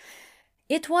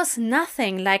 It was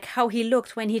nothing like how he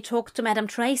looked when he talked to Madame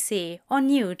Tracy or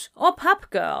Newt or Pup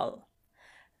Girl.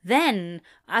 Then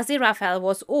Aziraphale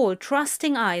was all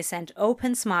trusting eyes and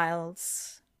open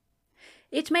smiles.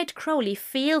 It made Crowley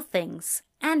feel things,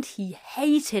 and he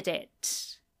hated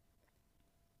it.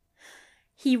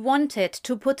 He wanted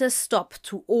to put a stop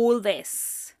to all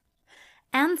this.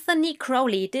 Anthony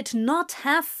Crowley did not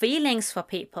have feelings for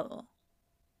people.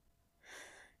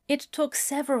 It took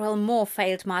several more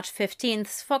failed March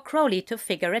 15th for Crowley to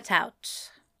figure it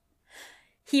out.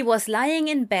 He was lying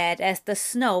in bed as the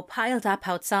snow piled up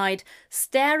outside,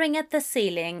 staring at the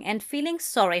ceiling and feeling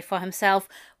sorry for himself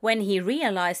when he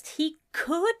realized he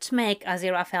could make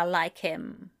Aziraphale like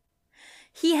him.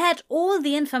 He had all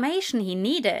the information he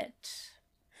needed.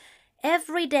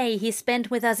 Every day he spent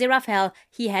with Aziraphale,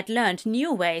 he had learned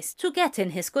new ways to get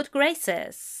in his good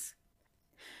graces.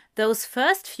 Those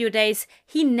first few days,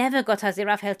 he never got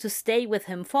Aziraphale to stay with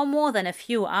him for more than a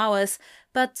few hours,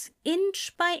 but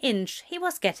inch by inch he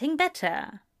was getting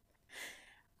better.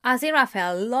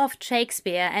 Aziraphale loved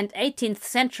Shakespeare and 18th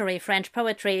century French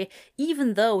poetry,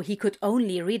 even though he could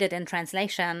only read it in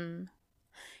translation.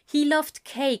 He loved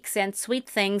cakes and sweet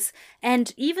things,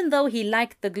 and even though he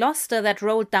liked the Gloucester that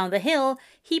rolled down the hill,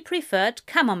 he preferred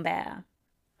Camembert.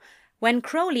 When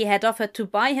Crowley had offered to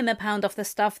buy him a pound of the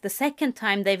stuff the second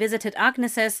time they visited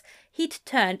Agnes's, he'd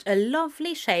turned a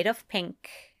lovely shade of pink.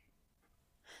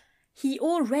 He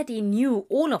already knew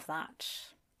all of that.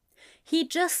 He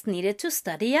just needed to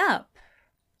study up.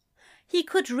 He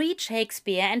could read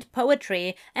Shakespeare and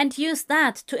poetry and use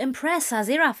that to impress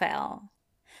Aziraphale.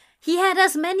 He had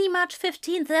as many March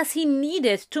 15th as he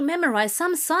needed to memorize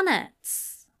some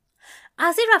sonnets.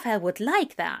 Aziraphale would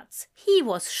like that. He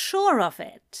was sure of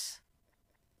it.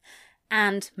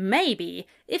 And maybe,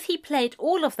 if he played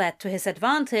all of that to his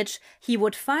advantage, he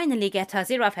would finally get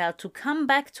Aziraphale to come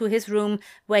back to his room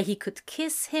where he could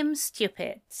kiss him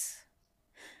stupid.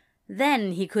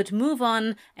 Then he could move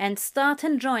on and start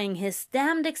enjoying his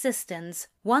damned existence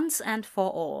once and for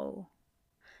all.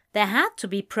 There had to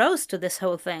be pros to this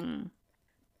whole thing.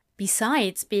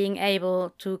 Besides being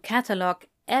able to catalogue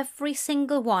every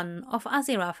single one of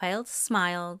Aziraphale's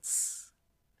smiles.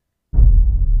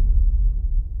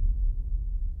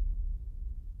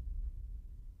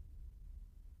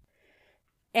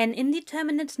 An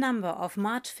indeterminate number of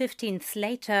March 15th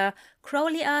later,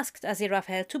 Crowley asked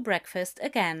Aziraphale to breakfast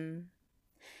again.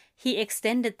 He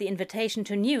extended the invitation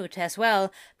to Newt as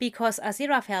well, because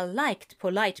Aziraphale liked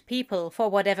polite people for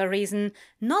whatever reason,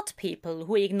 not people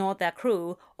who ignored their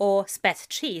crew or spat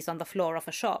cheese on the floor of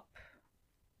a shop.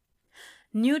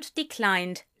 Newt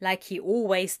declined, like he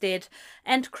always did,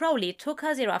 and Crowley took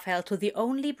Aziraphale to the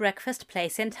only breakfast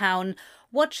place in town,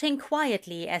 watching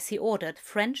quietly as he ordered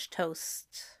French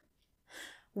toast.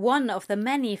 One of the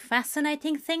many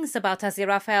fascinating things about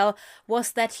Aziraphale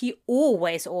was that he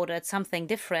always ordered something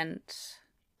different.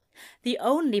 The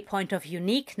only point of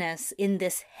uniqueness in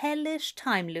this hellish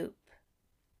time loop.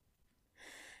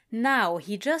 Now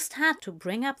he just had to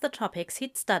bring up the topics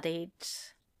he'd studied.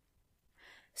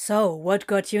 So, what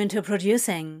got you into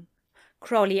producing?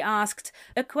 Crowley asked,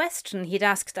 a question he'd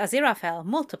asked Aziraphale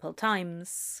multiple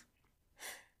times.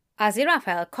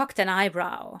 Aziraphale cocked an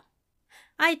eyebrow.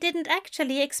 I didn't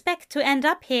actually expect to end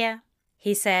up here,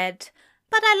 he said,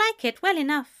 but I like it well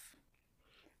enough.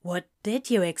 What did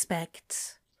you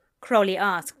expect? Crowley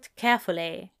asked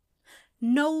carefully.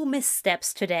 No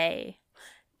missteps today.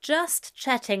 Just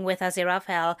chatting with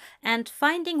Aziraphale and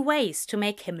finding ways to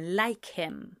make him like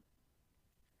him.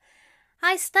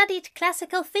 I studied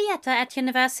classical theatre at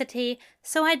university,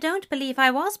 so I don't believe I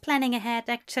was planning ahead,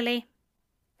 actually.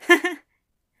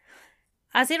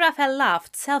 Aziraphale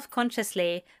laughed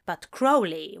self-consciously, but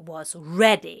Crowley was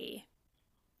ready.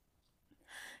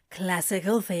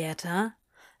 Classical theatre?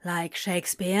 Like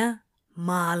Shakespeare?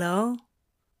 Marlowe?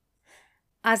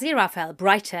 Aziraphale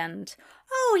brightened.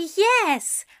 Oh,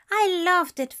 yes! I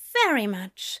loved it very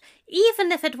much,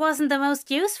 even if it wasn't the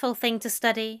most useful thing to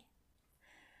study.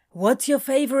 What's your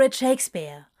favourite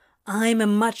Shakespeare? I'm a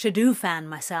Much Ado fan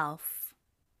myself,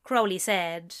 Crowley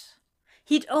said.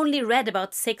 He'd only read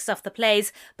about 6 of the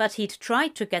plays, but he'd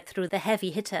tried to get through the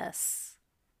heavy hitters.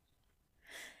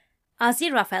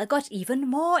 Aziraphale got even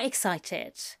more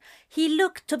excited. He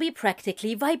looked to be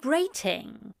practically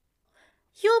vibrating.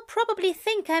 You'll probably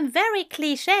think I'm very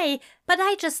cliché, but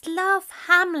I just love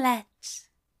Hamlet.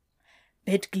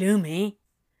 Bit gloomy,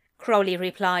 Crowley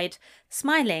replied,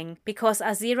 smiling because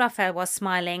Aziraphale was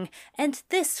smiling, and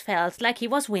this felt like he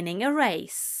was winning a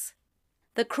race.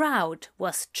 The crowd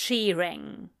was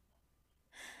cheering.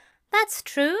 That's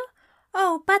true.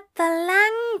 Oh, but the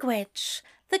language,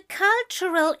 the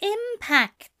cultural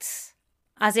impact,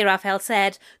 Aziraphale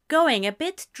said, going a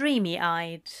bit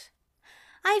dreamy-eyed.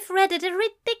 I've read it a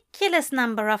ridiculous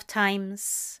number of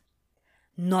times.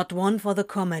 Not one for the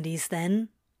comedies, then?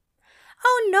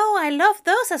 Oh no, I love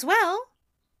those as well,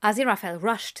 Aziraphale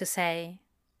rushed to say.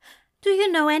 Do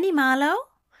you know any Marlowe?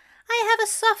 I have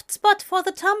a soft spot for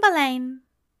the Tamburlaine.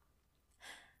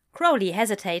 Crowley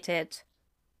hesitated.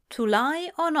 To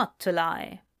lie or not to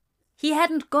lie? He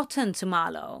hadn't gotten to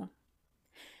Marlowe.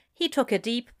 He took a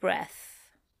deep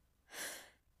breath.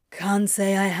 Can't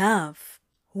say I have.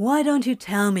 Why don't you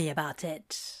tell me about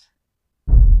it?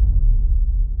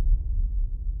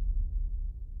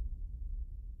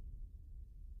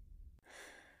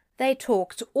 They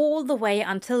talked all the way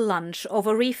until lunch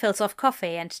over refills of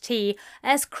coffee and tea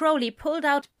as Crowley pulled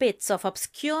out bits of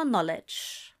obscure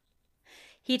knowledge.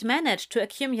 He'd managed to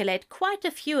accumulate quite a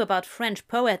few about French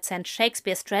poets and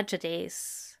Shakespeare's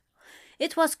tragedies.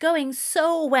 It was going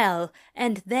so well,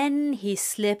 and then he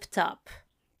slipped up.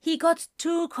 He got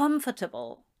too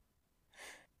comfortable.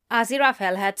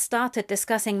 Aziraphale had started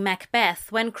discussing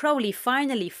Macbeth when Crowley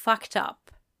finally fucked up.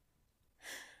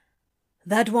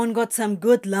 That one got some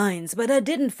good lines, but I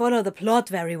didn't follow the plot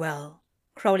very well,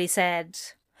 Crowley said.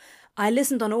 I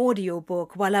listened on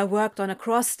audiobook while I worked on a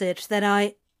cross-stitch that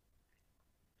I...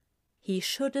 He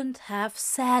shouldn't have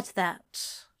said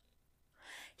that.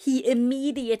 He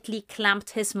immediately clamped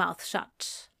his mouth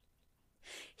shut.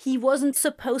 He wasn't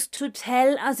supposed to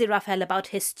tell Aziraphale about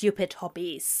his stupid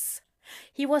hobbies.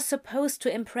 He was supposed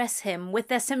to impress him with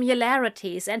their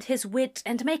similarities and his wit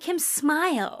and make him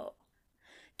smile.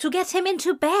 To get him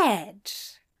into bed.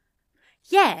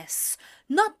 Yes,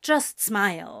 not just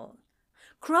smile.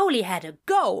 Crowley had a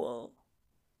goal.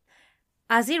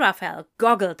 Aziraphale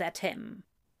goggled at him.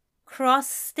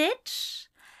 Cross-stitch?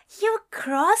 You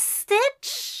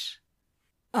cross-stitch?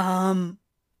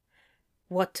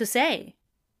 What to say?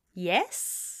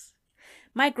 Yes?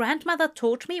 My grandmother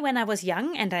taught me when I was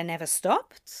young and I never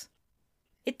stopped.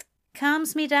 It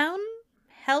calms me down,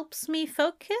 helps me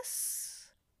focus.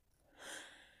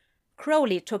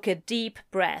 Crowley took a deep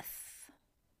breath.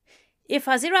 If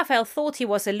Aziraphale thought he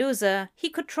was a loser, he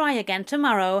could try again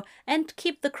tomorrow and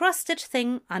keep the cross-stitch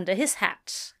thing under his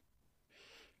hat.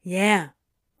 Yeah,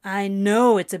 I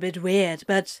know it's a bit weird,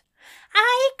 but…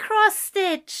 I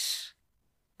cross-stitch,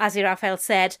 Aziraphale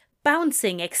said,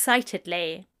 bouncing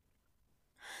excitedly.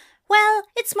 Well,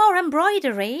 it's more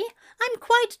embroidery. I'm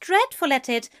quite dreadful at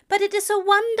it, but it is a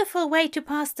wonderful way to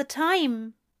pass the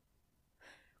time.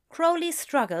 Crowley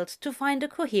struggled to find a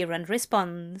coherent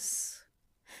response.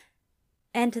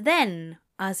 And then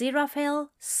Aziraphale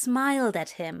smiled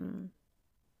at him.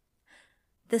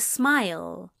 The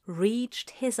smile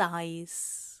reached his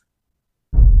eyes.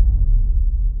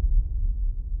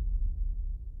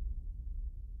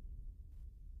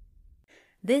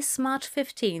 This March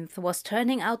 15th was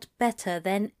turning out better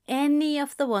than any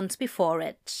of the ones before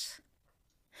it.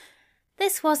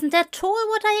 This wasn't at all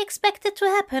what I expected to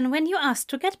happen when you asked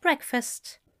to get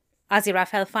breakfast,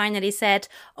 Aziraphale finally said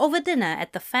over dinner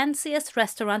at the fanciest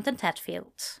restaurant in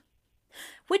Tadfield.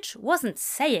 Which wasn't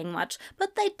saying much,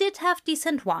 but they did have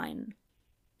decent wine.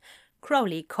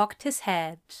 Crowley cocked his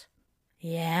head.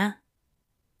 Yeah?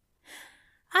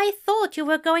 I thought you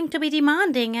were going to be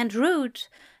demanding and rude.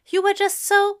 You were just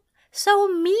so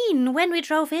mean when we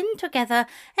drove in together,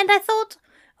 and I thought,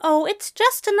 oh, it's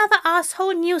just another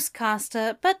asshole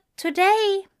newscaster, but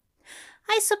today,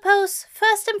 I suppose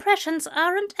first impressions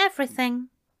aren't everything.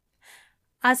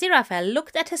 Aziraphale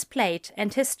looked at his plate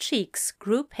and his cheeks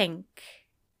grew pink.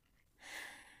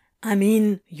 I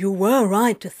mean, you were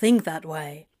right to think that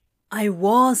way. I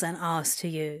was an ass to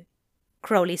you,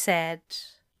 Crowley said.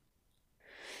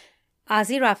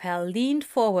 Aziraphale leaned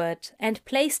forward and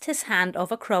placed his hand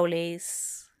over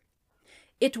Crowley's.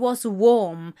 It was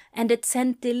warm and it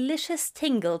sent delicious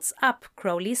tingles up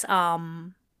Crowley's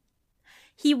arm.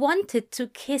 He wanted to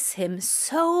kiss him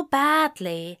so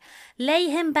badly, lay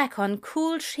him back on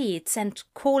cool sheets and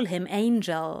call him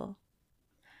Angel.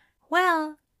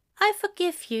 Well, I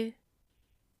forgive you.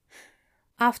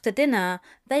 After dinner,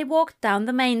 they walked down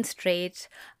the main street,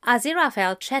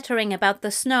 Aziraphale chattering about the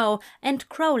snow, and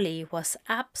Crowley was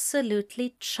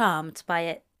absolutely charmed by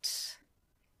it.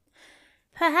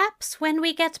 Perhaps when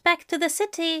we get back to the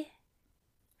city.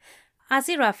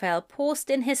 Aziraphale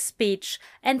paused in his speech,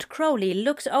 and Crowley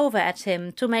looked over at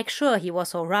him to make sure he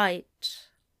was all right.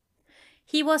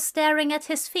 He was staring at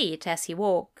his feet as he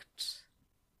walked.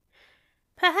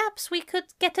 Perhaps we could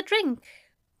get a drink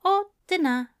or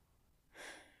dinner.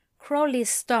 Crowley's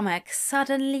stomach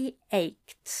suddenly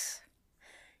ached.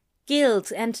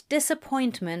 Guilt and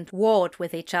disappointment warred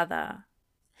with each other.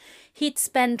 He'd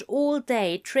spent all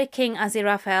day tricking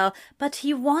Aziraphale, but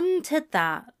he wanted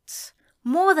that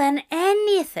more than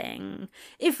anything.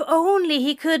 If only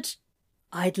he could…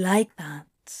 I'd like that,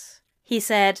 he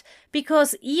said,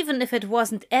 because even if it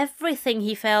wasn't everything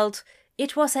he felt,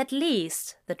 it was at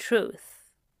least the truth.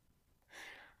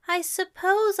 I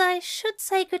suppose I should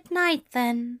say good night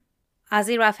then,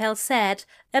 Aziraphale said,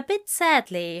 a bit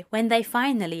sadly, when they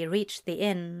finally reached the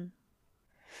inn.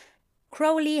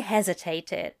 Crowley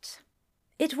hesitated.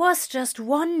 It was just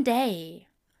one day.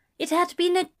 It had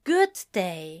been a good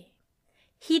day.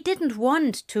 He didn't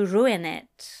want to ruin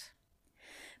it.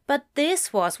 But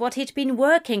this was what he'd been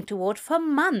working toward for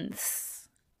months.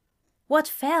 What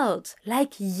felt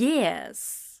like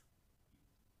years.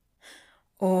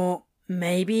 Or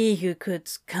maybe you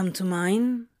could come to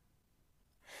mine?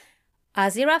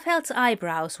 Aziraphale's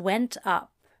eyebrows went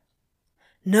up.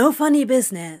 No funny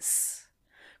business,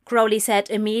 Crowley said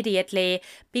immediately,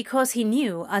 because he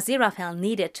knew Aziraphale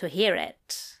needed to hear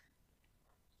it.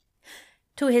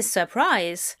 To his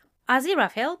surprise,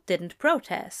 Aziraphale didn't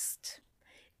protest.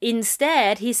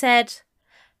 Instead, he said,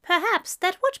 perhaps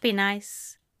that would be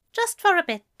nice, just for a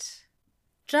bit.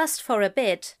 Just for a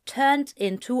bit turned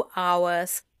into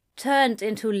hours, turned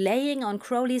into laying on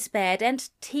Crowley's bed and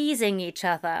teasing each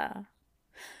other.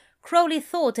 Crowley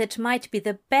thought it might be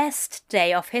the best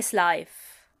day of his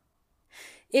life.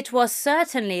 It was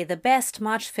certainly the best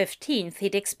March 15th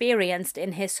he'd experienced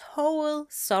in his whole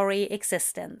sorry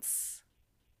existence.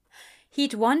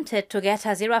 He'd wanted to get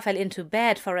Aziraphale into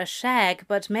bed for a shag,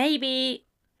 but maybe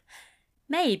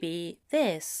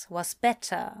this was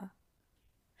better.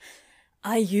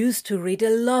 I used to read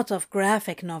a lot of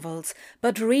graphic novels,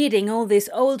 but reading all these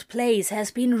old plays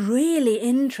has been really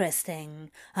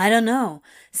interesting. I don't know,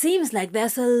 seems like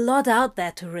there's a lot out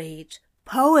there to read,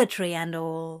 poetry and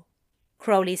all,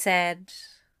 Crowley said.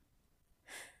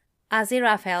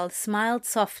 Aziraphale smiled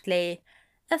softly,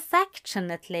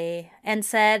 affectionately, and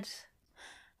said,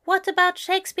 What about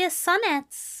Shakespeare's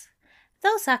sonnets?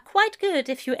 Those are quite good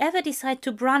if you ever decide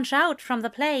to branch out from the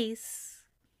plays.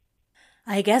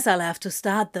 I guess I'll have to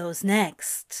start those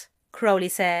next, Crowley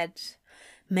said.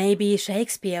 "Maybe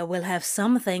Shakespeare will have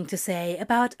something to say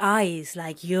about eyes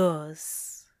like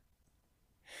yours."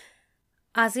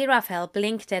 Aziraphale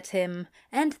blinked at him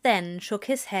and then shook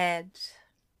his head.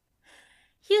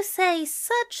 "You say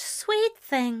such sweet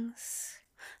things.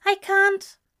 I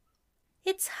can't.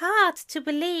 It's hard to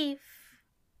believe."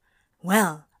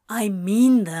 "Well, I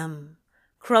mean them,"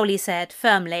 Crowley said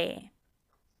firmly.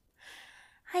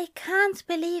 "I can't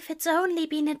believe it's only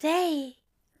been a day,"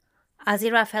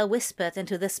 Aziraphale whispered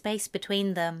into the space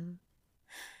between them.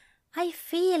 "I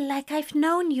feel like I've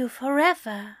known you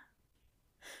forever."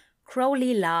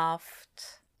 Crowley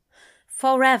laughed.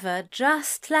 Forever,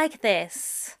 just like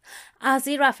this.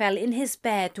 Aziraphale in his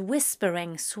bed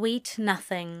whispering sweet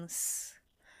nothings.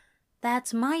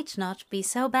 That might not be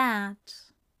so bad.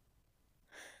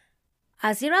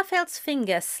 Aziraphale's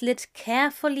fingers slid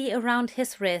carefully around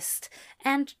his wrist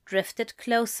and drifted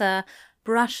closer,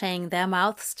 brushing their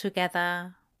mouths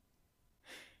together.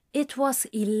 It was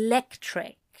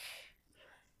electric.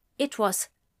 It was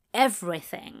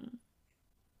everything.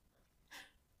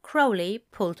 Crowley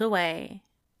pulled away.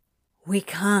 "We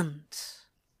can't,"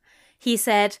 he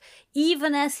said,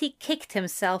 even as he kicked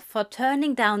himself for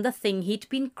turning down the thing he'd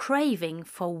been craving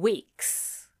for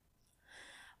weeks.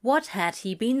 What had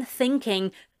he been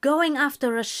thinking, going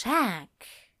after a shag?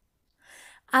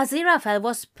 Aziraphale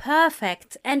was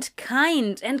perfect and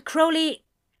kind, and Crowley...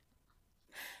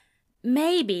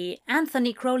 Maybe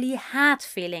Anthony Crowley had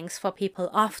feelings for people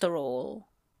after all.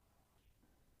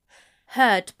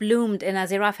 Hurt bloomed in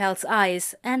Aziraphale's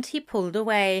eyes, and he pulled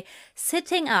away,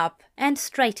 sitting up and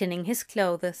straightening his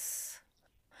clothes.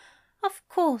 "Of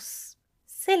course.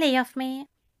 Silly of me.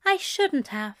 I shouldn't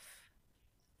have."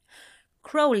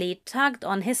 Crowley tugged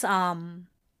on his arm.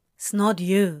 "It's not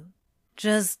you.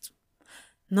 Just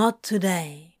not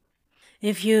today.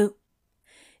 If you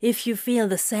feel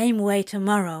the same way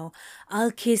tomorrow,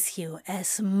 I'll kiss you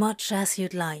as much as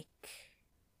you'd like."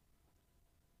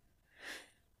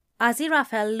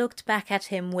 Aziraphale looked back at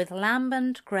him with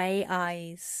lambent grey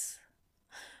eyes.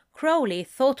 Crowley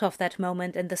thought of that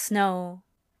moment in the snow.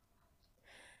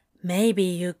 "Maybe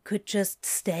you could just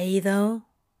stay, though?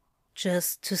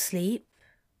 Just to sleep?"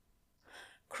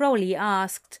 Crowley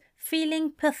asked,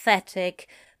 feeling pathetic,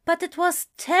 but it was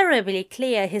terribly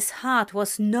clear his heart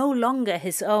was no longer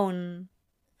his own.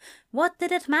 What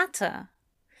did it matter?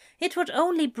 It would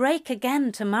only break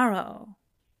again tomorrow.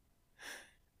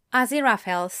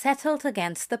 Aziraphale settled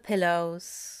against the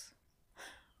pillows.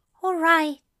 "All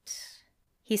right,"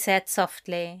 he said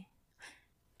softly.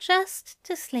 "Just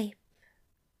to sleep."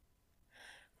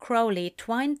 Crowley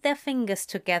twined their fingers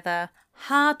together,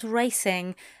 heart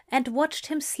racing, and watched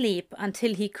him sleep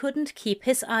until he couldn't keep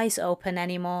his eyes open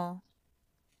anymore.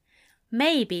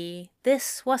 Maybe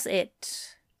this was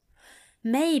it.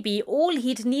 Maybe all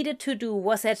he'd needed to do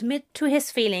was admit to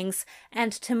his feelings,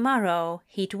 and tomorrow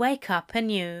he'd wake up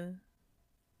anew.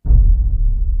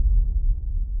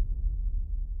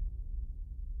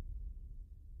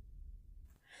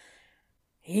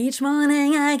 "Each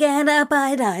morning I get up,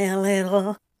 I die a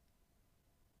little."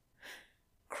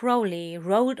 Crowley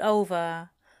rolled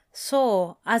over,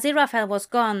 saw Aziraphale was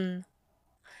gone,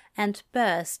 and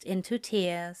burst into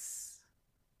tears.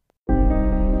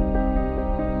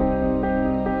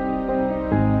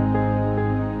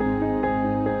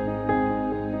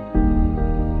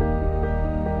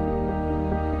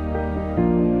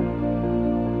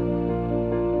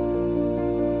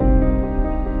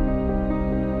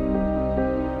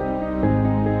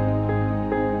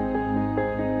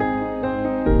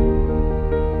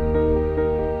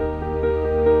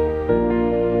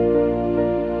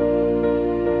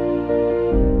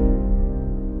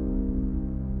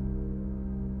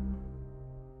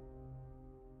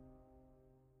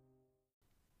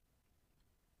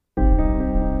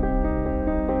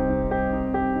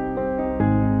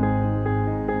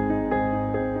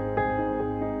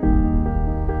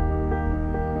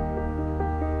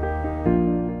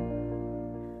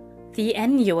 The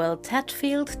annual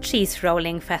Tadfield Cheese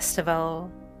Rolling Festival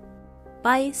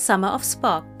by Summer of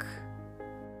Spock.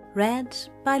 Read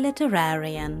by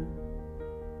Literarian.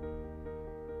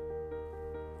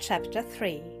 Chapter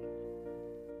 3.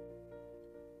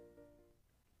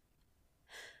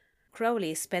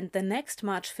 Crowley spent the next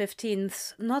March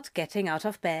 15th not getting out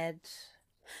of bed.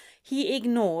 He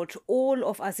ignored all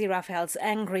of Aziraphale's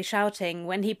angry shouting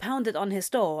when he pounded on his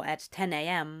door at 10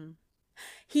 a.m.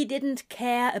 He didn't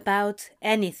care about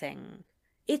anything.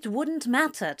 It wouldn't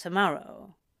matter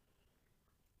tomorrow.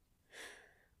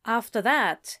 After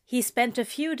that, he spent a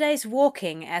few days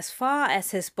walking as far as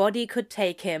his body could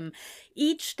take him,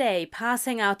 each day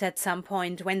passing out at some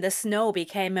point when the snow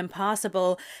became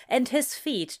impassable and his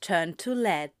feet turned to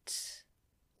lead.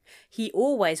 He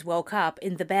always woke up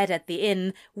in the bed at the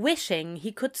inn, wishing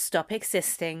he could stop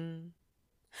existing.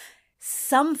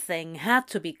 Something had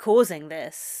to be causing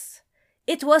this.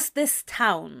 It was this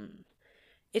town.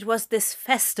 It was this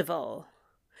festival.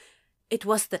 It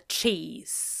was the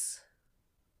cheese.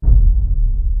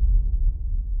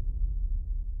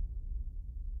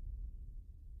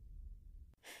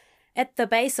 At the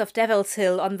base of Devil's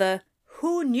Hill on the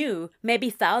who knew maybe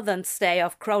thousandth day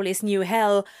of Crowley's new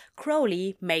hell,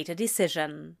 Crowley made a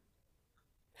decision.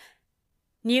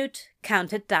 Newt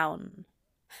counted down.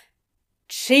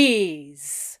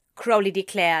 Cheese, Crowley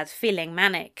declared, feeling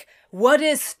manic. What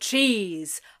is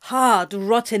cheese? Hard,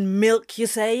 rotten milk, you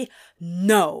say?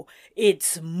 No,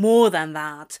 it's more than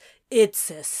that. It's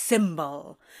a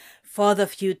symbol for the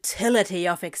futility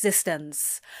of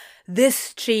existence.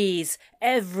 This cheese,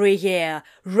 every year,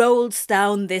 rolls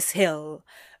down this hill.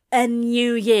 A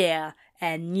new year,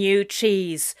 a new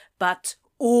cheese, but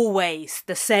always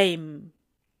the same.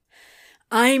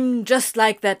 I'm just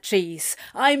like that cheese.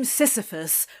 I'm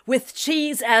Sisyphus, with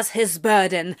cheese as his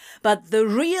burden. But the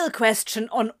real question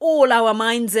on all our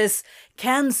minds is,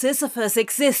 can Sisyphus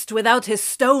exist without his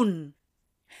stone?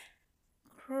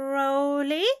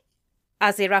 Crowley?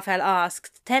 Aziraphale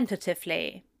asked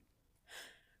tentatively.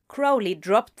 Crowley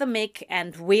dropped the mic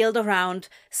and wheeled around,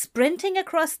 sprinting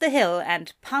across the hill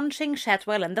and punching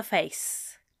Shadwell in the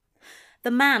face.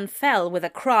 The man fell with a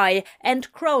cry,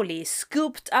 and Crowley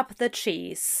scooped up the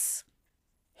cheese.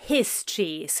 His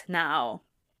cheese now.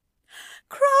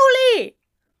 "Crowley!"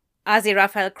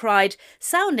 Aziraphale cried,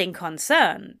 sounding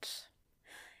concerned.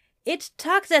 It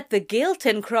tugged at the guilt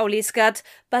in Crowley's gut,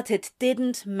 but it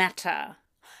didn't matter.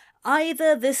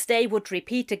 Either this day would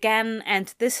repeat again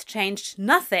and this changed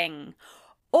nothing,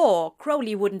 or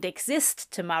Crowley wouldn't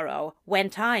exist tomorrow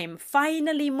when time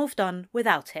finally moved on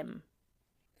without him.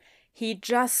 He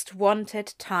just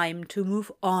wanted time to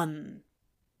move on.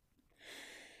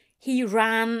 He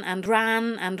ran and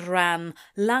ran and ran,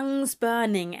 lungs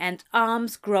burning and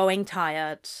arms growing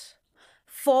tired.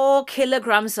 4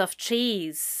 kilograms of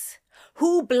cheese.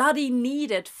 Who bloody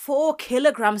needed 4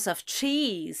 kilograms of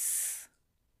cheese?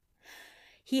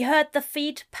 He heard the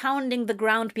feet pounding the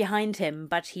ground behind him,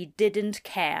 but he didn't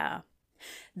care.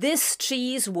 This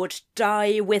cheese would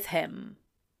die with him.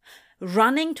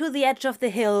 Running to the edge of the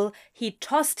hill, he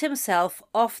tossed himself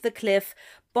off the cliff,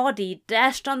 body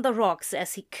dashed on the rocks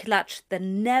as he clutched the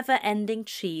never-ending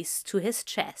cheese to his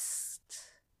chest.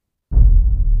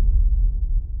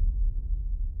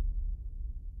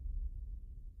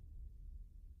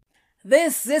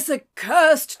 This is a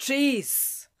cursed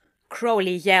cheese,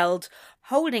 Crowley yelled,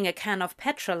 holding a can of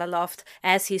petrol aloft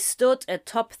as he stood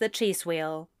atop the cheese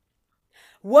wheel.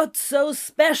 What's so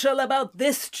special about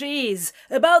this cheese,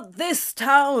 about this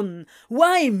town?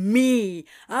 Why me?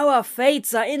 Our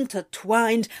fates are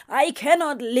intertwined. I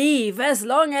cannot leave as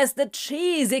long as the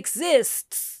cheese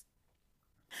exists.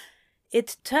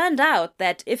 It turned out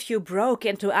that if you broke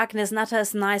into Agnes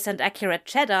Nutter's nice and accurate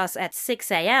cheddars at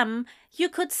 6 a.m, you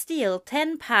could steal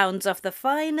 10 pounds of the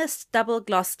finest double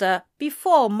Gloucester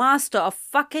before Master of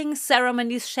fucking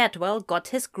Ceremonies Shadwell got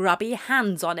his grubby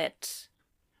hands on it.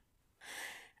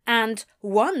 And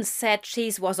once said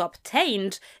cheese was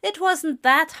obtained, it wasn't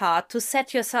that hard to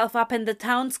set yourself up in the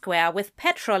town square with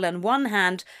petrol in one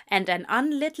hand and an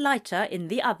unlit lighter in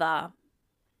the other.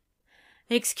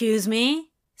 Excuse me?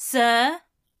 Sir?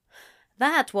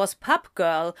 That was Pup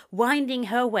Girl winding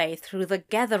her way through the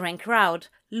gathering crowd,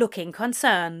 looking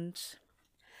concerned.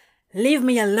 Leave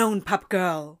me alone, Pup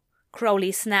Girl,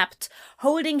 Crowley snapped,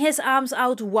 holding his arms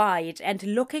out wide and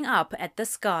looking up at the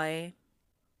sky.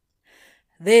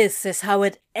 This is how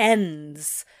it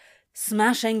ends.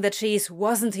 Smashing the cheese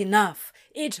wasn't enough.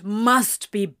 It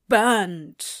must be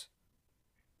burnt.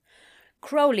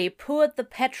 Crowley poured the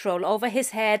petrol over his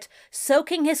head,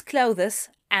 soaking his clothes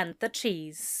and the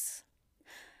cheese.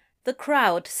 The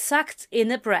crowd sucked in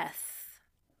a breath.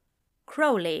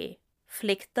 Crowley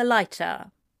flicked the lighter.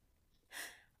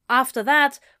 After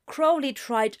that, Crowley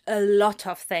tried a lot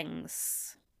of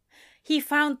things. He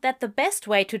found that the best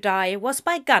way to die was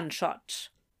by gunshot,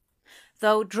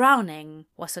 though drowning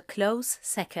was a close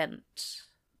second.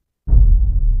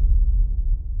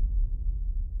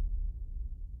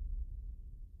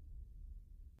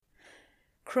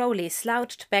 Crowley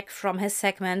slouched back from his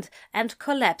segment and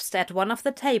collapsed at one of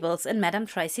the tables in Madame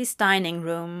Tracy's dining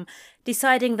room,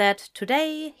 deciding that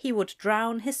today he would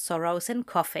drown his sorrows in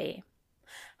coffee.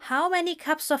 How many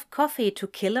cups of coffee to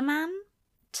kill a man?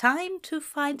 Time to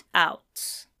find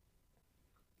out.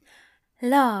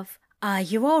 Love, are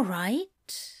you all right?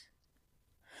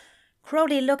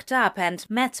 Crowley looked up and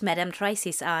met Madame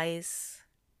Tracy's eyes.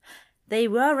 They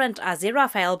weren't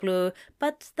Aziraphale blue,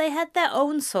 but they had their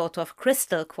own sort of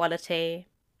crystal quality.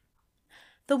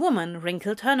 The woman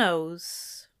wrinkled her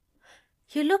nose.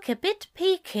 You look a bit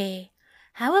peaky.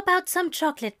 How about some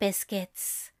chocolate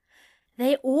biscuits?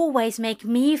 They always make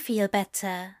me feel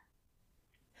better.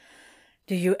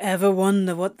 Do you ever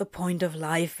wonder what the point of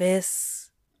life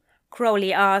is?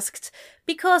 Crowley asked,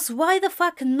 because why the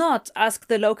fuck not ask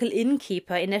the local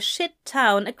innkeeper in a shit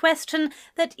town a question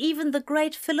that even the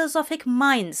great philosophic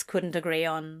minds couldn't agree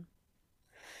on?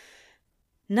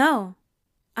 No,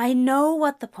 I know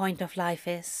what the point of life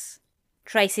is,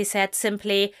 Tracy said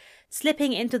simply,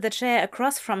 slipping into the chair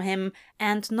across from him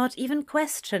and not even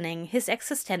questioning his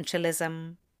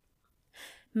existentialism.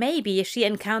 Maybe she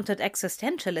encountered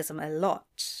existentialism a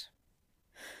lot.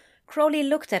 Crowley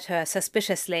looked at her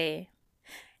suspiciously.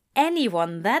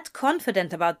 Anyone that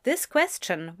confident about this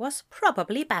question was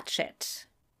probably batshit.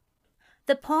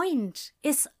 The point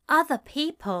is other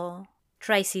people,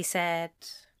 Tracy said.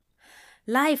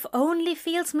 Life only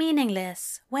feels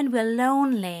meaningless when we're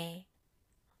lonely.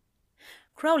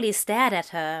 Crowley stared at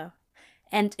her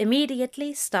and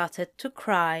immediately started to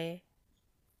cry.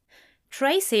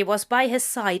 Tracy was by his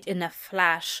side in a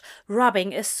flash,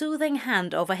 rubbing a soothing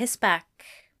hand over his back.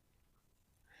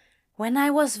 When I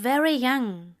was very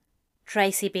young,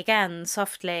 Tracy began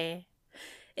softly,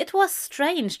 it was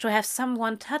strange to have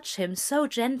someone touch him so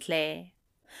gently.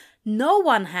 No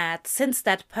one had since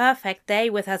that perfect day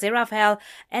with Aziraphale,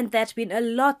 and there'd been a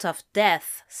lot of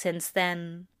death since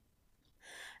then.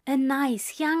 A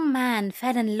nice young man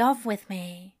fell in love with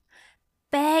me,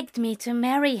 begged me to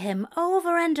marry him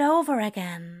over and over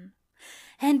again.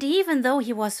 And even though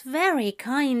he was very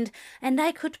kind and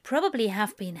I could probably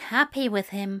have been happy with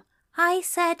him, I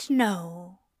said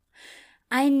no.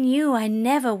 I knew I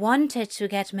never wanted to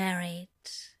get married.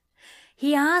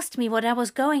 He asked me what I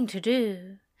was going to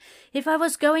do, if I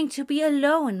was going to be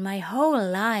alone my whole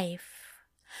life.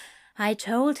 I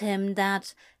told him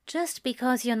that just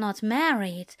because you're not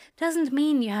married doesn't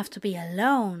mean you have to be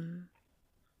alone.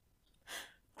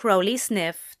 Crowley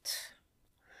sniffed.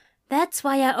 That's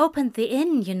why I opened the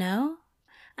inn, you know.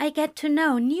 I get to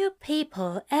know new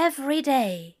people every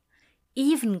day,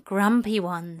 even grumpy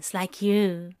ones like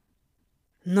you.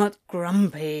 Not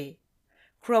grumpy,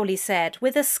 Crowley said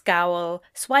with a scowl,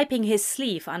 swiping his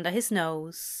sleeve under his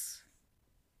nose.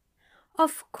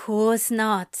 Of course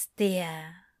not,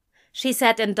 dear, she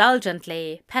said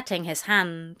indulgently, patting his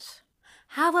hand.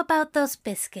 How about those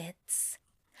biscuits?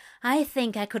 I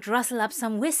think I could rustle up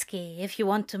some whiskey if you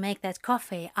want to make that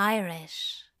coffee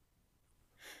Irish.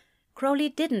 Crowley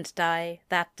didn't die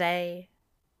that day.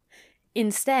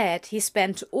 Instead, he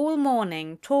spent all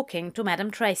morning talking to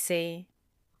Madame Tracy.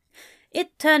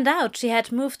 It turned out she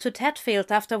had moved to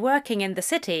Tedfield after working in the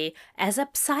city, as a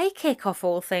psychic of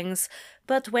all things,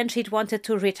 but when she'd wanted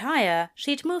to retire,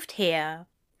 she'd moved here.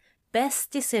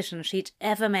 Best decision she'd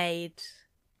ever made.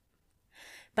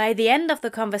 By the end of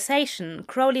the conversation,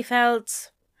 Crowley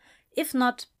felt, if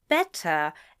not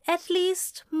better, at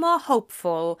least more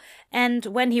hopeful, and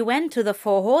when he went to the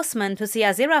Four Horsemen to see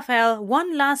Aziraphale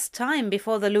one last time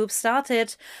before the loop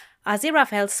started,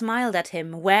 Aziraphale smiled at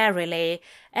him warily,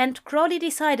 and Crowley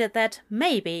decided that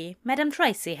maybe Madame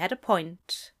Tracy had a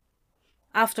point.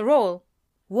 After all,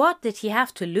 what did he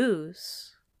have to lose?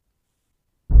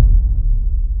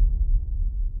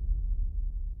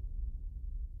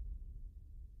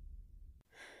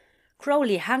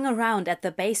 Crowley hung around at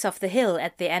the base of the hill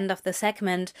at the end of the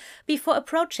segment before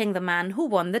approaching the man who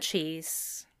won the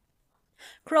cheese.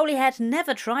 Crowley had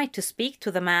never tried to speak to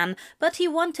the man, but he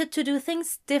wanted to do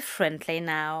things differently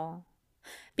now.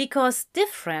 Because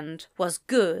different was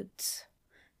good.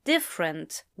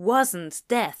 Different wasn't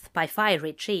death by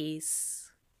fiery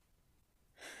cheese.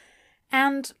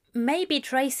 And maybe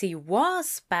Tracy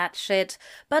was batshit,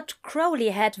 but Crowley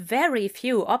had very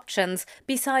few options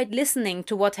beside listening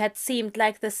to what had seemed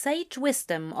like the sage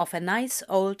wisdom of a nice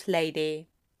old lady.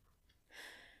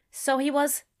 So he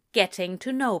was getting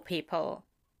to know people.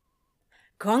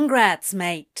 Congrats,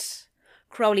 mate,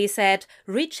 Crowley said,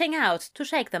 reaching out to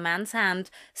shake the man's hand,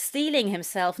 steeling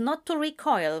himself not to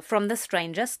recoil from the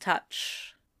stranger's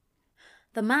touch.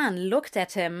 The man looked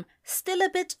at him, still a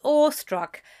bit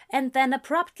awestruck, and then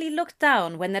abruptly looked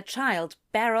down when the child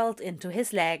barreled into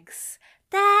his legs.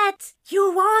 "Dad,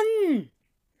 you won!"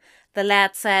 the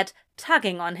lad said,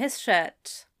 tugging on his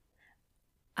shirt.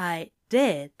 I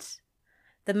did,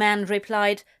 the man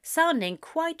replied, sounding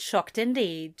quite shocked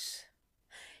indeed.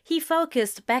 He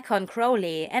focused back on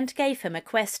Crowley and gave him a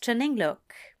questioning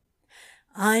look.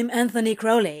 I'm Anthony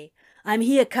Crowley. I'm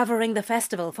here covering the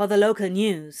festival for the local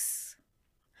news.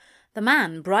 The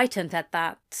man brightened at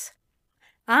that.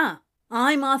 Ah,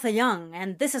 I'm Arthur Young,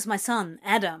 and this is my son,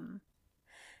 Adam.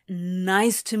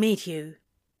 Nice to meet you,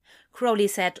 Crowley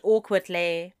said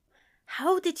awkwardly.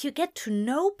 How did you get to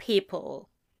know people?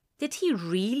 Did he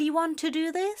really want to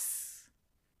do this?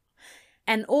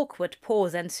 An awkward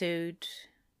pause ensued.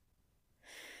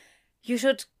 You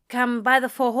should come by the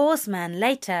Four Horsemen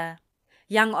later,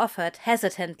 Young offered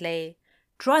hesitantly.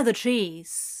 Try the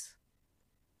cheese.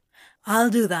 I'll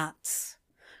do that,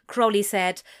 Crowley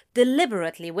said,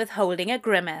 deliberately withholding a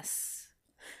grimace.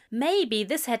 Maybe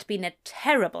this had been a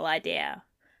terrible idea.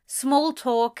 Small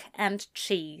talk and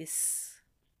cheese.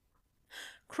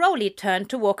 Crowley turned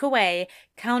to walk away,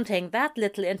 counting that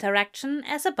little interaction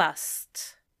as a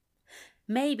bust.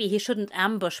 Maybe he shouldn't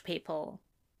ambush people.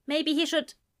 Maybe he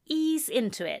should ease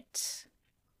into it.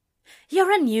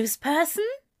 You're a news person?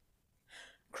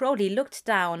 Crowley looked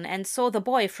down and saw the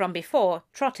boy from before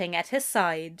trotting at his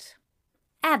side.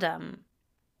 Adam.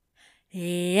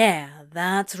 Yeah,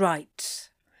 that's right,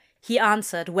 he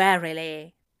answered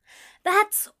warily.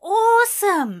 That's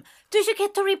awesome! Do you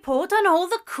get to report on all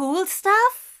the cool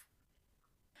stuff?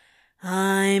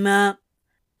 I'm the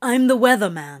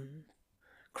weatherman,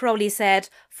 Crowley said,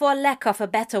 for lack of a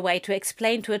better way to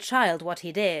explain to a child what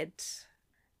he did.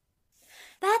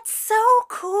 That's so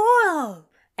cool,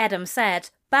 Adam said,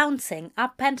 bouncing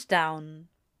up and down.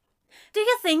 Do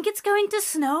you think it's going to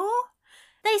snow?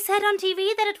 They said on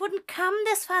TV that it wouldn't come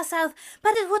this far south,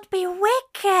 but it would be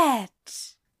wicked.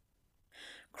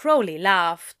 Crowley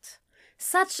laughed.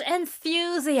 Such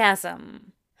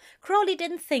enthusiasm. Crowley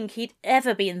didn't think he'd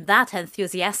ever been that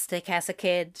enthusiastic as a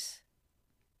kid.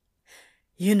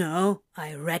 You know,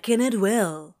 I reckon it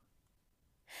will.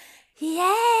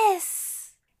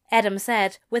 Yes, Adam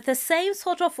said with the same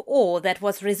sort of awe that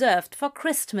was reserved for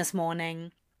Christmas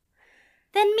morning.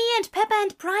 Then me and Peppa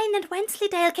and Brian and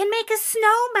Wensleydale can make a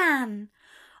snowman.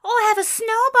 Or have a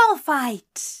snowball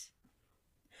fight.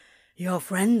 Your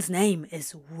friend's name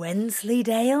is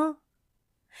Wensleydale?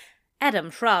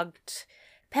 Adam shrugged.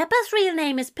 Peppa's real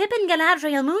name is Pippin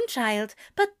Galadriel Moonchild,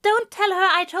 but don't tell her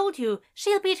I told you.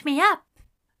 She'll beat me up.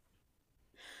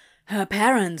 Her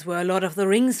parents were Lord of the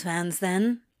Rings fans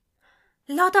then.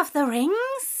 Lord of the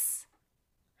Rings?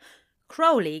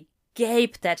 Crowley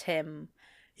gaped at him.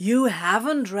 You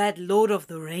haven't read Lord of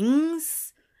the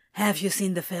Rings? Have you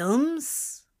seen the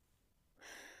films?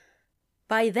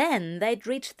 By then they'd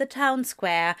reached the town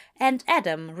square, and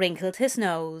Adam wrinkled his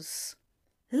nose.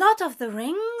 Lord of the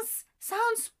Rings?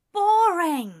 Sounds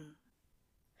boring.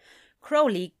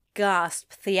 Crowley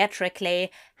gasped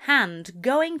theatrically, hand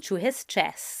going to his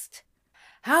chest.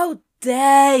 How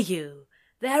dare you?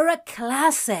 They're a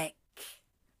classic.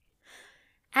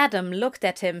 Adam looked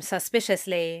at him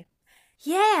suspiciously.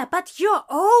 Yeah, but you're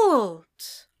old.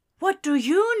 What do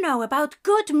you know about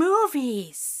good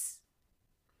movies?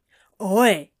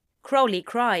 Oi, Crowley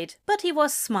cried, but he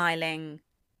was smiling.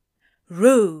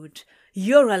 Rude.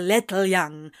 You're a little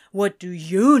young. What do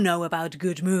you know about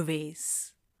good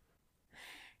movies?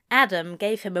 Adam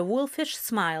gave him a wolfish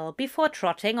smile before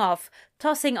trotting off,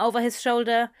 tossing over his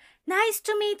shoulder. Nice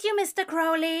to meet you, Mr.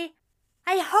 Crowley.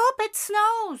 I hope it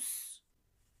snows.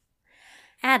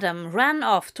 Adam ran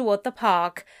off toward the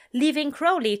park, leaving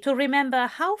Crowley to remember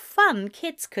how fun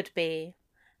kids could be.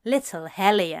 Little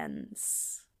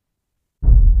hellions.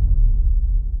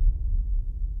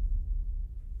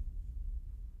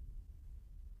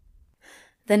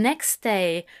 The next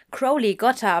day, Crowley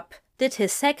got up, did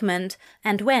his segment,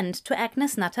 and went to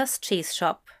Agnes Nutter's cheese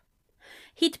shop.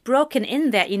 He'd broken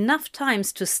in there enough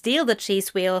times to steal the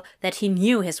cheese wheel that he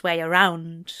knew his way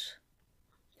around.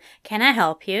 Can I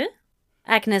help you?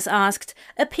 Agnes asked,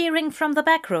 appearing from the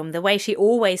back room the way she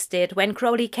always did when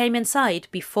Crowley came inside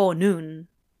before noon.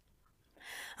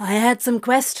 I had some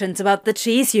questions about the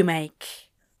cheese you make,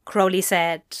 Crowley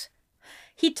said.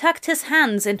 He tucked his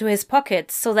hands into his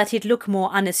pockets so that he'd look more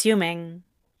unassuming.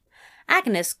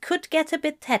 Agnes could get a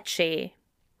bit tetchy.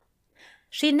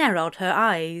 She narrowed her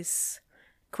eyes.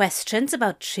 Questions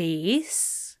about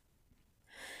cheese?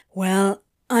 Well,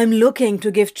 I'm looking to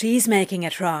give cheese-making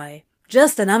a try.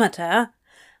 Just an amateur.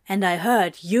 And I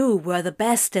heard you were the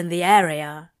best in the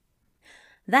area.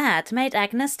 That made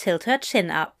Agnes tilt her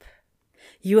chin up.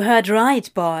 You heard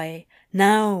right, boy.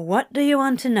 Now, what do you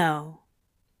want to know?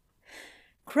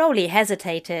 Crowley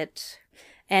hesitated,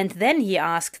 and then he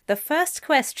asked the first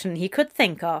question he could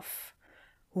think of.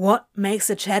 What makes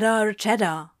a cheddar a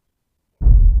cheddar?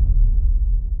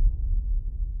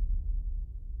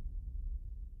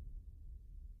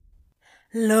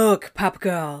 Look, pup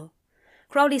girl,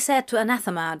 Crowley said to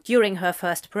Anathema during her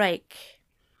first break.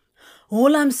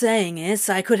 All I'm saying is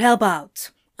I could help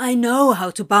out. I know how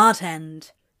to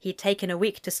bartend. He'd taken a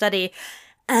week to study.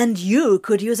 And you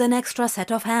could use an extra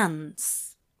set of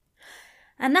hands.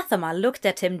 Anathema looked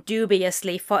at him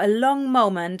dubiously for a long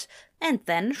moment and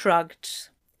then shrugged.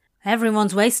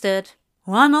 Everyone's wasted.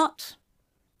 Why not?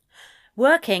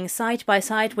 Working side by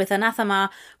side with Anathema,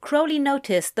 Crowley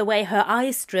noticed the way her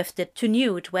eyes drifted to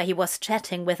Newt where he was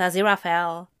chatting with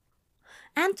Aziraphale.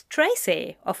 And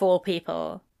Tracy, of all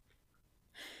people.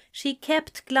 She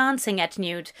kept glancing at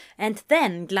Newt and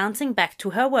then glancing back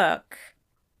to her work.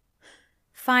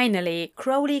 Finally,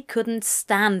 Crowley couldn't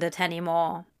stand it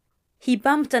anymore. He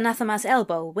bumped Anathema's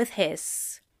elbow with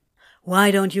his. Why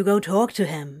don't you go talk to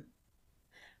him?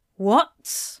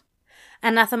 What?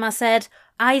 Anathema said,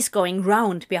 eyes going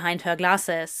round behind her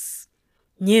glasses.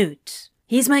 Newt,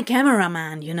 he's my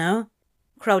cameraman, you know,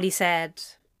 Crowley said.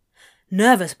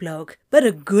 Nervous bloke, but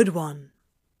a good one.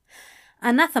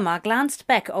 Anathema glanced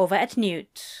back over at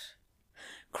Newt.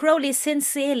 Crowley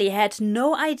sincerely had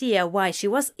no idea why she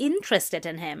was interested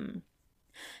in him.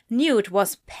 Newt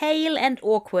was pale and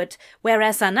awkward,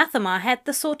 whereas Anathema had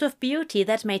the sort of beauty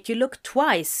that made you look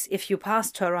twice if you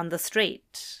passed her on the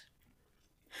street.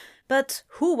 But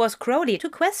who was Crowley to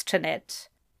question it?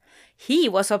 He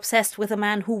was obsessed with a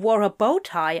man who wore a bow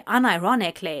tie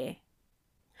unironically.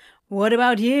 What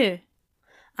about you?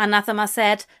 Anathema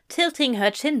said, tilting her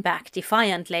chin back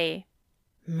defiantly.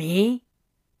 Me?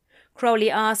 Crowley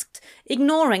asked,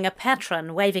 ignoring a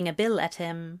patron waving a bill at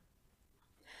him.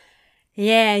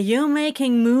 Yeah, you're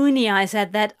making moony eyes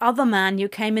at that other man you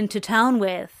came into town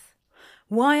with.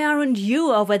 Why aren't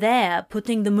you over there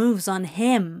putting the moves on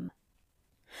him?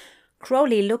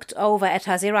 Crowley looked over at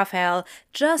Aziraphale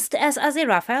just as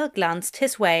Aziraphale glanced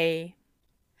his way.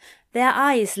 Their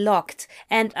eyes locked,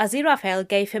 and Aziraphale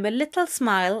gave him a little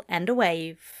smile and a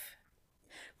wave.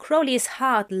 Crowley's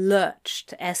heart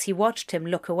lurched as he watched him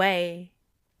look away.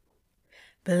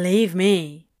 Believe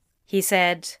me, he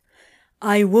said,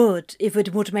 I would if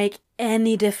it would make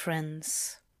any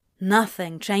difference.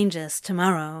 Nothing changes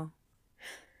tomorrow.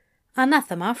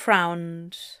 Anathema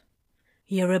frowned.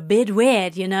 You're a bit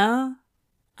weird, you know.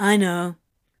 I know,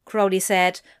 Crowley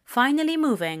said, finally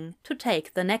moving to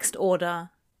take the next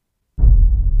order.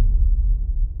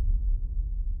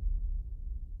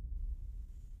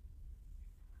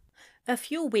 A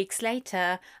few weeks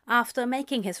later, after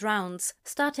making his rounds,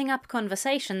 starting up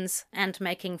conversations, and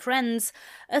making friends,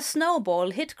 a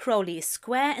snowball hit Crowley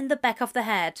square in the back of the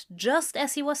head just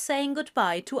as he was saying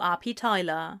goodbye to R.P.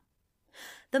 Tyler.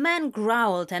 The man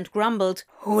growled and grumbled,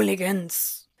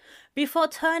 "Hooligans!" before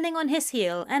turning on his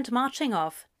heel and marching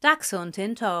off, dachshund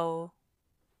in tow.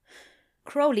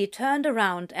 Crowley turned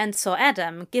around and saw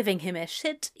Adam giving him a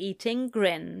shit-eating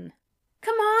grin.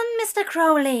 "Come on, Mr.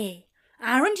 Crowley!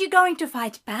 Aren't you going to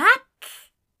fight back?"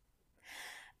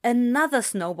 Another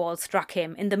snowball struck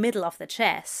him in the middle of the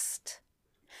chest.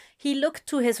 He looked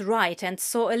to his right and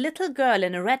saw a little girl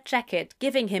in a red jacket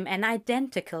giving him an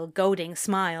identical goading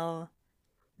smile.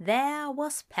 There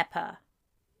was Pepper.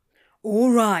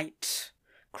 "All right,"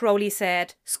 Crowley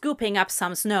said, scooping up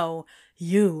some snow.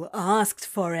 "You asked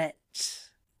for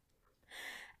it."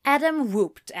 Adam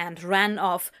whooped and ran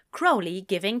off, Crowley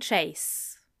giving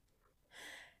chase.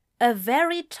 A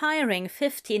very tiring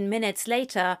 15 minutes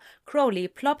later, Crowley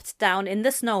plopped down in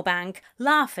the snowbank,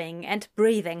 laughing and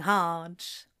breathing hard.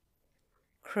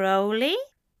 "Crowley?"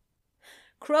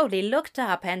 Crowley looked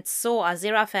up and saw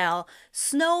Aziraphale,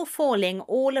 snow falling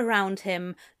all around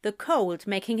him, the cold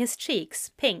making his cheeks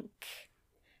pink.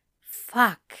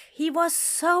 Fuck, he was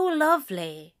so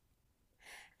lovely.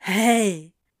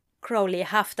 "Hey!" Crowley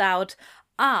huffed out,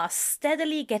 arse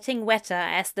steadily getting wetter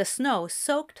as the snow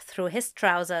soaked through his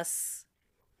trousers.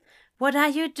 "What are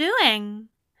you doing?"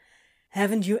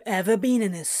 "Haven't you ever been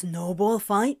in a snowball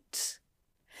fight?"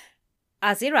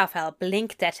 Aziraphale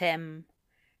blinked at him.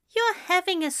 "You're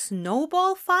having a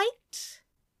snowball fight?"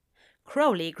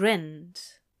 Crowley grinned.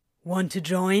 "Want to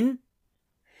join?"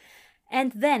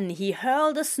 And then he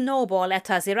hurled a snowball at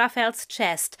Aziraphale's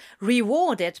chest,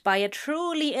 rewarded by a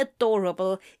truly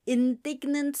adorable,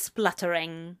 indignant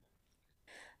spluttering.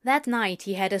 That night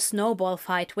he had a snowball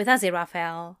fight with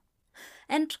Aziraphale.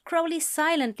 And Crowley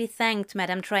silently thanked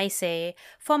Madame Tracy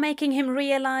for making him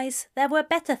realize there were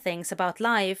better things about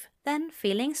life than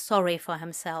feeling sorry for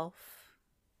himself.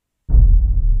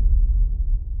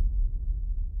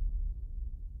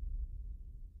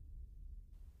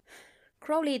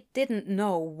 Crowley didn't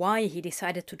know why he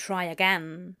decided to try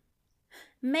again.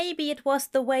 Maybe it was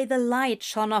the way the light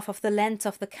shone off of the lens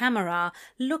of the camera,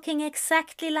 looking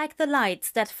exactly like the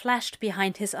lights that flashed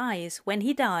behind his eyes when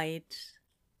he died.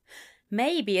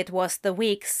 Maybe it was the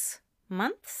weeks,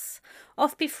 months,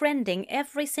 of befriending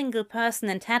every single person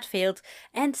in Tadfield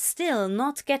and still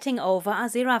not getting over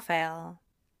Aziraphale.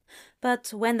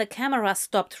 But when the camera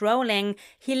stopped rolling,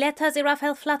 he let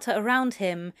Aziraphale flutter around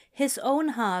him, his own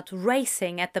heart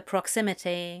racing at the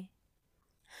proximity.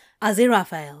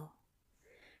 Aziraphale,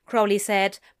 Crowley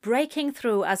said, breaking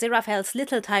through Aziraphale's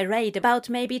little tirade about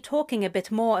maybe talking a bit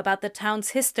more about the town's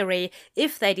history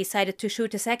if they decided to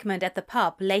shoot a segment at the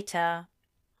pub later.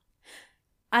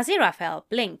 Aziraphale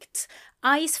blinked,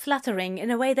 eyes fluttering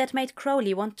in a way that made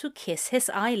Crowley want to kiss his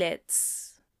eyelids.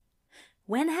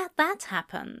 When had that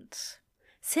happened?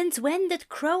 Since when did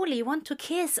Crowley want to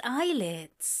kiss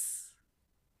eyelids?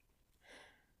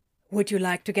 "Would you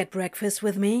like to get breakfast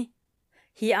with me?"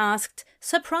 he asked,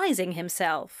 surprising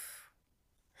himself.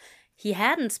 He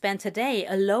hadn't spent a day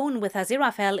alone with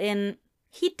Aziraphale in,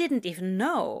 he didn't even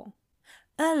know,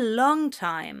 a long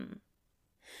time.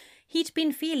 He'd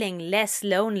been feeling less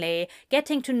lonely,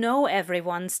 getting to know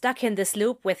everyone stuck in this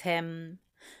loop with him.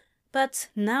 But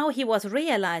now he was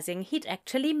realizing he'd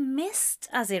actually missed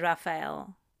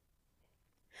Aziraphale.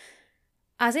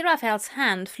 Aziraphale's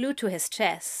hand flew to his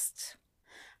chest.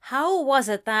 How was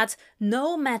it that,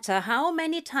 no matter how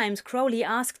many times Crowley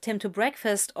asked him to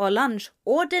breakfast or lunch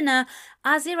or dinner,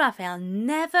 Aziraphale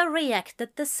never reacted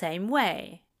the same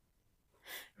way?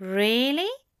 "Really?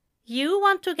 You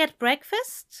want to get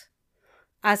breakfast?"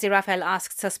 Aziraphale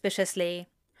asked suspiciously.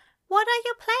 "What are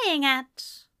you playing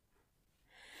at?"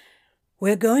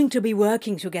 "We're going to be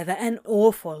working together an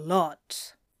awful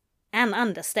lot." An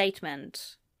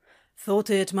understatement.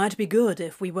 "Thought it might be good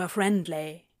if we were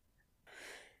friendly."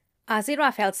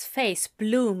 Aziraphale's face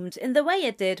bloomed in the way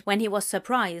it did when he was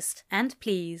surprised and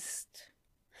pleased.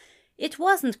 It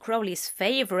wasn't Crowley's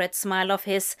favorite smile of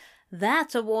his.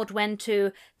 That award went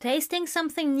to tasting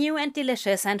something new and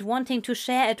delicious and wanting to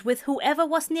share it with whoever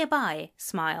was nearby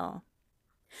smile.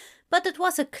 But it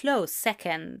was a close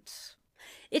second.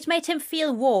 It made him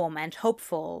feel warm and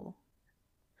hopeful.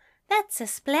 "That's a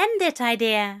splendid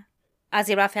idea,"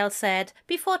 Aziraphale said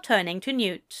before turning to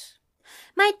Newt.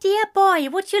 "My dear boy,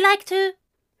 would you like to—"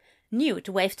 Newt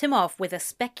waved him off with a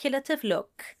speculative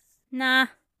look. "Nah,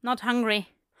 not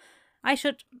hungry. I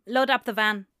should load up the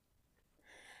van."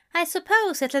 "I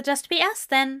suppose it'll just be us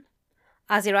then,"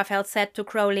 Aziraphale said to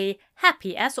Crowley,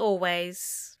 happy as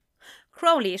always.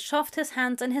 Crowley shoved his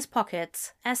hands in his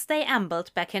pockets as they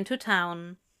ambled back into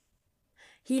town.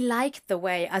 He liked the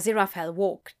way Aziraphale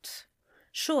walked.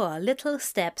 Sure little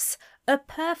steps, a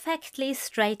perfectly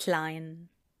straight line.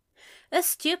 A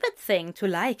stupid thing to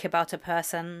like about a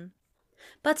person.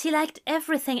 But he liked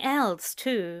everything else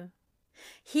too.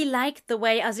 He liked the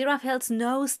way Aziraphale's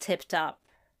nose tipped up.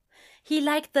 He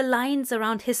liked the lines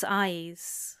around his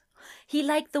eyes. He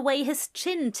liked the way his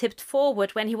chin tipped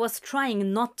forward when he was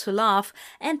trying not to laugh,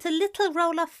 and a little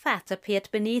roll of fat appeared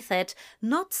beneath it,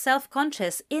 not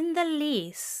self-conscious in the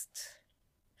least.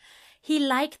 He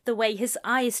liked the way his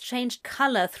eyes changed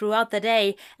color throughout the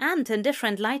day and in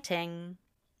different lighting.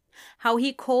 How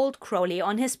he called Crowley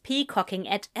on his peacocking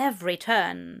at every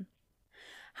turn.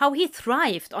 How he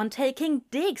thrived on taking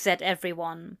digs at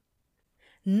everyone.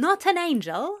 Not an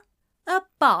angel, a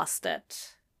bastard.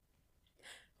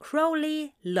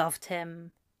 Crowley loved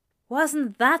him.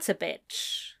 Wasn't that a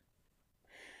bitch?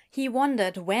 He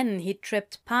wondered when he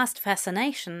tripped past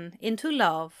fascination into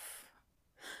love.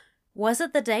 Was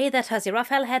it the day that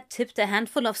Aziraphale had tipped a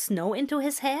handful of snow into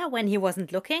his hair when he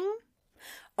wasn't looking?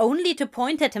 Only to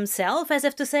point at himself as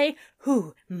if to say,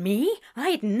 "Who, me?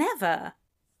 I'd never."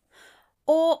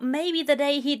 Or maybe the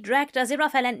day he dragged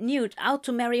Aziraphale and Newt out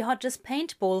to Mary Hodges'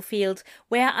 paintball field,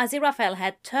 where Aziraphale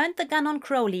had turned the gun on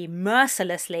Crowley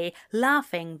mercilessly,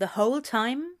 laughing the whole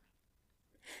time?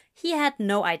 He had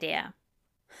no idea.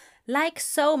 Like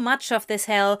so much of this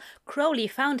hell, Crowley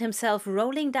found himself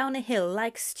rolling down a hill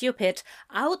like stupid,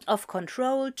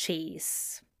 out-of-control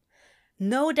cheese.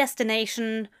 No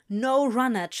destination, no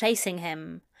runner chasing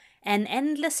him. An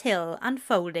endless hill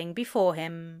unfolding before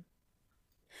him.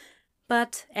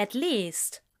 But at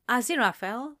least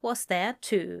Aziraphale was there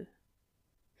too.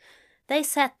 They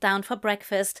sat down for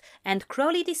breakfast, and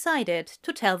Crowley decided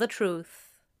to tell the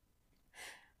truth.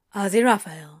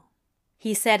 "Aziraphale,"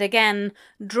 he said again,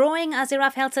 drawing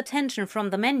Aziraphale's attention from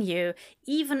the menu,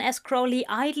 even as Crowley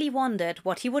idly wondered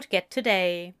what he would get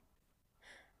today.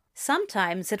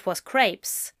 Sometimes it was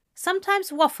crepes,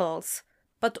 sometimes waffles,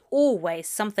 but always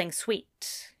something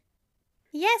sweet.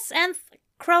 "Yes, and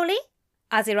Crowley?"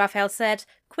 Aziraphale said,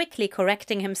 quickly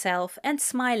correcting himself and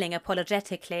smiling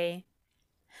apologetically.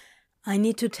 I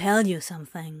need to tell you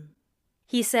something,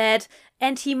 he said,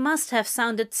 and he must have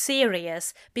sounded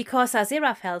serious because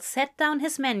Aziraphale set down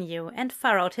his menu and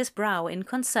furrowed his brow in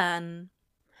concern.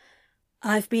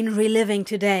 I've been reliving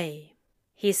today,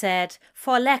 he said,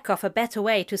 for lack of a better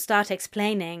way to start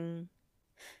explaining.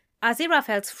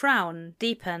 Aziraphale's frown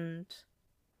deepened.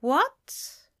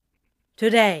 What?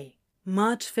 Today,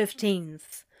 March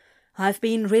 15th. I've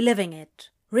been reliving it,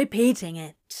 repeating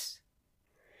it.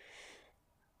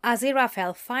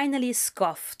 Aziraphale finally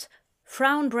scoffed,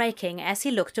 frown breaking as he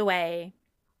looked away.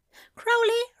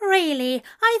 Crowley, really?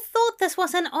 I thought this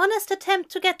was an honest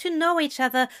attempt to get to know each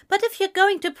other, but if you're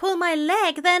going to pull my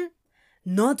leg, then…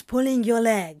 Not pulling your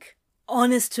leg.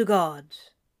 Honest to God.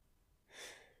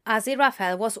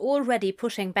 Aziraphale was already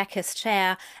pushing back his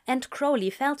chair, and Crowley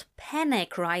felt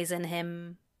panic rise in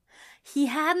him. He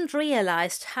hadn't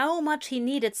realized how much he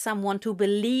needed someone to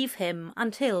believe him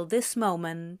until this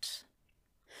moment.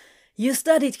 You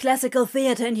studied classical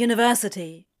theatre in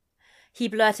university, he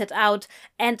blurted out,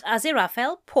 and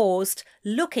Aziraphale paused,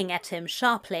 looking at him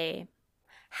sharply.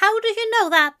 How do you know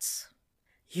that?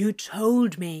 You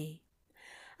told me.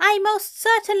 I most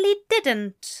certainly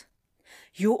didn't.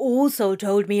 You also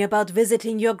told me about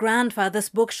visiting your grandfather's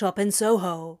bookshop in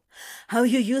Soho, how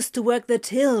you used to work the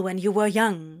till when you were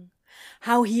young,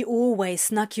 how he always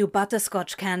snuck you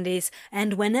butterscotch candies,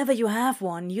 and whenever you have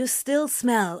one, you still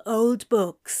smell old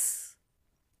books.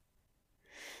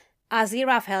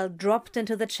 Aziraphale dropped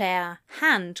into the chair,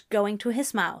 hand going to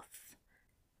his mouth.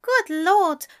 Good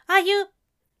Lord,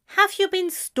 have you been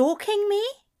stalking me?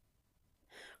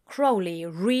 Crowley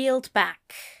reeled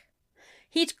back.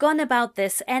 He'd gone about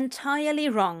this entirely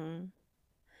wrong.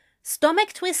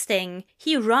 Stomach twisting,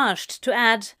 he rushed to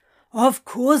add, Of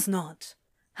course not.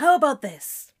 How about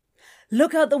this?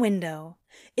 Look out the window.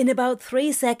 In about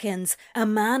 3 seconds, a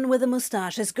man with a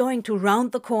moustache is going to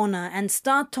round the corner and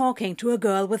start talking to a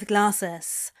girl with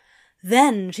glasses.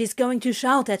 Then she's going to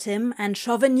shout at him and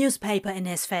shove a newspaper in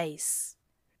his face.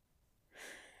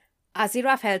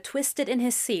 Aziraphale twisted in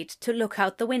his seat to look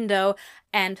out the window,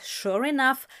 and sure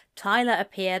enough, Tyler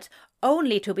appeared,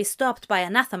 only to be stopped by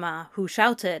Anathema, who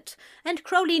shouted, and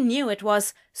Crowley knew it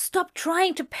was, Stop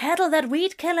trying to peddle that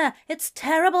weed killer, it's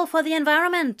terrible for the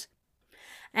environment,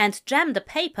 and jammed a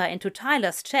paper into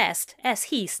Tyler's chest as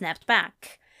he snapped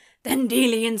back.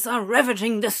 Dandelions are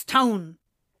ravaging this town.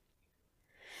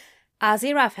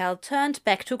 Aziraphale turned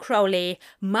back to Crowley,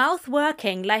 mouth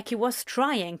working like he was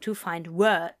trying to find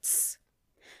words.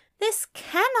 This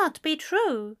cannot be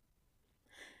true.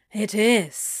 It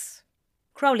is,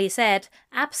 Crowley said,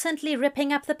 absently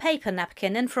ripping up the paper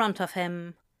napkin in front of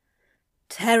him.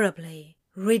 Terribly,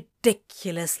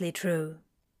 ridiculously true.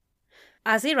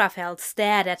 Aziraphale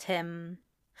stared at him.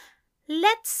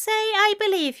 Let's say I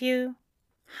believe you.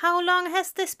 How long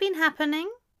has this been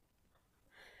happening?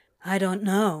 I don't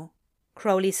know,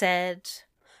 Crowley said.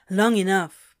 Long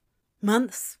enough.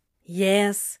 Months,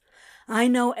 years. I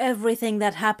know everything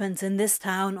that happens in this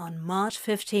town on March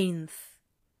 15th.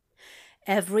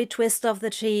 Every twist of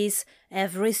the cheese,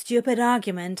 every stupid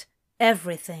argument,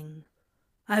 everything.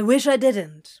 I wish I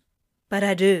didn't, but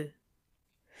I do.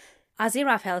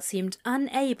 Aziraphale seemed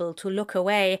unable to look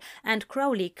away, and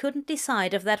Crowley couldn't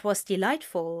decide if that was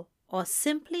delightful or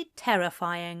simply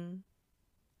terrifying.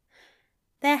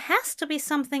 There has to be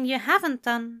something you haven't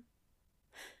done.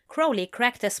 Crowley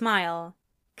cracked a smile.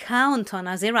 Count on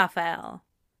Aziraphale.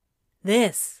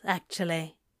 This,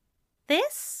 actually.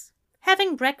 This?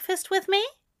 Having breakfast with me?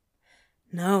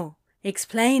 No,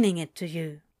 explaining it to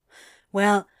you.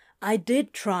 Well, I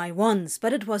did try once,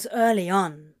 but it was early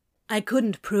on. I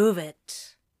couldn't prove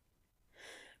it.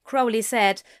 Crowley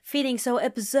said, feeling so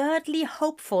absurdly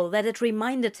hopeful that it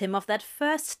reminded him of that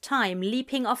first time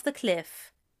leaping off the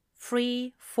cliff.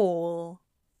 Free fall.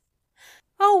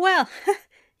 Oh, well,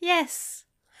 yes,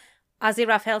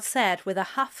 Aziraphale said with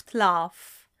a huffed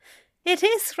laugh. It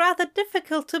is rather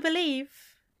difficult to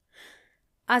believe.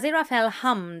 Aziraphale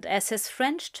hummed as his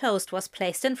French toast was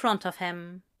placed in front of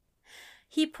him.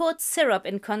 He poured syrup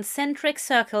in concentric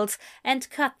circles and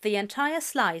cut the entire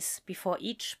slice before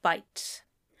each bite.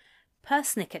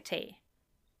 Persnickety.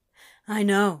 I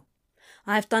know.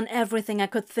 I've done everything I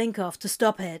could think of to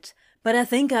stop it, but I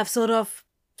think I've sort of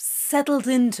settled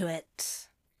into it,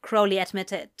 Crowley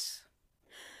admitted.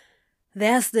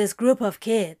 There's this group of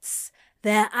kids.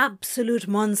 They're absolute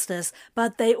monsters,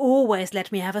 but they always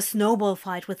let me have a snowball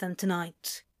fight with them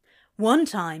tonight. One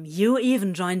time you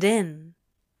even joined in.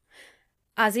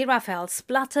 Aziraphale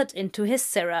spluttered into his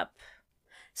syrup.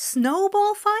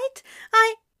 Snowball fight?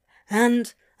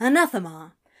 And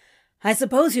Anathema. I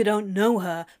suppose you don't know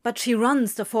her, but she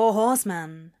runs the Four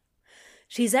Horsemen.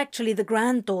 She's actually the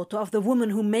granddaughter of the woman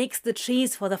who makes the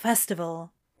cheese for the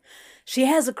festival. She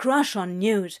has a crush on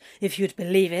Newt, if you'd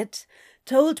believe it.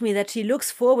 Told me that she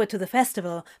looks forward to the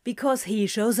festival because he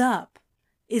shows up.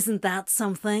 Isn't that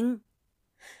something?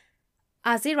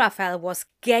 Aziraphale was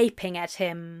gaping at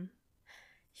him.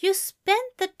 You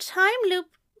spent the time loop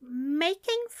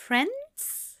making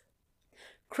friends?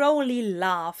 Crowley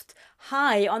laughed,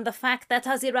 high on the fact that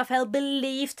Aziraphale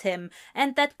believed him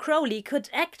and that Crowley could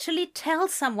actually tell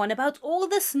someone about all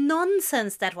this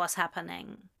nonsense that was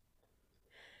happening.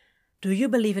 Do you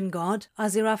believe in God,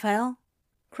 Aziraphale?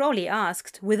 Crowley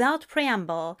asked without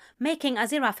preamble, making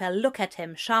Aziraphale look at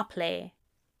him sharply.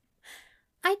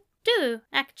 I do,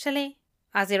 actually,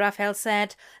 Aziraphale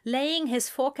said, laying his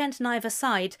fork and knife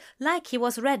aside like he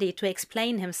was ready to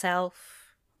explain himself.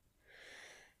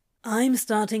 I'm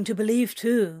starting to believe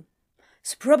too.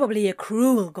 It's probably a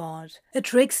cruel god, a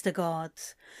trickster god.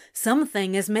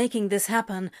 Something is making this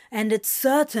happen, and it's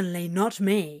certainly not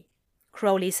me,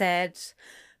 Crowley said.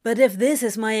 But if this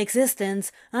is my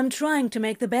existence, I'm trying to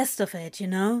make the best of it, you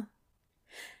know?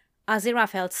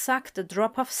 Aziraphale sucked a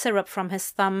drop of syrup from his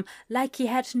thumb like he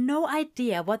had no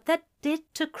idea what that did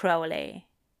to Crowley.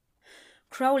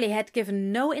 Crowley had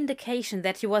given no indication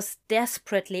that he was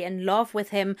desperately in love with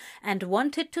him and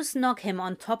wanted to snog him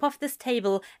on top of this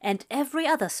table and every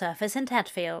other surface in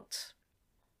Tadfield.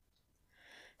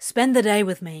 Spend the day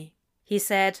with me, he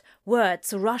said,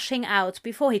 words rushing out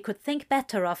before he could think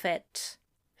better of it.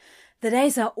 The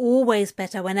days are always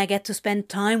better when I get to spend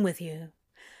time with you.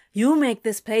 You make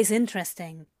this place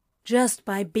interesting, just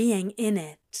by being in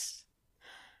it.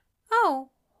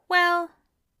 Oh, well...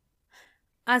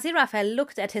 Aziraphale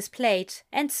looked at his plate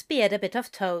and speared a bit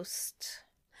of toast.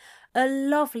 A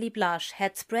lovely blush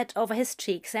had spread over his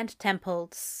cheeks and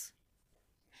temples.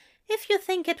 If you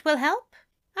think it will help,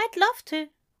 I'd love to.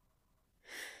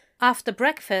 After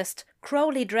breakfast,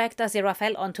 Crowley dragged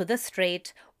Aziraphale onto the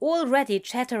street, already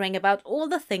chattering about all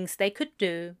the things they could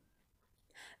do.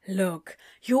 Look,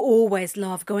 you always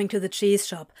love going to the cheese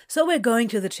shop, so we're going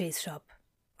to the cheese shop,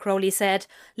 Crowley said,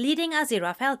 leading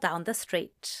Aziraphale down the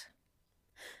street.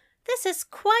 This is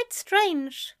quite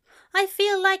strange. I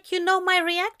feel like you know my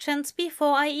reactions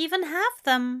before I even have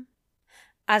them,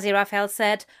 Aziraphale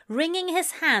said, wringing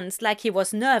his hands like he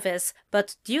was nervous,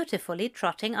 but dutifully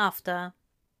trotting after.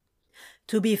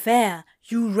 To be fair,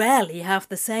 you rarely have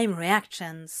the same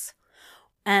reactions.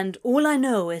 And all I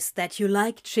know is that you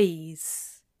like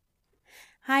cheese.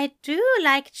 I do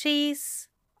like cheese,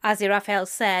 Aziraphale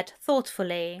said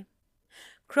thoughtfully.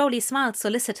 Crowley smiled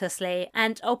solicitously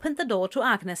and opened the door to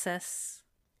Agnes's.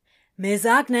 Miss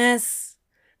Agnes,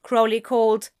 Crowley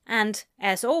called, and,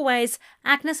 as always,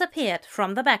 Agnes appeared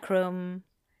from the back room.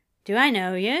 Do I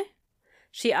know you?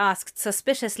 She asked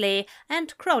suspiciously,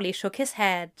 and Crowley shook his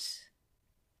head.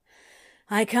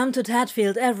 I come to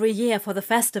Tadfield every year for the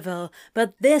festival,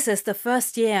 but this is the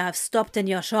first year I've stopped in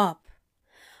your shop.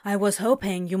 I was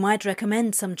hoping you might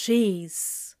recommend some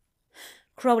cheese,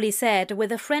 Crowley said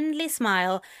with a friendly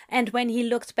smile, and when he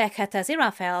looked back at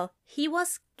Aziraphale, he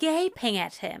was gaping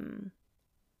at him.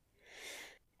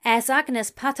 As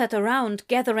Agnes pattered around,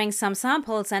 gathering some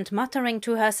samples and muttering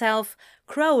to herself,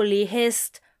 Crowley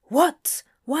hissed, "What?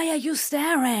 Why are you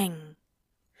staring?"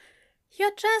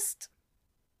 "You're just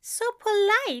so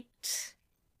polite,"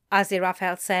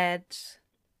 Aziraphale said.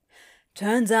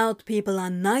 "Turns out people are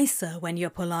nicer when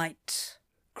you're polite,"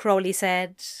 Crowley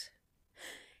said.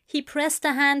 He pressed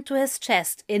a hand to his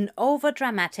chest in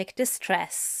overdramatic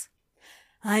distress.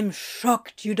 "I'm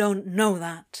shocked you don't know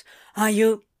that. Are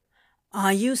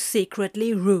you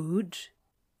secretly rude?"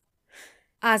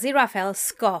 Aziraphale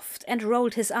scoffed and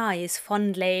rolled his eyes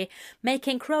fondly,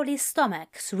 making Crowley's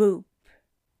stomach swoop.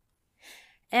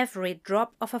 Every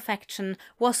drop of affection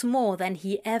was more than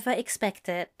he ever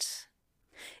expected.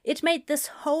 It made this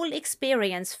whole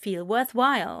experience feel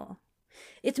worthwhile.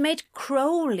 It made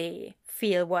Crowley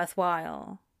feel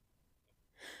worthwhile.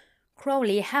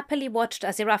 Crowley happily watched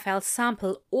Aziraphale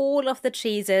sample all of the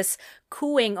cheeses,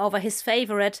 cooing over his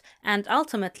favorite and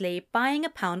ultimately buying a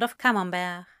pound of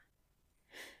camembert.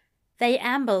 They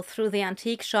ambled through the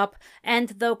antique shop, and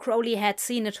though Crowley had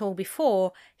seen it all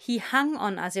before, he hung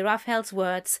on Aziraphale's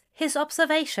words, his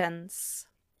observations.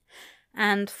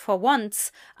 And for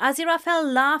once,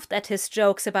 Aziraphale laughed at his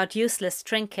jokes about useless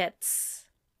trinkets.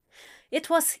 It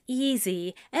was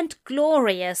easy and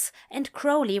glorious, and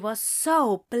Crowley was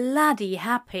so bloody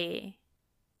happy.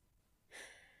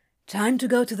 "Time to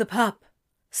go to the pub.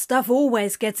 Stuff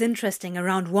always gets interesting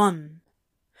around 1.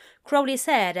 Crowley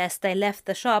said as they left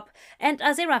the shop, and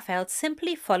Aziraphale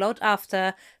simply followed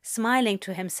after, smiling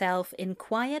to himself in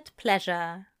quiet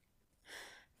pleasure.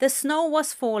 The snow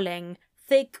was falling,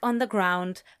 thick on the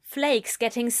ground, flakes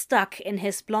getting stuck in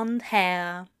his blonde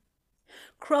hair.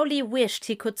 Crowley wished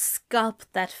he could sculpt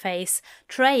that face,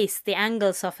 trace the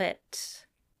angles of it.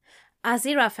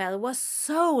 Aziraphale was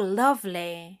so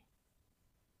lovely.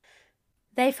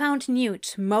 They found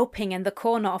Newt moping in the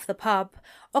corner of the pub,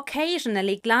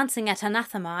 occasionally glancing at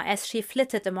Anathema as she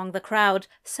flitted among the crowd,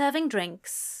 serving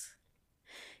drinks.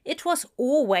 It was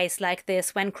always like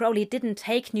this when Crowley didn't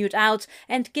take Newt out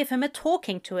and give him a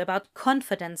talking to about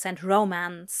confidence and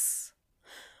romance.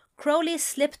 Crowley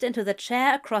slipped into the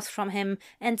chair across from him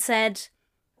and said,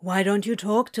 "Why don't you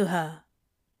talk to her?"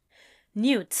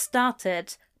 Newt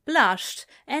started, blushed,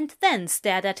 and then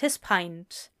stared at his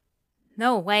pint.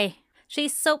 "No way.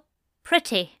 She's so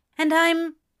pretty, and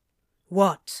I'm—"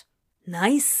 "What?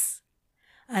 Nice?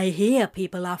 I hear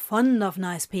people are fond of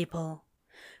nice people,"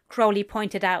 Crowley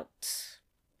pointed out.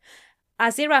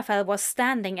 Aziraphale was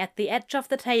standing at the edge of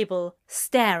the table,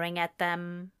 staring at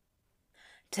them.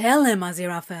 "Tell him,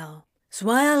 Aziraphale. 's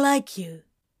why I like you."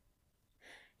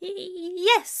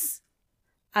 Yes,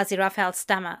 Aziraphale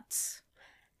stammered.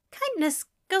 Kindness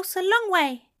goes a long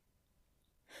way.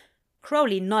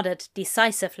 Crowley nodded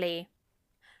decisively.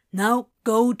 "Now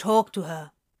go talk to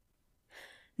her."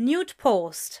 Newt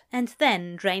paused and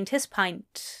then drained his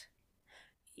pint.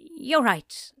 "You're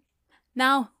right.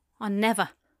 Now or never."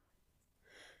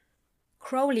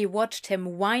 Crowley watched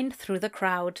him wind through the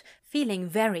crowd, feeling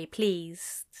very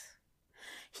pleased.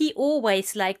 He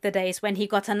always liked the days when he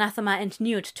got Anathema and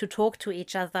Newt to talk to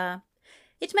each other.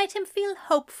 It made him feel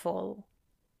hopeful.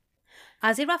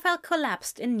 Aziraphale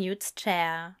collapsed in Newt's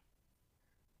chair.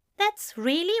 That's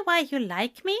really why you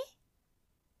like me?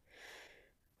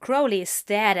 Crowley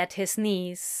stared at his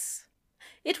knees.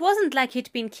 It wasn't like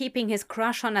he'd been keeping his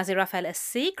crush on Aziraphale a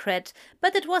secret,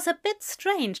 but it was a bit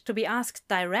strange to be asked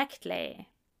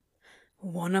directly.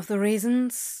 "One of the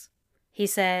reasons," he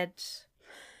said.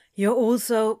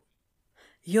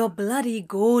 You're bloody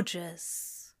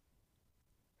gorgeous."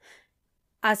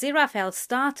 Aziraphale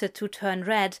started to turn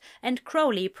red, and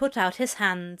Crowley put out his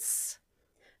hands.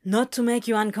 "Not to make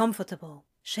you uncomfortable.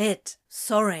 Shit,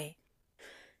 sorry."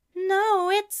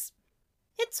 "No, it's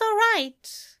all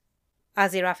right,"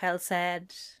 Aziraphale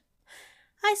said.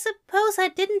 "I suppose I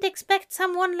didn't expect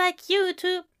someone like you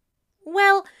to...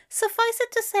 Well, suffice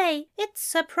it to say, it's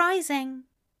surprising."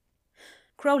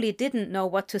 Crowley didn't know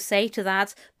what to say to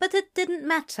that, but it didn't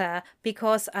matter,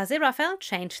 because Aziraphale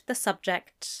changed the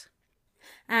subject.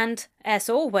 And, as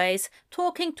always,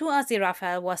 talking to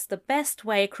Aziraphale was the best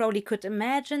way Crowley could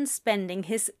imagine spending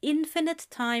his infinite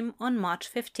time on March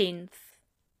 15th.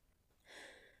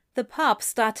 The pub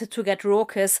started to get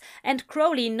raucous, and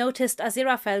Crowley noticed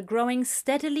Aziraphale growing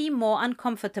steadily more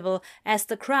uncomfortable as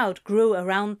the crowd grew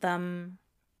around them.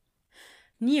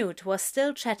 Newt was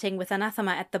still chatting with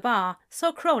Anathema at the bar,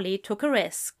 so Crowley took a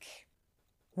risk.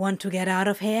 "Want to get out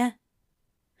of here?"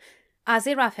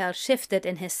 Aziraphale shifted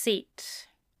in his seat.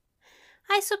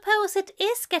 "I suppose it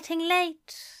is getting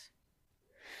late."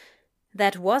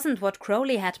 That wasn't what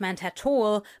Crowley had meant at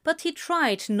all, but he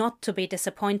tried not to be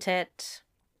disappointed.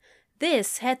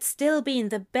 This had still been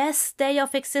the best day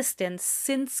of existence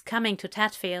since coming to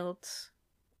Tadfield.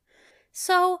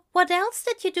 "So, what else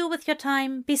did you do with your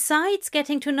time, besides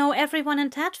getting to know everyone in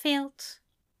Tadfield?"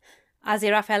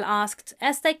 Aziraphale asked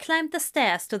as they climbed the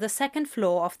stairs to the second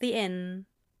floor of the inn.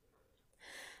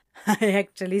 "I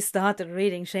actually started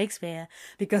reading Shakespeare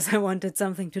because I wanted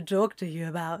something to talk to you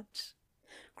about,"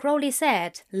 Crowley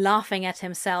said, laughing at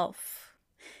himself.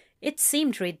 It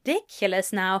seemed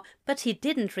ridiculous now, but he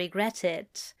didn't regret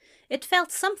it. It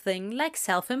felt something like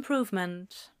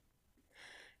self-improvement.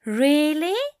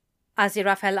 "Really?"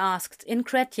 Aziraphale asked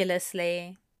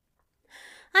incredulously.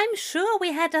 "I'm sure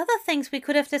we had other things we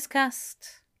could have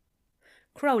discussed."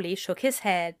 Crowley shook his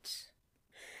head.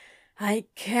 "I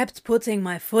kept putting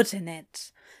my foot in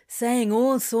it, saying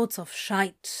all sorts of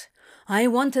shite. I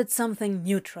wanted something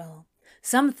neutral,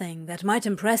 something that might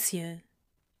impress you."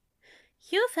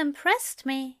 "You've impressed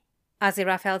me,"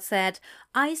 Aziraphale said,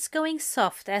 eyes going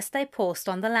soft as they paused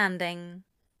on the landing.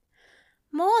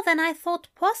 "More than I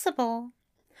thought possible.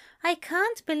 I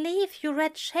can't believe you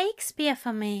read Shakespeare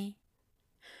for me."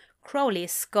 Crowley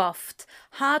scoffed,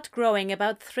 heart growing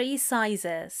about 3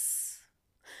 sizes.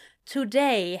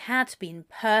 Today had been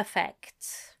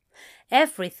perfect.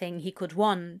 Everything he could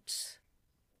want.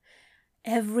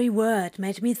 "Every word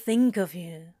made me think of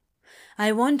you.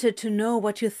 I wanted to know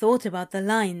what you thought about the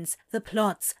lines, the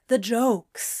plots, the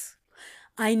jokes.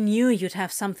 I knew you'd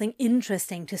have something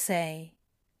interesting to say.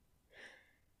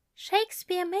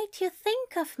 Shakespeare made you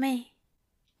think of me,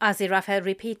 Aziraphale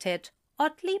repeated,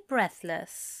 oddly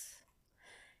breathless.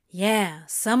 Yeah,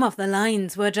 some of the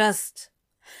lines were just...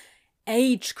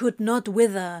 Age could not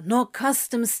wither, nor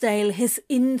custom stale his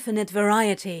infinite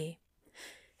variety.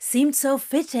 Seemed so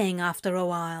fitting after a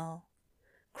while,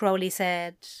 Crowley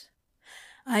said.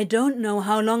 I don't know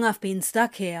how long I've been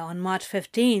stuck here on March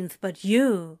 15th, but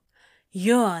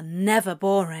you're never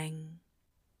boring.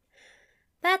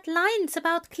 That line's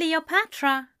about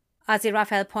Cleopatra,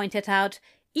 Aziraphale pointed out,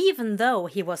 even though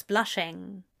he was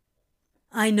blushing.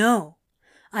 I know.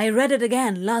 I read it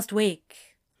again last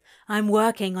week. I'm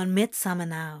working on Midsummer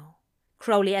now,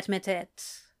 Crowley admitted.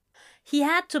 He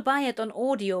had to buy it on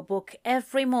audiobook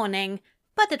every morning,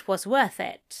 but it was worth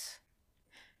it.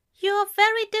 You're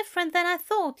very different than I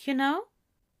thought, you know,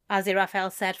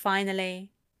 Aziraphale said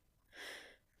finally.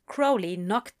 Crowley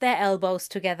knocked their elbows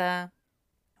together.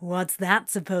 What's that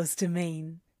supposed to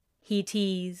mean? He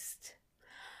teased.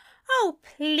 Oh,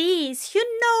 please, you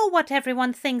know what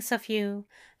everyone thinks of you.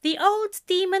 The old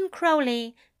demon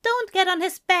Crowley. Don't get on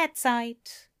his bad side.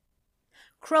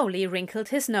 Crowley wrinkled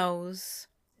his nose.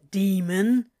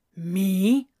 Demon?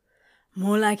 Me?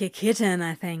 More like a kitten,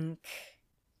 I think.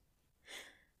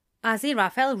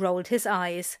 Aziraphale rolled his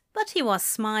eyes, but he was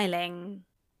smiling.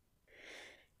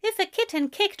 If a kitten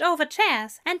kicked over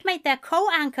chairs and made their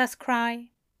co-anchors cry.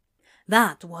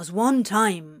 That was one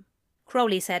time,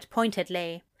 Crowley said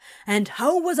pointedly. And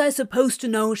how was I supposed to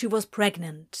know she was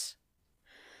pregnant?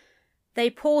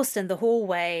 They paused in the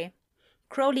hallway.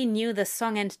 Crowley knew the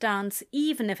song and dance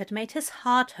even if it made his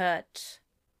heart hurt.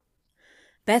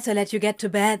 Better let you get to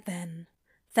bed then.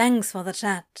 Thanks for the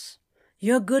chat.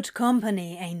 You're good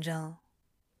company, Angel.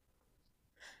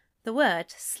 The word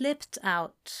slipped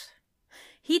out.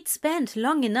 He'd spent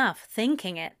long enough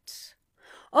thinking it.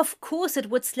 Of course it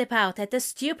would slip out at a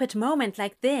stupid moment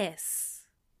like this.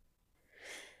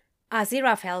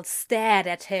 Aziraphale stared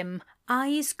at him,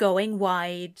 eyes going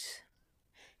wide.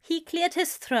 He cleared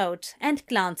his throat and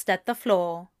glanced at the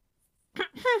floor.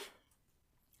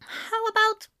 How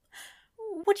about...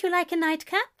 would you like a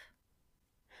nightcap?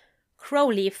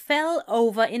 Crowley fell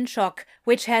over in shock,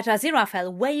 which had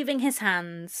Aziraphale waving his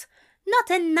hands. Not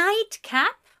a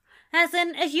nightcap? As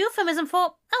in a euphemism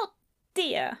for... oh,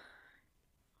 dear.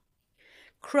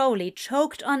 Crowley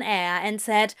choked on air and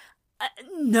said,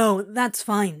 No, that's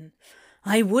fine.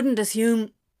 I wouldn't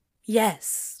assume...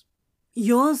 Yes.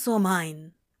 Yours or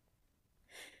mine?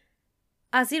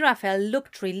 Aziraphale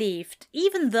looked relieved,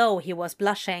 even though he was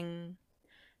blushing.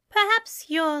 Perhaps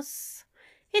yours.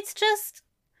 It's just...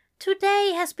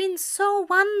 today has been so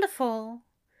wonderful.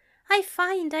 I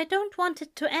find I don't want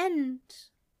it to end.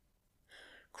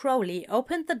 Crowley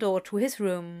opened the door to his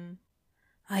room.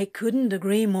 I couldn't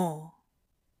agree more.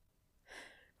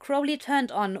 Crowley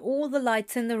turned on all the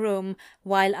lights in the room,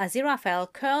 while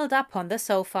Aziraphale curled up on the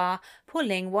sofa,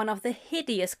 pulling one of the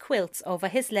hideous quilts over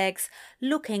his legs,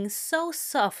 looking so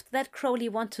soft that Crowley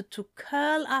wanted to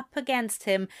curl up against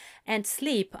him and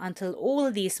sleep until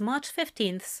all these March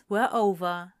 15ths were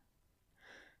over.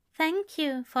 Thank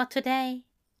you for today,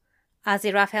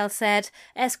 Aziraphale said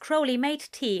as Crowley made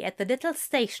tea at the little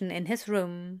station in his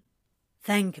room.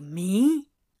 Thank me?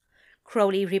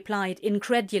 Crowley replied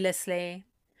incredulously.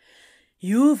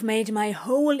 You've made my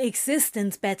whole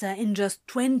existence better in just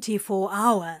 24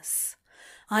 hours.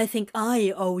 I think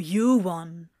I owe you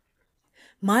one.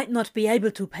 Might not be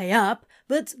able to pay up,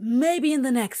 but maybe in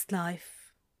the next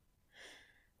life.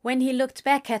 When he looked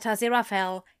back at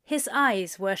Aziraphale, his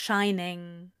eyes were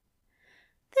shining.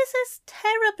 This is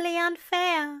terribly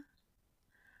unfair.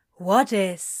 What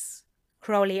is?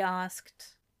 Crowley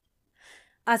asked.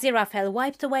 Aziraphale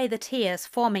wiped away the tears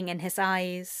forming in his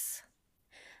eyes.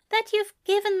 That you've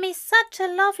given me such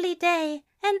a lovely day,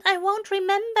 and I won't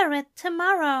remember it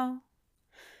tomorrow.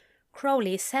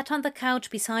 Crowley sat on the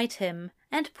couch beside him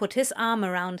and put his arm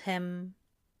around him.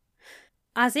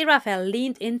 Aziraphale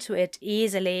leaned into it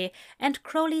easily, and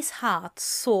Crowley's heart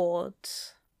soared.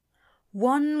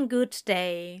 One good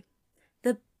day.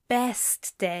 The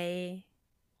best day.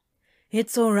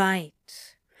 It's all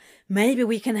right. Maybe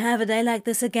we can have a day like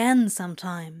this again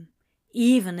sometime,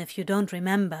 even if you don't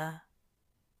remember.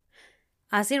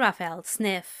 Aziraphale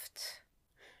sniffed.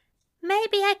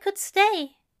 Maybe I could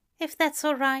stay, if that's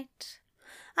all right.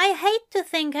 I hate to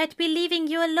think I'd be leaving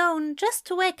you alone just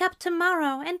to wake up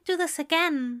tomorrow and do this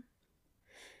again.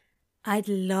 I'd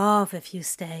love if you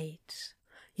stayed.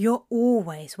 You're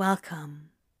always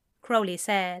welcome, Crowley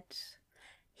said.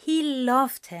 He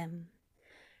loved him.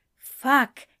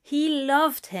 Fuck, he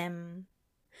loved him.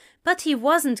 but he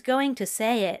wasn't going to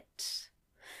say it.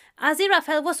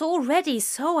 Aziraphale was already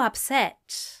so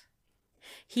upset.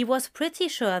 He was pretty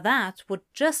sure that would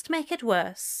just make it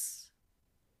worse.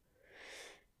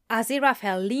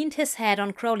 Aziraphale leaned his head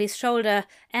on Crowley's shoulder,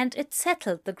 and it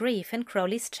settled the grief in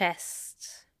Crowley's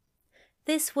chest.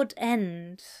 This would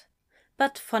end,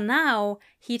 but for now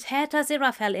he'd had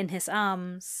Aziraphale in his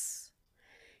arms.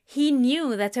 He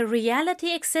knew that a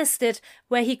reality existed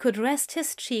where he could rest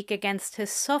his cheek against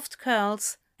his soft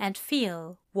curls and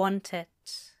feel wanted.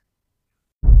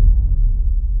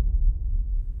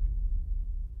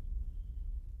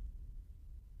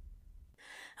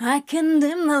 I can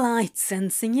dim the lights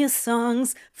and sing you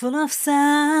songs full of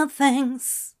sad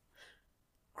things.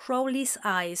 Crowley's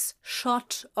eyes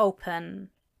shot open.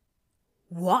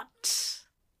 What?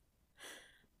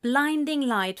 Blinding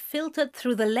light filtered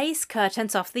through the lace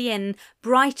curtains of the inn,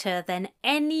 brighter than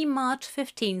any March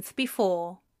 15th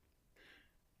before.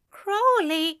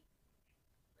 Crowley!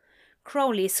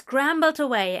 Crowley scrambled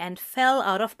away and fell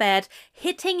out of bed,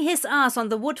 hitting his ass on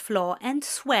the wood floor and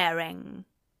swearing.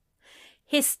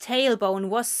 His tailbone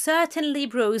was certainly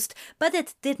bruised, but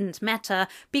it didn't matter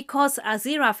because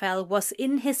Aziraphale was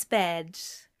in his bed.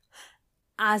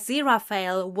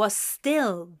 Aziraphale was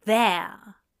still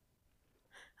there.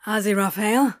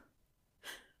 Aziraphale?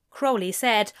 Crowley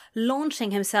said,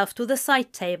 launching himself to the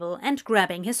side table and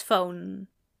grabbing his phone.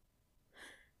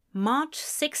 March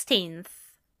 16th,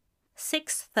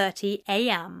 6:30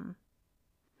 a.m.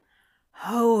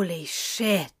 Holy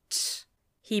shit,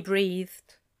 he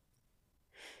breathed.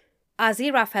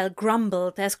 Aziraphale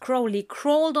grumbled as Crowley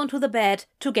crawled onto the bed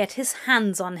to get his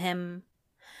hands on him.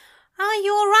 Are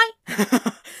you all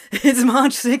right? It's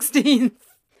March 16th,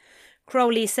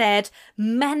 Crowley said,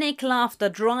 manic laughter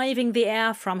driving the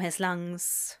air from his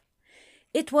lungs.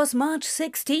 It was March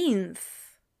 16th.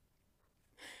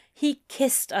 He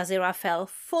kissed Aziraphale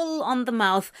full on the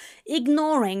mouth,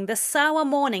 ignoring the sour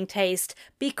morning taste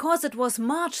because it was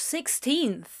March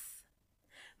 16th.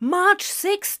 March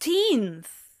 16th!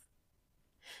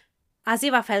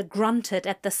 Aziraphale grunted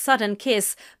at the sudden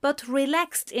kiss, but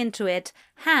relaxed into it,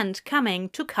 hand coming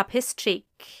to cup his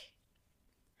cheek.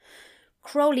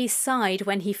 Crowley sighed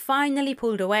when he finally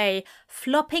pulled away,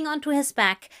 flopping onto his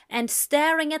back and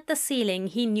staring at the ceiling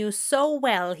he knew so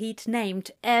well he'd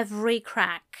named every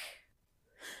crack.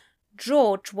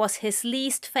 George was his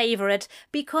least favourite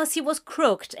because he was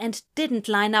crooked and didn't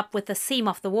line up with the seam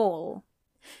of the wall.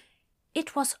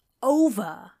 It was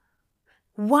over.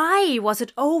 Why was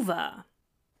it over?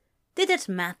 Did it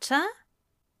matter?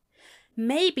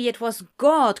 Maybe it was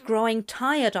God growing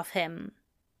tired of him.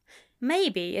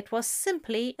 Maybe it was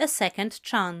simply a second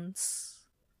chance.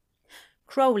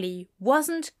 Crowley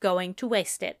wasn't going to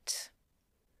waste it.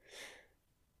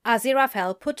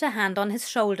 Aziraphale put a hand on his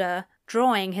shoulder,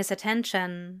 drawing his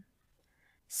attention.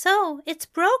 So, it's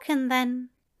broken then?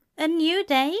 A new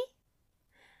day?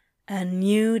 A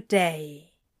new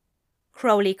day,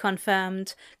 Crowley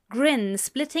confirmed, grin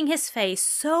splitting his face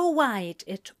so wide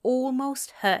it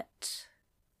almost hurt.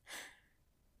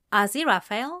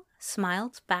 Aziraphale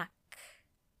smiled back.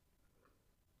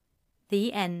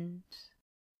 The end.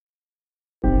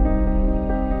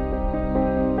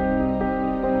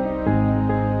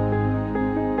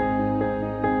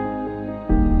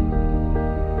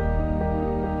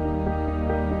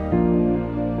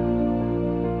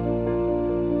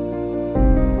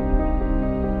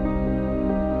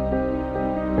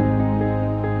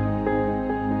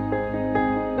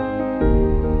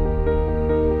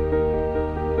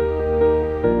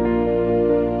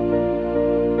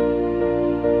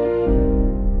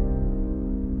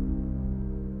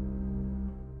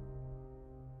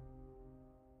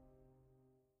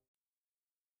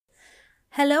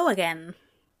 Hello again.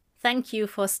 Thank you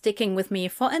for sticking with me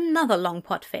for another long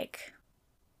podfic.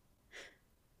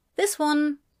 This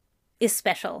one is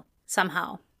special,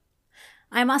 somehow.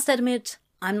 I must admit,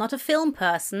 I'm not a film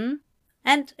person,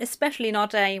 and especially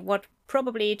not what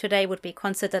probably today would be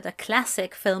considered a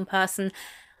classic film person.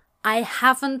 I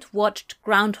haven't watched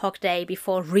Groundhog Day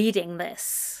before reading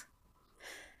this.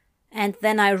 And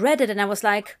then I read it and I was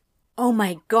like, oh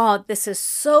my god, this is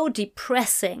so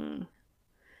depressing.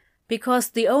 Because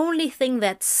the only thing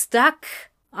that stuck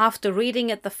after reading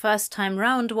it the first time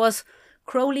round was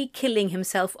Crowley killing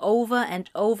himself over and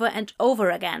over and over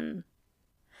again.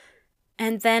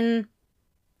 And then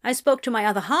I spoke to my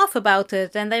other half about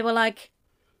it and they were like,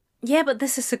 yeah, but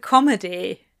this is a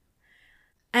comedy.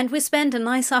 And we spent a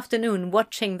nice afternoon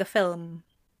watching the film.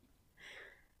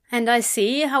 And I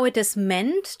see how it is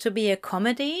meant to be a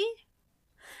comedy.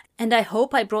 And I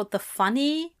hope I brought the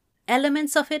funny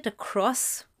elements of it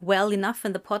across well enough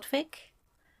in the podfic.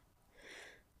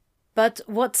 But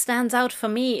what stands out for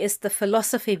me is the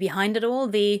philosophy behind it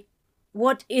all,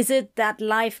 what is it that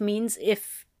life means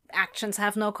if actions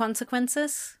have no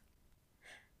consequences?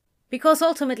 Because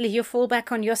ultimately you fall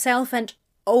back on yourself and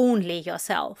only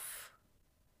yourself.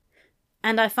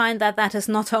 And I find that that is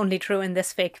not only true in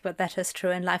this fic, but that is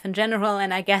true in life in general,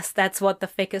 and I guess that's what the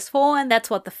fic is for, and that's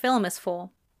what the film is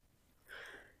for.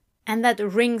 And that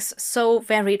rings so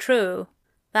very true,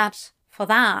 that for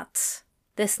that,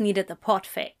 this needed a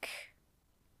podfic.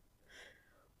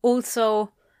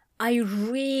 Also, I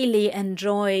really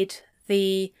enjoyed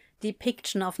the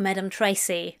depiction of Madame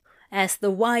Tracy as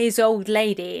the wise old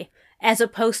lady, as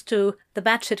opposed to the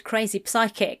batshit crazy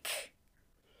psychic.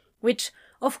 Which,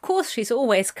 of course, she's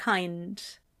always kind,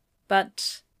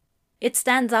 but it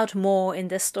stands out more in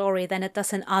this story than it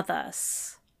does in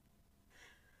others.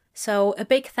 So a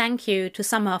big thank you to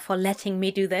Summer for letting me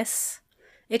do this.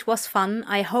 It was fun.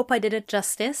 I hope I did it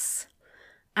justice.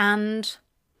 And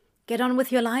get on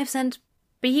with your lives and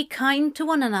be kind to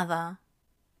one another.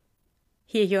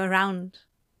 Hear you around.